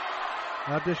out.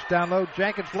 Now dish down low.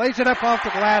 Jenkins lays it up off the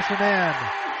glass and in.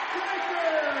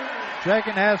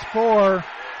 Jenkins has 4,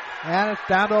 and it's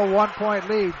down to a 1-point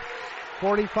lead.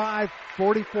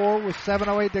 45-44 with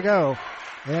 7:08 to go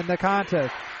in the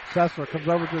contest. Sessler comes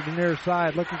over to the near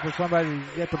side looking for somebody to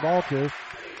get the ball to.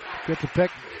 Gets a pick.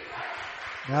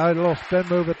 Now a little spin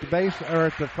move at the base, or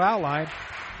at the foul line.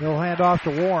 He'll hand off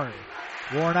to Warren.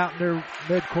 Warren out near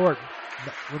midcourt.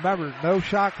 Remember, no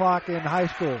shot clock in high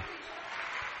school.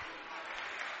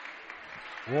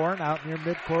 Warren out near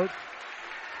midcourt.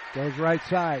 Goes right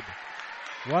side.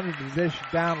 Wanted to dish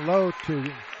down low to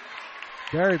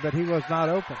Barry, but he was not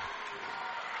open.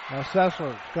 Now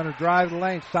Sessler is going to drive the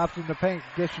lane, stops in the paint,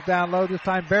 dishes down low. This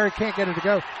time Barry can't get it to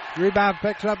go. Rebound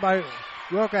picked up by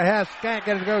Roca-Hess. Can't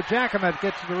get it to go. Jackman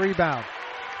gets the rebound.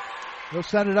 He'll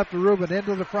send it up to Reuben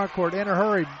into the front court in a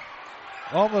hurry.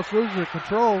 Almost loses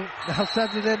control. Now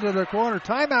sends it into the corner.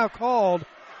 Timeout called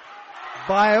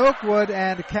by Oakwood,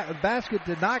 and the basket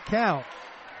did not count.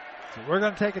 So we're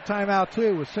going to take a timeout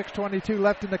too with 6:22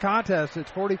 left in the contest. It's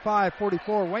 45-44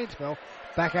 Waynesville.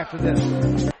 Back after this.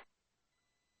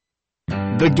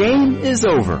 The game is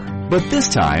over, but this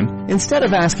time, instead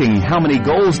of asking how many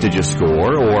goals did you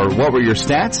score or what were your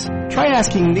stats, try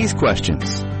asking these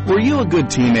questions. Were you a good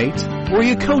teammate? Were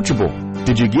you coachable?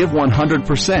 Did you give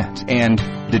 100%? And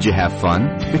did you have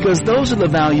fun? Because those are the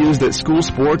values that school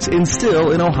sports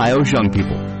instill in Ohio's young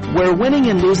people, where winning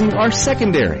and losing are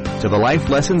secondary to the life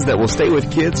lessons that will stay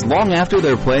with kids long after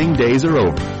their playing days are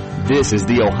over. This is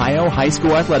the Ohio High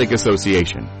School Athletic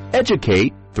Association.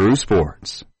 Educate through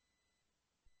sports.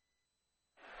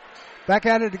 Back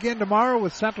at it again tomorrow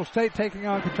with Central State taking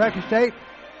on Kentucky State.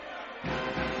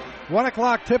 1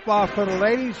 o'clock tip-off for the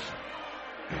ladies.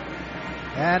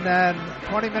 And then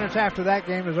 20 minutes after that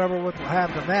game is over with, we'll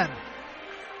have the men.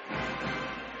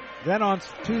 Then on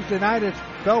Tuesday night, it's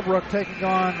Bellbrook taking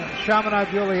on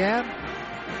Chaminade-Julienne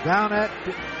down at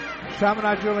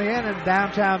Chaminade-Julienne in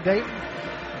downtown Dayton.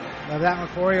 Have that one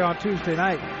for you on Tuesday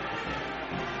night.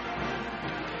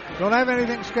 Don't have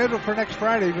anything scheduled for next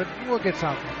Friday, but we'll get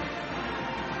something.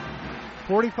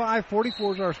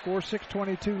 45-44 is our score.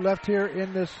 6:22 left here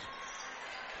in this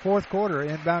fourth quarter.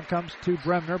 Inbound comes to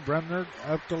Bremner. Bremner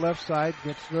up the left side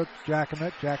gets to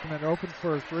Jackman. Jackman open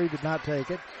for a 3, did not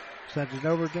take it. Sends it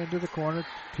over into the corner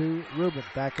to Reuben.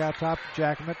 Back out top to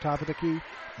Jackman, top of the key.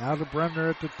 Now to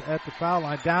Bremner at the foul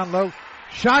line. Down low.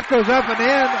 Shot goes up and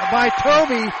in by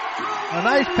Toby. A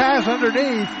nice pass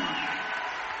underneath.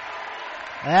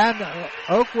 And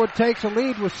Oakwood takes a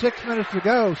lead with 6 minutes to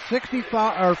go.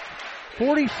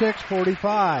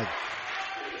 46-45.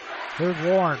 Here's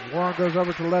Warren. Warren goes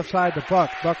over to the left side to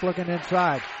Buck. Buck looking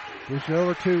inside. Dishes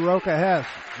over to Roca-Hess.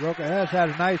 Roca-Hess had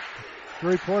a nice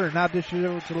three-pointer. Now dishes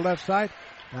over to the left side.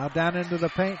 Now down into the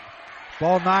paint.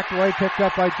 Ball knocked away, picked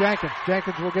up by Jenkins.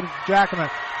 Jenkins will get it to Jackman.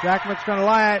 Jackman's going to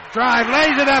drive,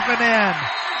 lays it up and in.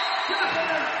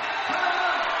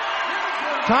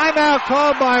 Timeout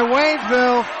called by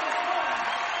Waynesville.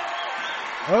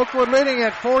 Oakwood leading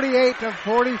at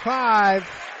 48-45.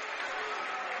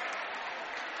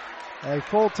 A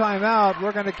full timeout.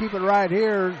 We're going to keep it right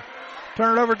here.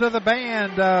 Turn it over to the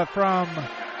band from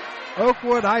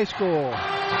Oakwood High School.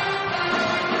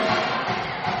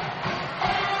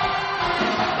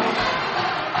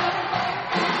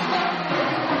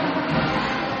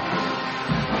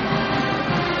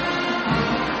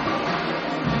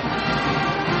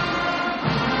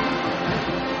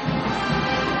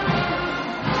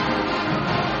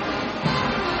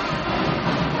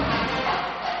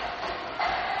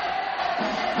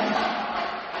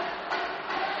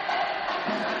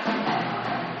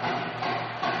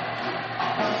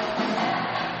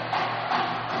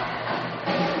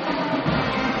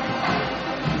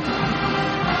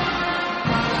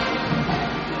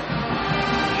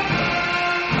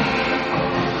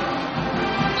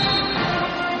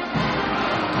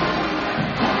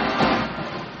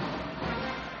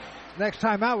 Next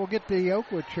time out, we'll get the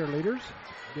Oakwood cheerleaders.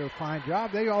 Do a fine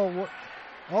job. They all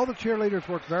the cheerleaders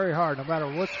work very hard. No matter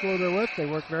what school they're with, they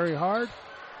work very hard.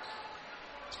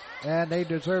 And they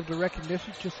deserve the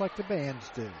recognition just like the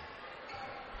bands do.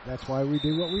 That's why we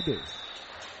do what we do.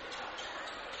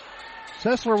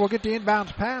 Sessler will get the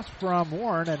inbounds pass from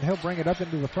Warren, and he'll bring it up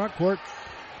into the front court.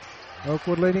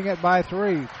 Oakwood leading it by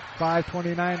 3.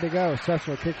 5:29 to go.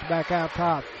 Sessler kicks back out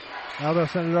top. Now they'll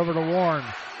send it over to Warren.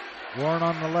 Warren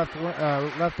on the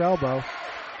left elbow.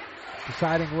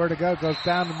 Deciding where to go. Goes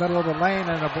down the middle of the lane,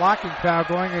 and a blocking foul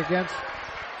going against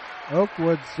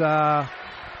Oakwood's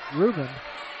Rubin.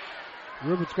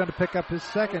 Rubin's going to pick up his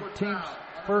second, team's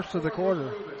first of the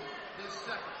quarter.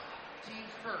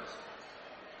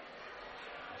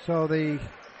 So the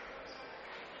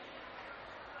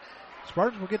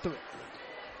Spartans will get the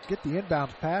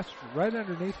inbounds pass right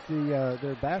underneath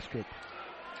their basket.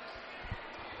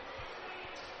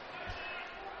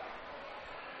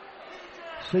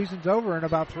 Season's over in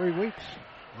about 3 weeks,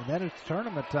 and then it's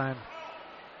tournament time.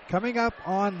 Coming up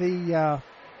on the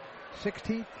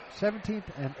 16th, 17th,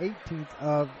 and 18th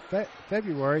of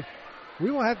February,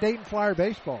 we will have Dayton Flyer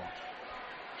baseball.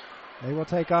 They will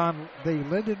take on the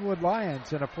Lindenwood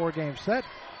Lions in a 4-game set.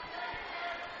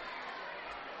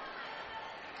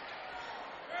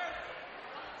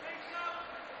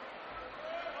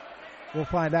 We'll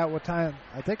find out what time.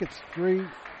 I think it's 3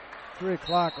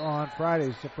 o'clock on Friday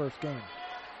is the first game.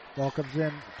 Ball comes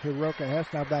in to Roca Hess.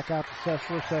 Now back out to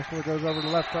Sessler. Sessler goes over to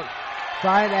the left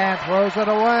side and throws it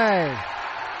away.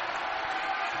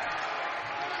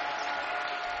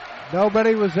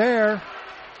 Nobody was there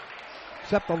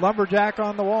except the Lumberjack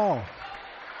on the wall.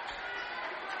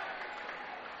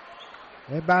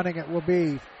 Inbounding it will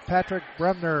be Patrick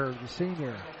Bremner, the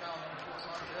senior.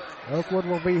 Oakwood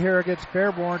will be here against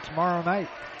Fairborn tomorrow night.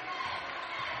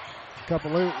 A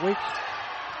couple of weeks.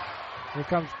 Here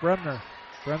comes Bremner.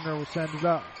 Bremner will send it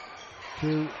up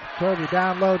to Toby.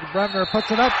 Down low to Bremner.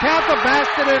 Puts it up. Count the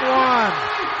basket and one.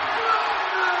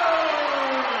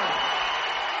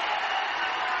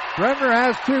 Bremner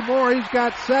has 2 more. He's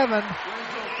got 7.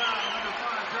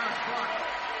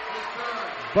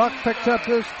 Buck picks up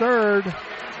his third.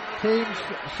 Team's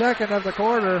second of the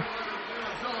quarter.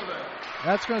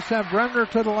 That's going to send Bremner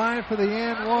to the line for the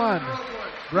and one.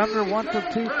 Bremner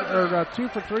 2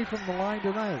 for 3 from the line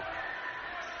tonight.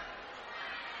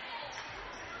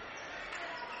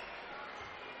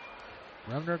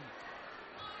 Bremner,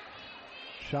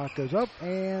 shot goes up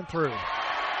and through.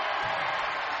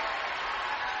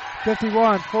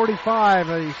 51-45,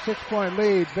 a 6-point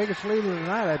lead. Biggest lead of the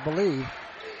night, I believe,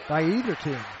 by either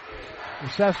team.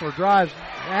 Sessler drives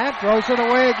and throws it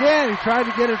away again. He tried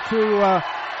to get it to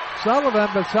Sullivan,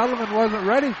 but Sullivan wasn't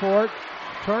ready for it.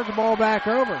 Turns the ball back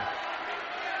over.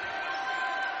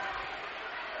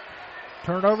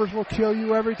 Turnovers will kill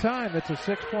you every time. It's a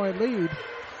 6-point lead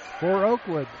for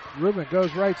Oakwood. Rubin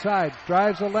goes right side,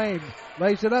 drives the lane,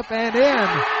 lays it up and in.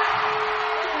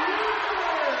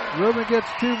 Rubin gets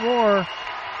 2 more.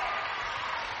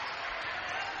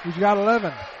 He's got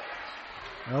 11.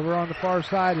 Over on the far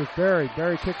side is Barry.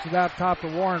 Barry kicks it out top to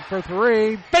Warren for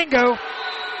 3. Bingo!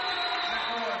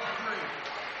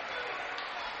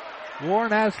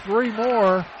 Warren has 3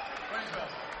 more.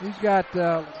 He's got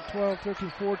 12,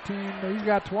 13, 14. He's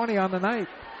got 20 on the night.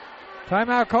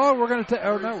 Timeout call. We're going to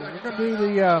we're going to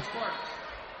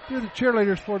do the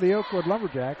cheerleaders for the Oakwood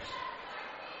Lumberjacks.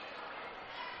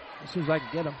 As soon as I can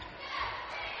get them.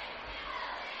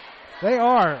 They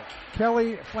are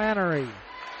Kelly Flannery,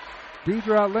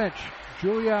 Deidre Lynch,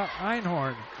 Julia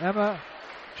Einhorn, Emma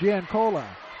Giancola,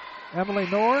 Emily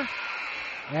Knorr,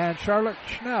 and Charlotte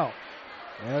Schnell.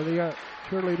 They're the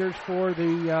cheerleaders for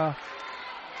the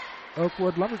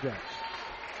Oakwood Lumberjacks.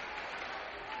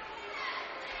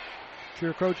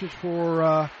 Cheer coaches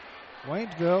for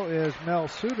Waynesville is Mel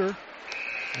Suter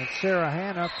and Sarah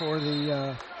Hanna for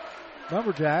the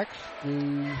Lumberjacks.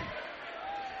 The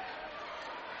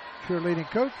cheerleading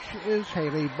coach is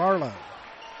Haley Barlow.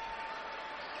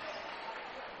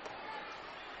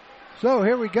 So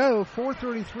here we go.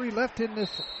 4:33 left in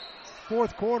this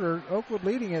fourth quarter. Oakwood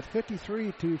leading at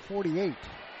 53-48.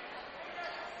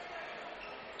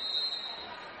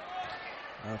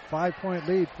 A 5-point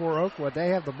lead for Oakwood. They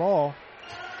have the ball.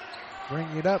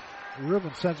 Bringing it up.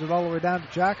 Rubin sends it all the way down to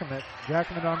Jacquemin.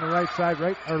 Jacquemin on the right side,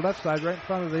 left side, right in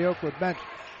front of the Oakwood bench.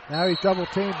 Now he's double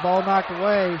teamed. Ball knocked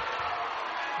away.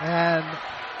 And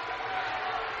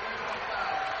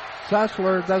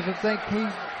Sessler doesn't think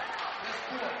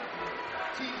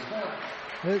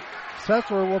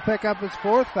Sessler will pick up his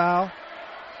 4th foul.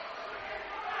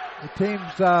 The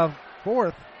team's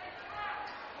 4th.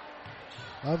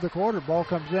 of the quarter. Ball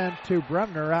comes in to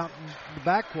Bremner out in the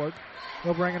backcourt.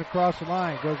 He'll bring it across the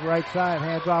line. Goes right side,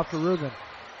 hands off to Rubin.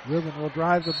 Rubin will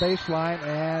drive the baseline,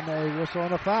 and a whistle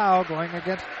and a foul going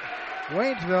against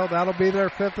Waynesville. That'll be their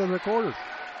 5th of the quarter.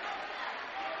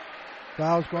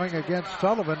 Foul's going against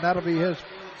Sullivan. That'll be his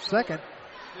 2nd.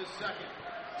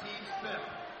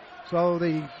 So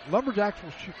the Lumberjacks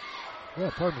will shoot,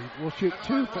 will shoot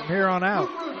 2 from here on out.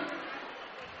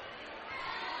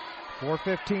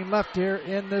 4:15 left here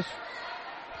in this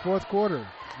 4th quarter.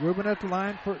 Rubin at the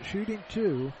line for shooting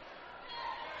 2.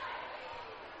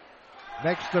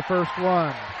 Makes the first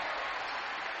one.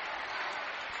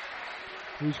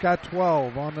 He's got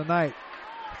 12 on the night.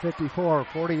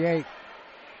 54-48.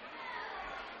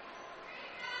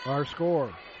 Our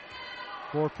score.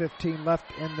 4:15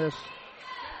 left in this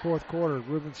 4th quarter.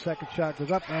 Rubin's second shot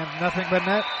goes up and nothing but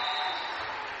net.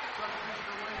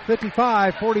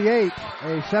 55-48.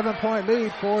 A 7-point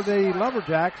lead for the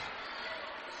Lumberjacks.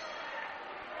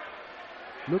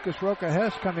 Lucas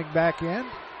Roca-Hess coming back in.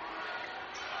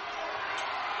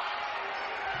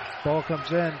 Ball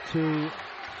comes in to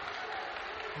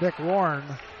Nick Warren.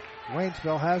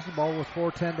 Waynesville has the ball with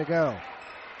 4:10 to go.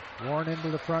 Warren into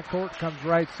the front court, comes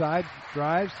right side,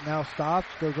 drives, now stops,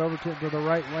 goes over to the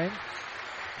right wing.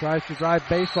 Tries to drive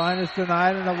baseline, is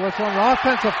denied, and a whistle. An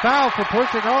offensive foul for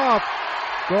pushing off.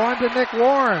 Going to Nick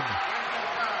Warren.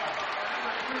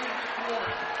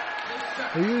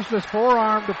 He used his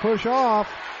forearm to push off.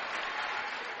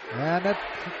 And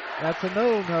that's a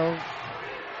no.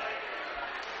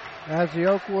 As the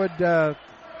Oakwood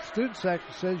student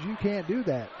section says, you can't do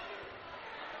that.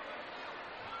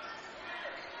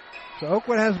 So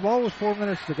Oakwood has the ball with 4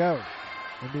 minutes to go.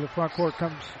 Into the front court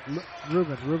comes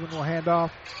Rubin. Rubin will hand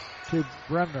off to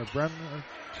Bremner. Bremner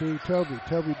to Toby.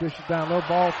 Toby dishes down low.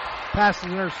 Ball passes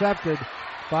intercepted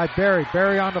by Barry.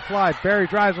 Barry on the fly. Barry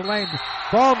drives the lane.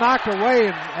 Ball knocked away,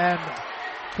 and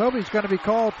Toby's going to be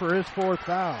called for his 4th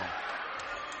foul.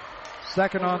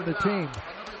 2nd on the team.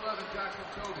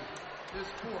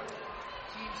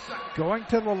 Going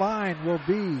to the line will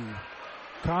be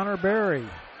Connor Barry.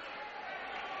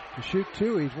 To shoot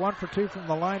 2. He's 1 for 2 from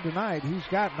the line tonight. He's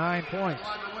got 9 points.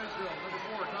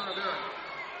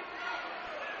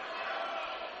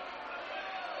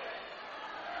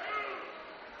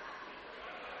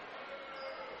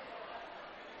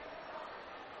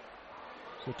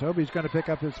 So Toby's going to pick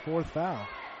up his 4th foul.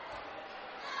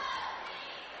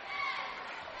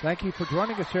 Thank you for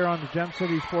joining us here on the Gem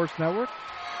City Sports Network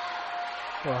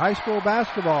for high school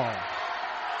basketball.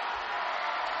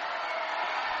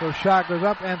 First shot goes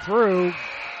up and through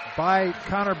by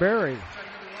Connor Barry.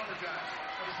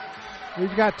 He's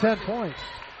got 10 points.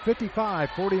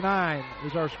 55-49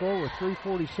 is our score with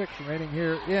 3:46 remaining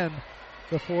here in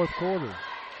the 4th quarter.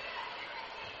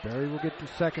 Barry will get the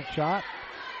second shot.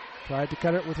 Tried to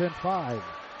cut it within 5.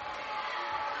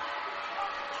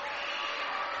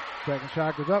 Second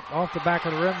shot goes up off the back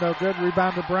of the rim. No good.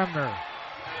 Rebound to Bremner.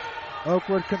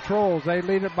 Oakwood controls. They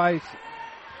lead it by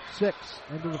 6.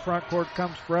 Into the front court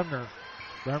comes Bremner.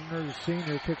 Bremner, the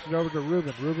senior, kicks it over to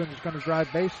Rubin. Rubin is going to drive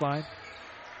baseline.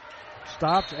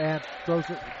 Stops and throws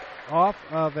it off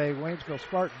of a Waynesville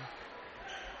Spartan.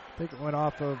 I think it went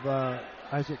off of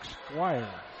Isaac Squire.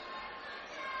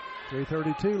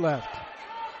 3:32 left.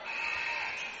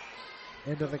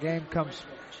 Into the game comes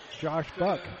Josh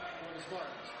Buck.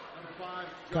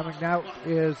 Coming out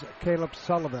is Caleb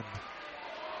Sullivan.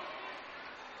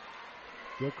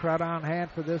 Good crowd on hand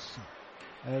for this,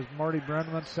 as Marty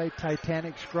Brenneman say,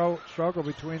 titanic struggle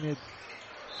between the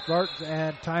Spartans,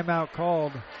 and timeout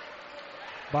called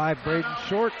by Braden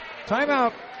Short.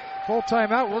 Timeout, full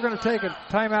timeout. We're going to take a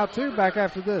timeout too back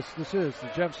after this. This is the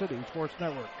Gem City Sports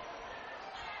Network.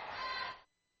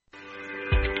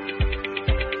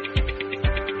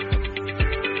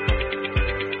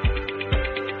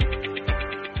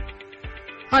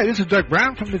 Hi, this is Doug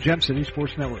Brown from the Gem City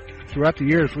Sports Network. Throughout the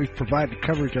years, we've provided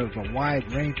coverage of a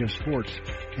wide range of sports,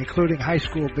 including high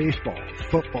school baseball,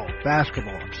 football,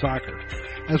 basketball, and soccer,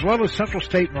 as well as Central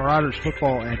State Marauders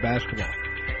football and basketball.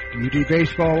 UD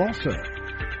baseball also.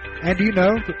 And do you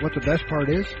know what the best part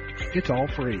is? It's all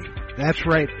free. That's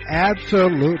right,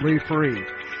 absolutely free.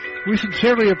 We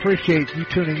sincerely appreciate you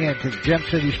tuning in to the Gem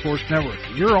City Sports Network,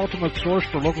 your ultimate source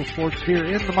for local sports here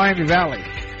in the Miami Valley.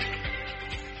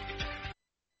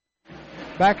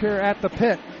 Back here at the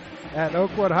pit at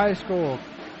Oakwood High School.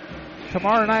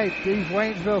 Tomorrow night, these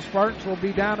Waynesville Spartans will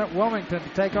be down at Wilmington to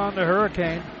take on the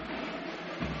Hurricane.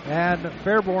 And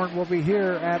Fairborn will be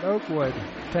here at Oakwood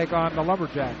to take on the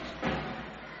Lumberjacks.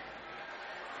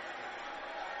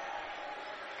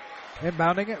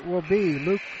 Inbounding it will be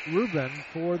Luke Rubin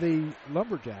for the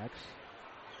Lumberjacks.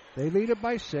 They lead it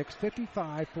by 6,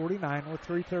 55-49 with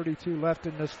 3:32 left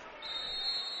in this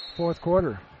fourth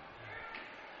quarter.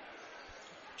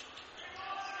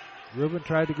 Rubin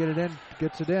tried to get it in,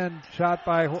 gets it in. Shot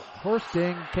by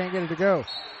Horsting, can't get it to go.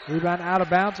 Rebound out of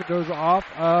bounds. It goes off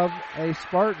of a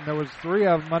Spartan. There was 3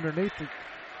 of them underneath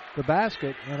the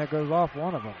basket, and it goes off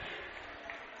one of them.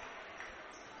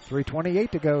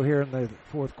 3:28 to go here in the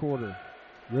fourth quarter.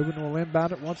 Rubin will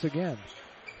inbound it once again.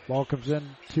 Ball comes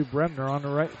in to Bremner on the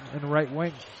right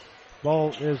wing.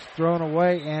 Ball is thrown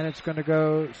away, and it's going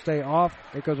to stay off.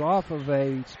 It goes off of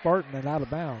a Spartan and out of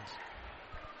bounds.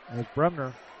 As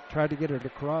Bremner tried to get it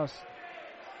across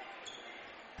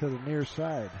to the near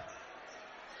side.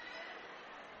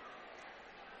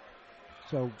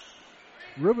 So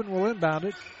Rubin will inbound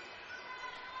it.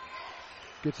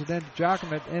 Gets it into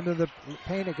Giacomet. Into the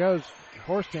paint it goes.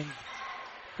 Horsting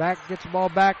gets the ball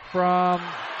back from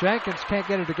Jenkins. Can't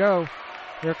get it to go.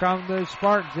 Here come the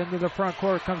Spartans into the front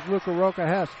court. Comes Luca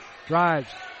Roca-Hess. Drives.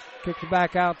 Kicks it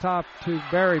back out top to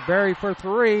Barry. Barry for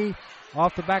 3.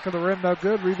 Off the back of the rim, no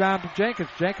good. Rebound to Jenkins.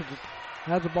 Jenkins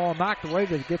has the ball knocked away,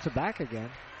 but he gets it back again.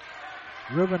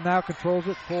 Rubin now controls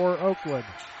it for Oakwood.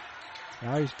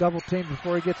 Now he's double teamed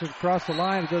before he gets it across the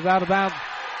line. It goes out of bounds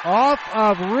off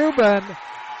of Rubin.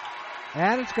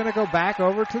 And it's going to go back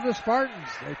over to the Spartans.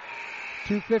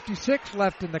 2:56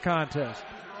 left in the contest.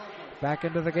 Back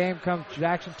into the game comes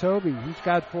Jackson Toby. He's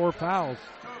got 4 fouls.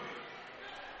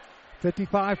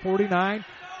 55-49.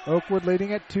 Oakwood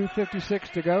leading it. 2:56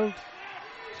 to go.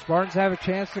 Spartans have a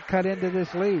chance to cut into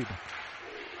this lead.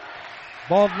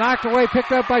 Ball knocked away,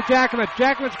 picked up by Giacomet.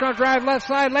 Giacomet's going to drive left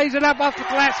side, lays it up off the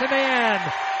glass and in.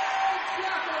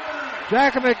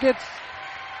 Giacomet gets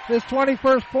his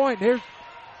 21st point. Here's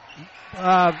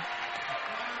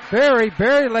Barry.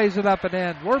 Barry lays it up and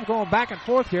in. We're going back and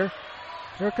forth here.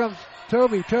 Here comes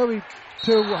Toby. Toby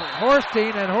to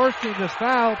Horstein, and Horstein is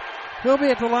fouled. He'll be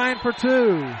at the line for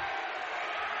 2.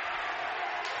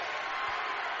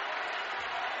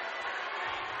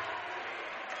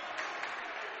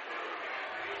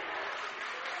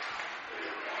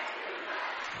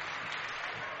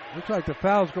 Looks like the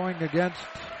foul's going against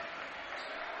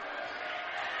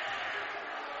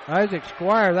Isaac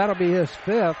Squire. That'll be his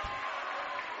 5th.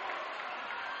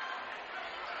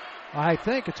 I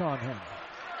think it's on him.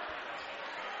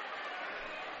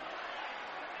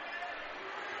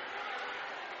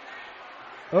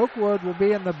 Oakwood will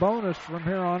be in the bonus from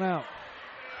here on out.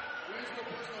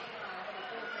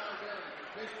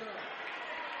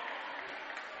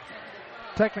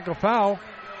 Technical foul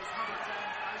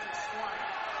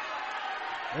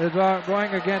is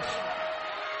going against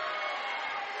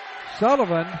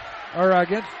Sullivan, or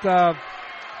against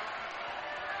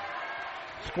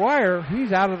Squire.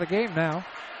 He's out of the game now.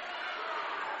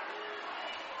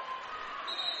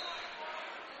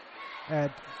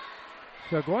 And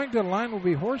so going to the line will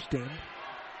be Horstein.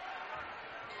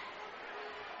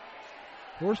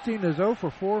 Horstein is 0 for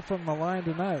 4 from the line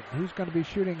tonight. He's going to be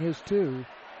shooting his 2.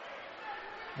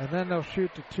 And then they'll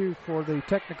shoot the 2 for the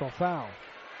technical foul.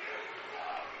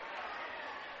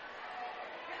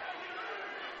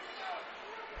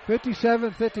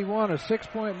 57-51, a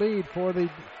 6-point lead for the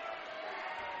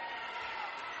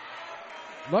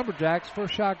Lumberjacks.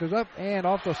 First shot goes up and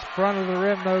off the front of the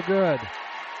rim, no good.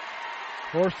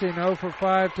 Horstein 0 for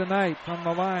 5 tonight from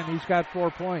the line. He's got 4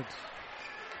 points.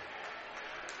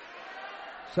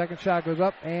 Second shot goes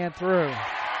up and through.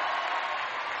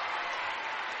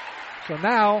 So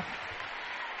now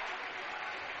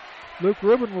Luke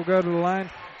Rubin will go to the line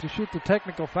to shoot the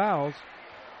technical fouls.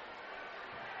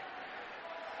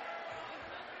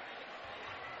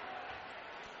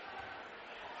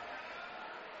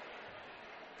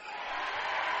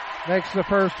 Makes the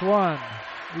first one.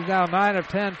 He's now 9 of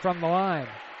 10 from the line.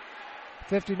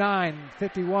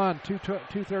 59-51,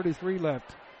 2:33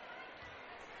 left.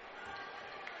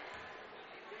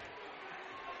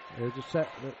 There's the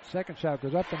second shot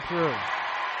goes up and through.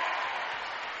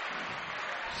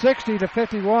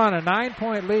 60-51, a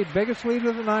 9-point lead, biggest lead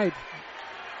of the night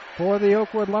for the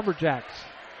Oakwood Lumberjacks.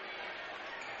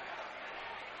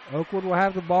 Oakwood will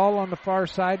have the ball on the far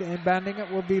side. Inbounding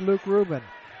it will be Luke Rubin.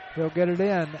 He'll get it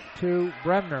in to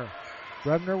Bremner.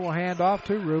 Bremner will hand off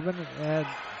to Rubin, and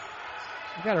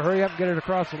you got to hurry up and get it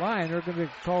across the line. They're going to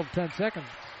be called 10 seconds.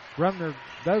 Bremner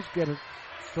does get it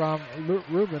from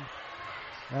Rubin.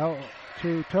 Now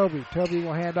to Toby. Toby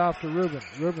will hand off to Rubin.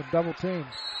 Rubin double teamed.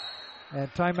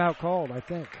 And timeout called, I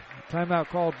think. Timeout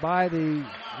called by the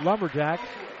Lumberjacks.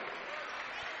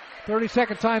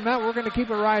 30-second timeout. We're going to keep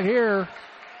it right here.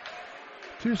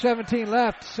 2:17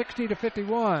 left.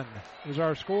 60-51 is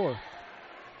our score.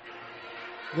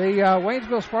 The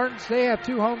Waynesville Spartans, they have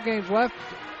 2 home games left,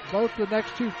 both the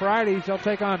next 2 Fridays. They'll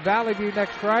take on Valley View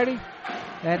next Friday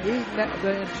and Eaton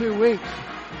in 2 weeks.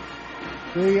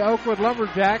 The Oakwood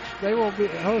Lumberjacks, they will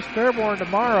host Fairborn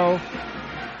tomorrow.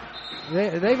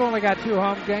 They've only got 2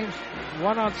 home games,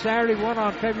 one on Saturday, one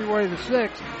on February the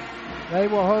 6th. They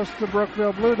will host the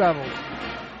Brookville Blue Devils.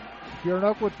 If you're an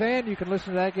Oakwood fan, you can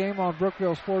listen to that game on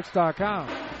BrookvilleSports.com.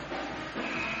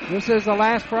 This is the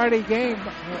last Friday game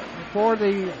for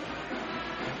the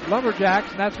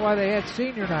Lumberjacks, and that's why they had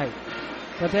senior night.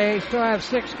 But they still have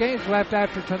 6 games left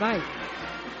after tonight.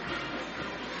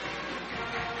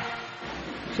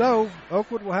 So,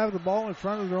 Oakwood will have the ball in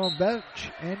front of their own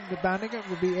bench, and the bounding it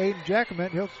will be Aiden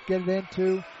Jacquemin. He'll get it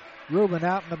into Ruben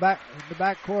out in the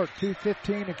back court.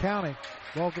 2:15 and counting.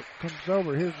 Ball comes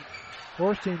over. Here's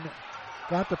Horsting.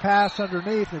 Got the pass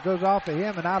underneath. It goes off of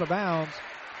him and out of bounds.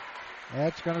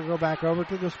 That's going to go back over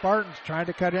to the Spartans, trying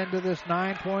to cut into this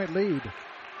 9-point lead.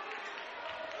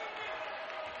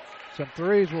 Some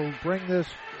threes will bring this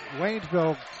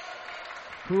Waynesville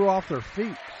crew off their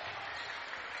feet.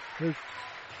 Here's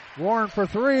Warren for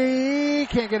 3.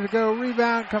 Can't get it to go.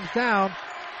 Rebound comes down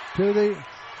to the...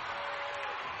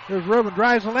 Here's Ruben,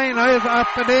 drives the lane. Is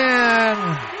up and in.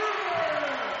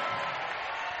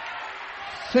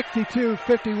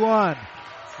 62-51.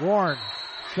 Warren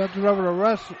sends it over to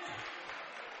Russ.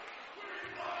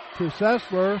 To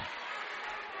Sessler.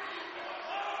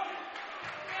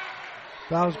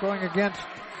 Foul's going against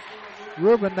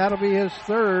Ruben. That'll be his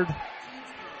third.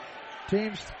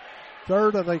 Team's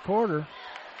third of the quarter.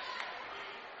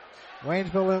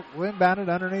 Waynesville inbounded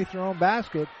underneath their own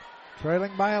basket.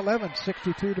 Trailing by 11,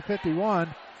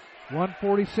 62-51.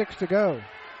 1:46 to go.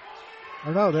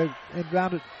 Or no, they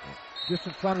inbounded just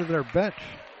in front of their bench.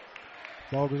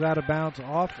 Ball goes out of bounds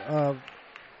off of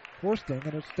Horsting, and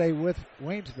it'll stay with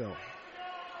Waynesville.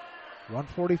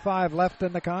 1:45 left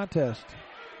in the contest.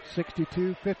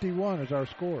 62-51 is our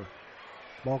score.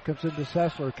 Ball comes into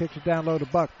Sessler, kicks it down low to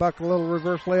Buck. Buck, a little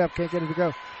reverse layup, can't get it to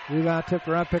go. Rebound tipped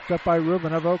around, picked up by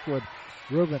Ruben of Oakwood.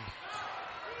 Ruben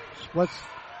splits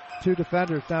 2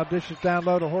 defenders, now dishes down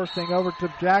low to Horsting, over to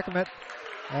Jacquemin,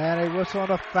 and a whistle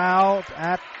and a foul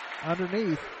at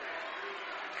underneath.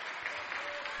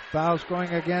 Foul's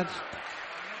going against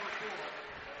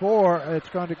 4. It's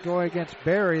going to go against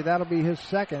Barry. That'll be his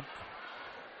second.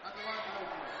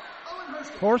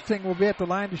 Horsting will be at the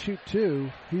line to shoot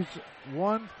 2. He's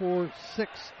 1 for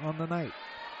 6 on the night.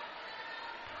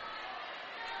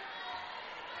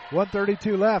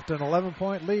 1:32 left, an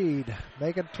 11-point lead.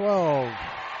 Make it 12.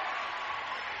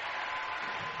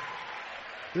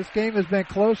 This game has been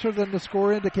closer than the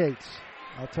score indicates.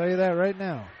 I'll tell you that right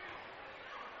now.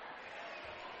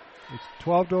 It's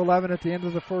 12-11 at the end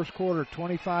of the first quarter.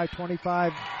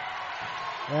 25-25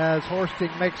 as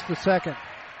Horsting makes the second.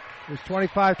 It's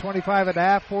 25-25 at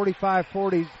half,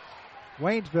 45-40.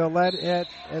 Waynesville led it.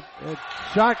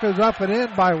 Shot goes up and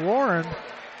in by Warren.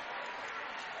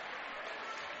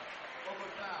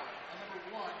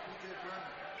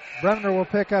 Bremner will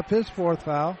pick up his 4th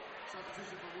foul.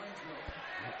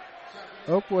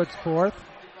 Oakwood's 4th.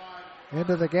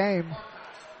 Into the game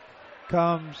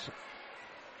comes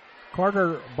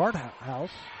Carter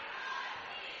Barthouse.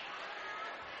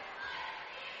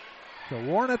 So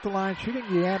Warren at the line, shooting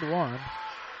the and 1.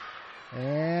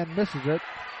 And misses it.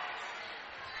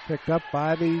 Picked up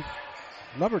by the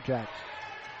Lumberjacks.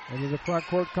 Into the front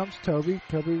court comes Toby.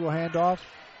 Toby will hand off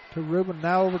to Ruben.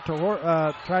 Now over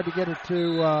to tried to get it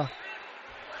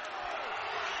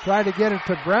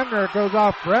to Bremner. It goes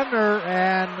off Bremner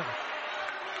and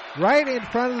right in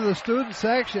front of the student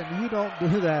section. You don't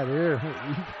do that here.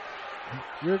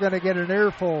 You're going to get an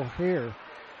earful here.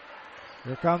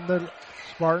 Here come the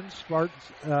Spartans.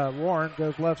 Warren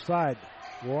goes left side.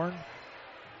 Warren,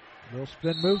 little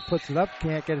spin move, puts it up.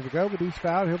 Can't get it to go, but he's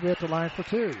fouled. He'll be at the line for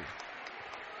 2.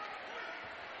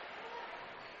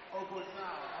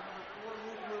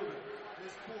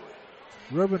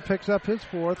 Ruben picks up his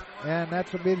 4th, and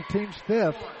that's going to be the team's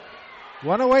 5th.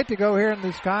 1:08 to go here in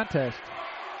this contest.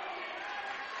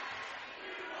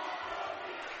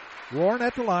 Warren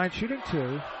at the line, shooting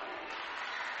 2.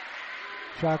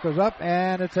 Shot goes up,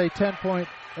 and it's a 10-point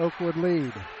Oakwood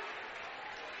lead.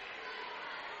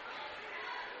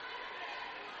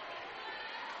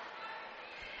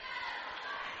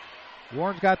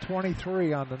 Warren's got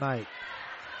 23 on the night.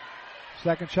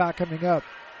 Second shot coming up.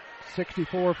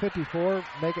 64-54,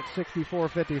 make it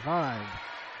 64-55.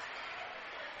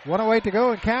 1:08 to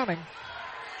go and counting.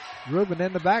 Ruben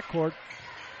in the backcourt.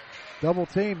 Double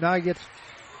team. Now he gets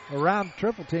around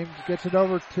triple team. Gets it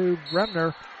over to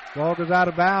Bremner. Ball goes out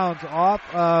of bounds off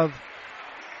of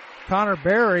Connor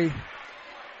Berry.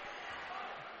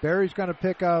 Barry's going to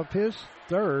pick up his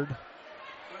third.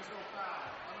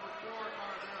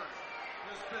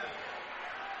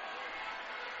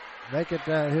 Make it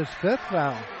his fifth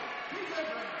foul.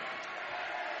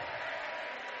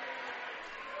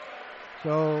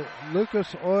 So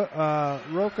Lucas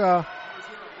Roca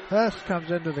Hess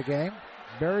comes into the game.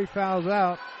 Barry fouls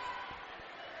out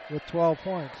with 12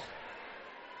 points.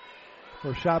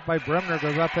 First shot by Bremner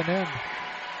goes up and in.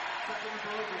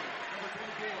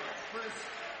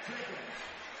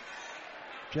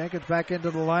 Jenkins back into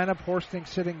the lineup. Horsting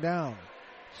sitting down.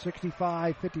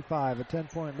 65-55, a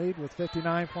 10-point lead with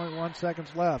 59.1 seconds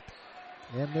left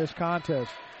in this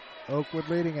contest. Oakwood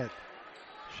leading it.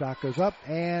 Shot goes up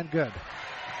and good.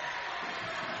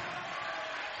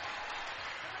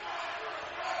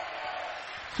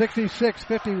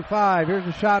 (66-55). Here's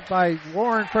a shot by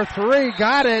Warren for three.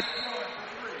 Got it.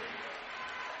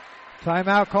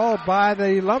 Timeout called by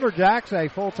the Lumberjacks. A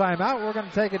full timeout. We're going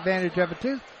to take advantage of it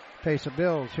too. Pay some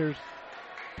bills. Here's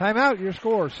timeout. Your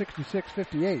score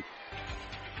 66-58.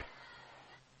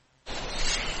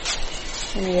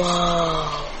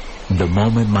 Whoa. The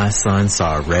moment my son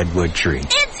saw a redwood tree.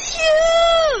 It's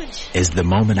huge! Is the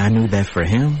moment I knew that for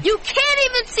him. You can't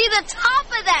even see the top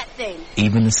of that thing.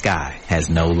 Even the sky has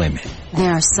no limit.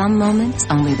 There are some moments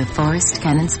only the forest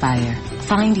can inspire.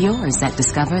 Find yours at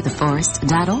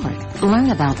discovertheforest.org. Learn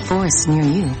about forests near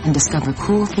you and discover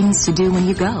cool things to do when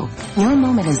you go. Your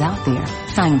moment is out there.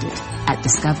 Find it at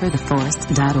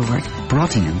discovertheforest.org.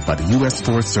 Brought to you by the U.S.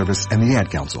 Forest Service and the Ad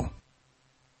Council.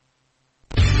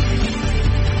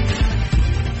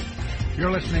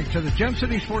 You're listening to the Gem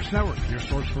City Sports Network, your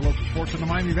source for local sports in the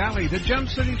Miami Valley, the Gem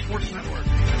City Sports Network.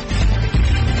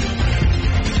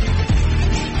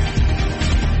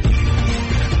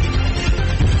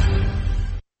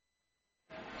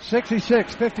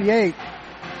 (66-58).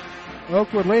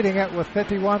 Oakwood leading it with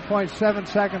 51.7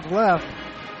 seconds left.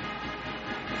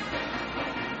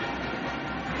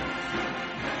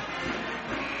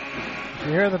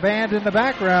 You hear the band in the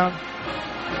background.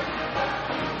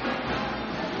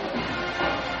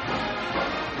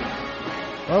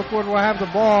 Oakwood will have the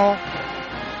ball.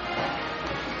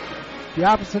 The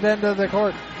opposite end of the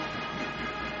court.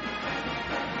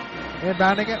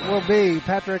 Inbounding it will be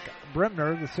Patrick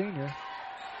Bremner, the senior.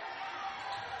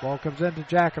 Ball comes into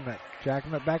Jacquemet.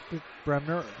 Jacquemet back to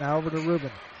Bremner. Now over to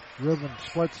Rubin. Rubin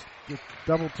splits the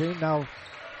double team. Now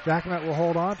Jacquemet will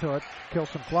hold on to it. Kill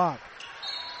some clock.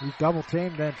 He's double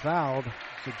teamed and fouled.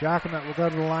 So Jacquemet will go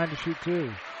to the line to shoot two.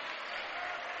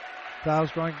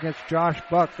 Foul's going against Josh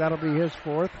Buck. That'll be his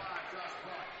fourth.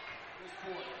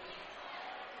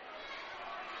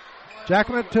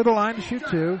 Jacquemet to the line to shoot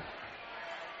two.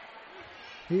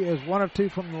 He is 1 of 2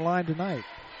 from the line tonight.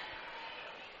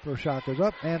 First shot goes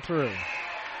up and through.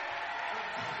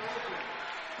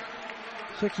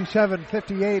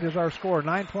 67-58 is our score.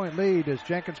 9-point lead as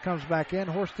Jenkins comes back in.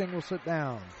 Horsting will sit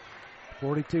down.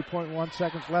 42.1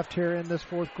 seconds left here in this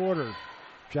fourth quarter.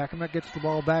 Jacquemet gets the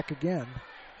ball back again.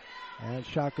 And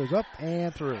shot goes up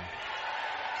and through.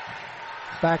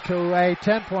 Back to a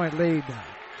 10-point lead.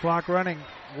 Clock running.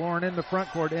 Warren in the front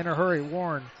court in a hurry.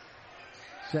 Warren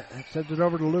sends it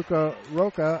over to Lucas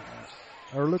Roca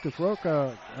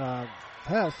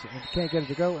Hess, and can't get it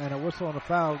to go, and a whistle and a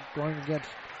foul going against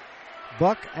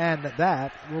Buck, and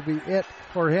that will be it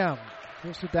for him.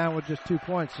 He'll sit down with just 2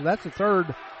 points. So that's the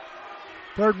third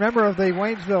member of the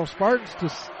Waynesville Spartans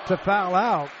to foul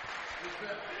out.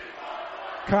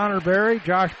 Connor Berry,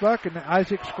 Josh Buck, and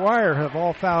Isaac Squire have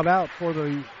all fouled out for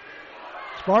the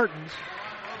Spartans.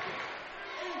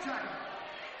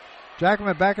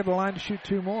 Jacquemet back at the line to shoot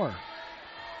 2 more.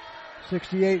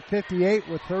 68-58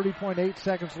 with 30.8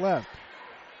 seconds left.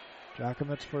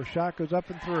 Jacquemet's first shot goes up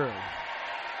and through.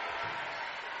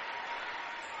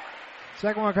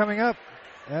 Second one coming up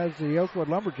as the Oakwood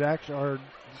Lumberjacks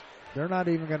they're not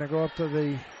even going to go up to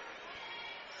the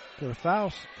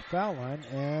foul line,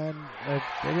 and they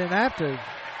didn't have to.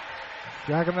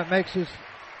 Jacquemet makes his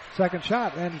second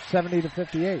shot, and it's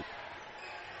 70-58.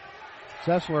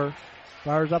 Sessler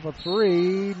fires up a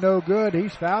three, no good.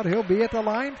 He's fouled. He'll be at the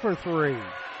line for 3.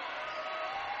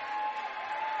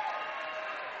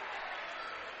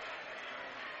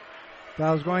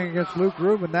 Foul's going against Luke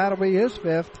Rubin. That'll be his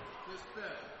 5th.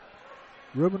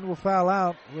 Rubin will foul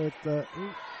out with 10, 11,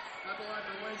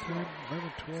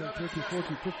 12, 13,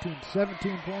 14, 15,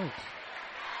 17 points.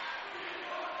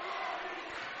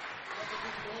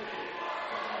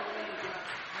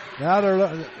 Now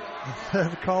they're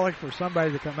calling for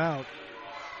somebody to come out.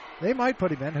 They might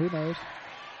put him in, who knows.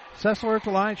 Sessler at the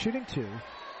line shooting 2.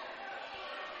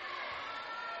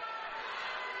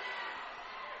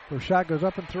 First shot goes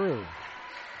up and through.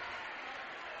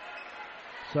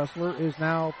 Sessler is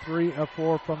now 3 of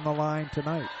 4 from the line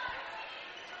tonight.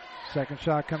 Second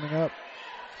shot coming up.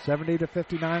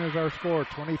 70-59 is our score.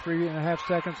 23.5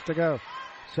 seconds to go.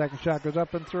 Second shot goes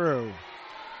up and through.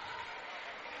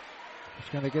 He's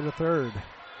going to get a third.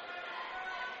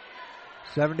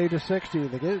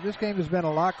 70-60. This game has been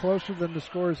a lot closer than the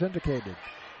score has indicated.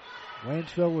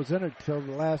 Waynesville was in it till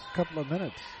the last couple of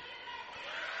minutes.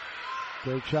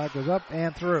 Third shot goes up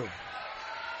and through.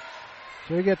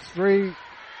 So he gets 3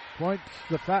 points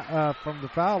from the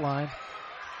foul line.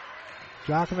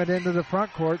 Jockman into the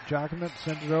front court. Jockman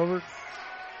sends it over.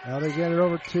 Now they get it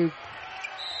over to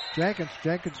Jenkins.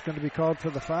 Jenkins is going to be called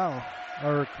for the foul,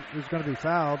 or is going to be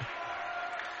fouled.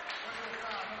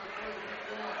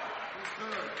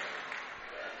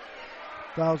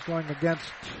 Foul's going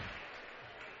against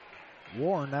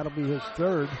Warren. That'll be his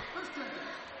third.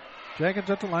 Jenkins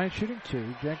at the line shooting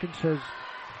 2. Jenkins has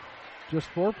just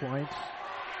 4 points.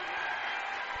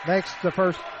 Makes the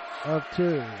first of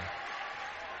 2.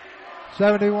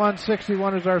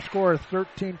 71-61 is our score.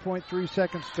 13.3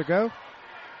 seconds to go.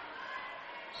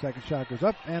 Second shot goes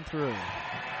up and through.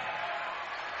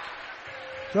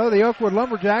 So the Oakwood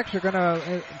Lumberjacks are going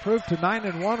to improve to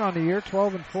 9-1 on the year,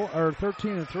 12-4 or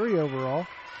 13-3 overall.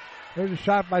 There's a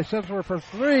shot by Sessler for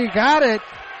 3. Got it.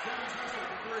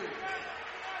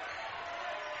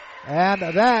 And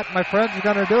that, my friends, is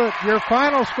going to do it. Your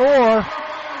final score,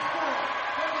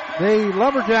 the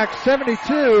Lumberjacks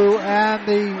 72 and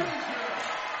the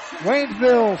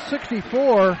Waynesville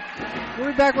 64. We'll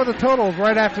be back with the totals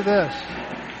right after this.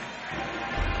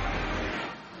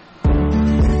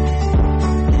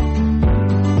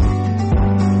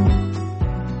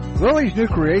 Lily's new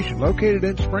creation, located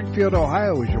in Springfield,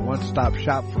 Ohio, is your one-stop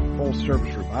shop for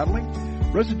full-service remodeling,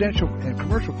 residential and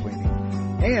commercial cleaning,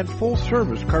 and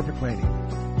full-service carpet cleaning.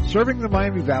 Serving the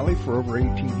Miami Valley for over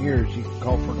 18 years, you can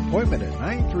call for an appointment at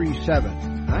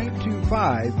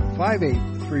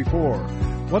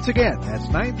 937-925-5834. Once again, that's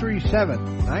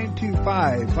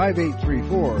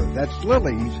 937-925-5834. That's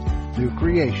Lily's new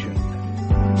creation.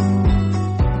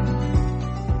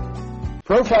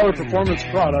 Profiler Performance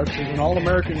Products is an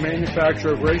all-American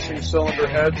manufacturer of racing cylinder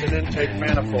heads and intake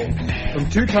manifolds. From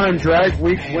two-time Drag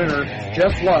Week winner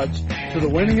Jeff Lutz to the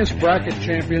winningest bracket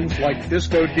champions like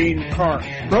Disco Dean Carnes,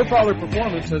 Profiler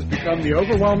Performance has become the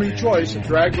overwhelming choice of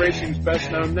drag racing's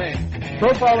best-known name.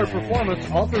 Profiler Performance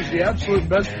offers the absolute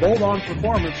best bolt-on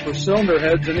performance for cylinder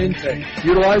heads and intake,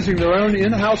 utilizing their own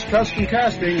in-house custom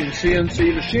casting and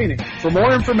CNC machining. For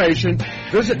more information,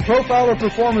 visit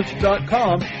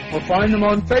ProfilerPerformance.com or find them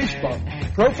on Facebook.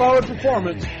 Profiler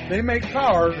Performance, they make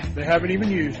power they haven't even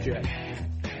used yet.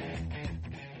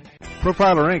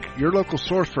 Profiler Inc., your local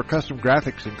source for custom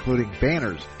graphics including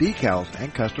banners, decals,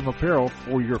 and custom apparel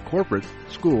for your corporate,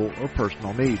 school, or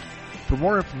personal needs. For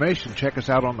more information, check us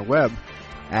out on the web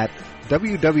at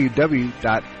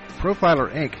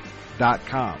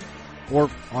www.profilerinc.com or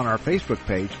on our Facebook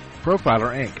page,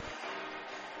 Profiler Inc.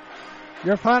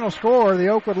 Your final score, the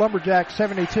Oakwood Lumberjacks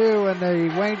 72 and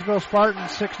the Waynesville Spartans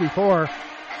 64.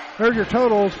 Here's your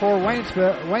totals for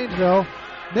Waynesville.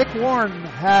 Nick Warren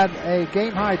had a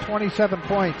game-high 27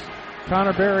 points.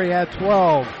 Connor Berry had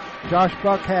 12. Josh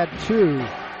Buck had 2.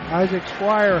 Isaac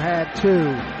Squire had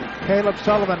 2. Caleb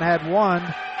Sullivan had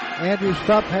 1. Andrew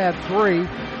Stupp had 3.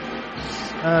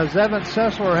 Zevin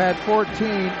Sessler had 14.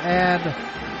 And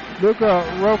Lucas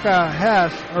Roca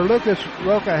Hess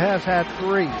had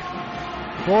 3.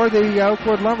 For the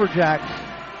Oakwood Lumberjacks,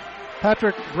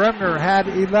 Patrick Bremner had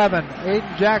 11.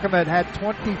 Aiden Jacobet had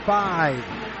 25.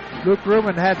 Luke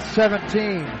Rubin had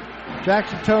 17.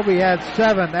 Jackson Toby had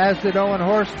 7, as did Owen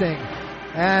Horsting.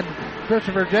 And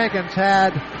Christopher Jenkins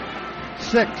had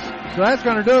 6. So that's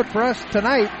going to do it for us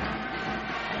tonight.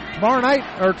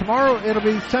 Tomorrow it'll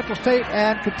be Central State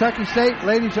and Kentucky State.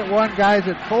 Ladies at 1, guys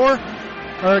at 4,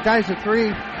 or guys at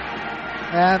 3.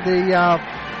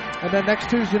 And then next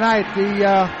Tuesday night,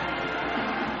 the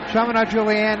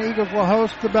Chaminade-Julienne Eagles will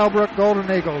host the Bellbrook Golden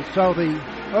Eagles. So the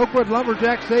Oakwood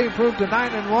Lumberjacks, they improved to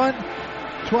 9-1,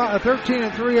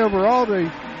 13-3 overall.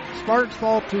 The Spartans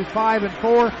fall to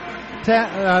 5-4,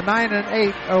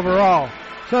 9-8 overall.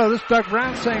 So this is Doug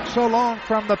Brown saying so long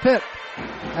from the pit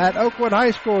at Oakwood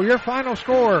High School. Your final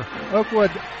score,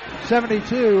 Oakwood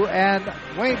 72 and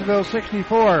Waynesville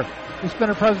 64. It's been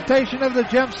a presentation of the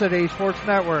Gem City Sports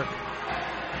Network.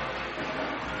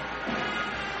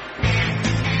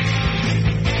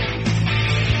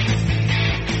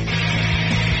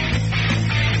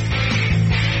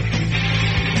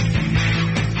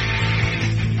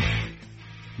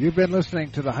 You've been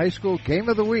listening to the High School Game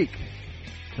of the Week.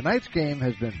 Tonight's game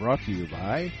has been brought to you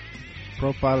by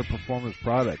Profiler Performance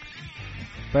Products.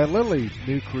 by Lily's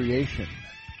New Creation,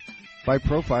 by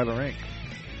Profiler Inc.,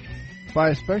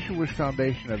 by Special Wish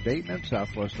Foundation of Dayton and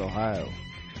Southwest Ohio,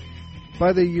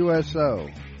 by the USO,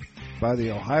 by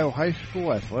the Ohio High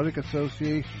School Athletic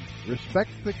Association, Respect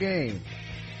the Game,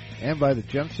 and by the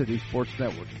Gem City Sports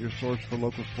Network, your source for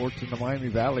local sports in the Miami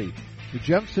Valley, the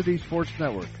Gem City Sports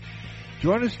Network.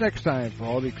 Join us next time for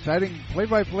all the exciting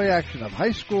play-by-play action of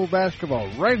high school basketball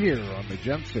right here on the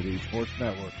Gem City Sports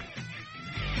Network.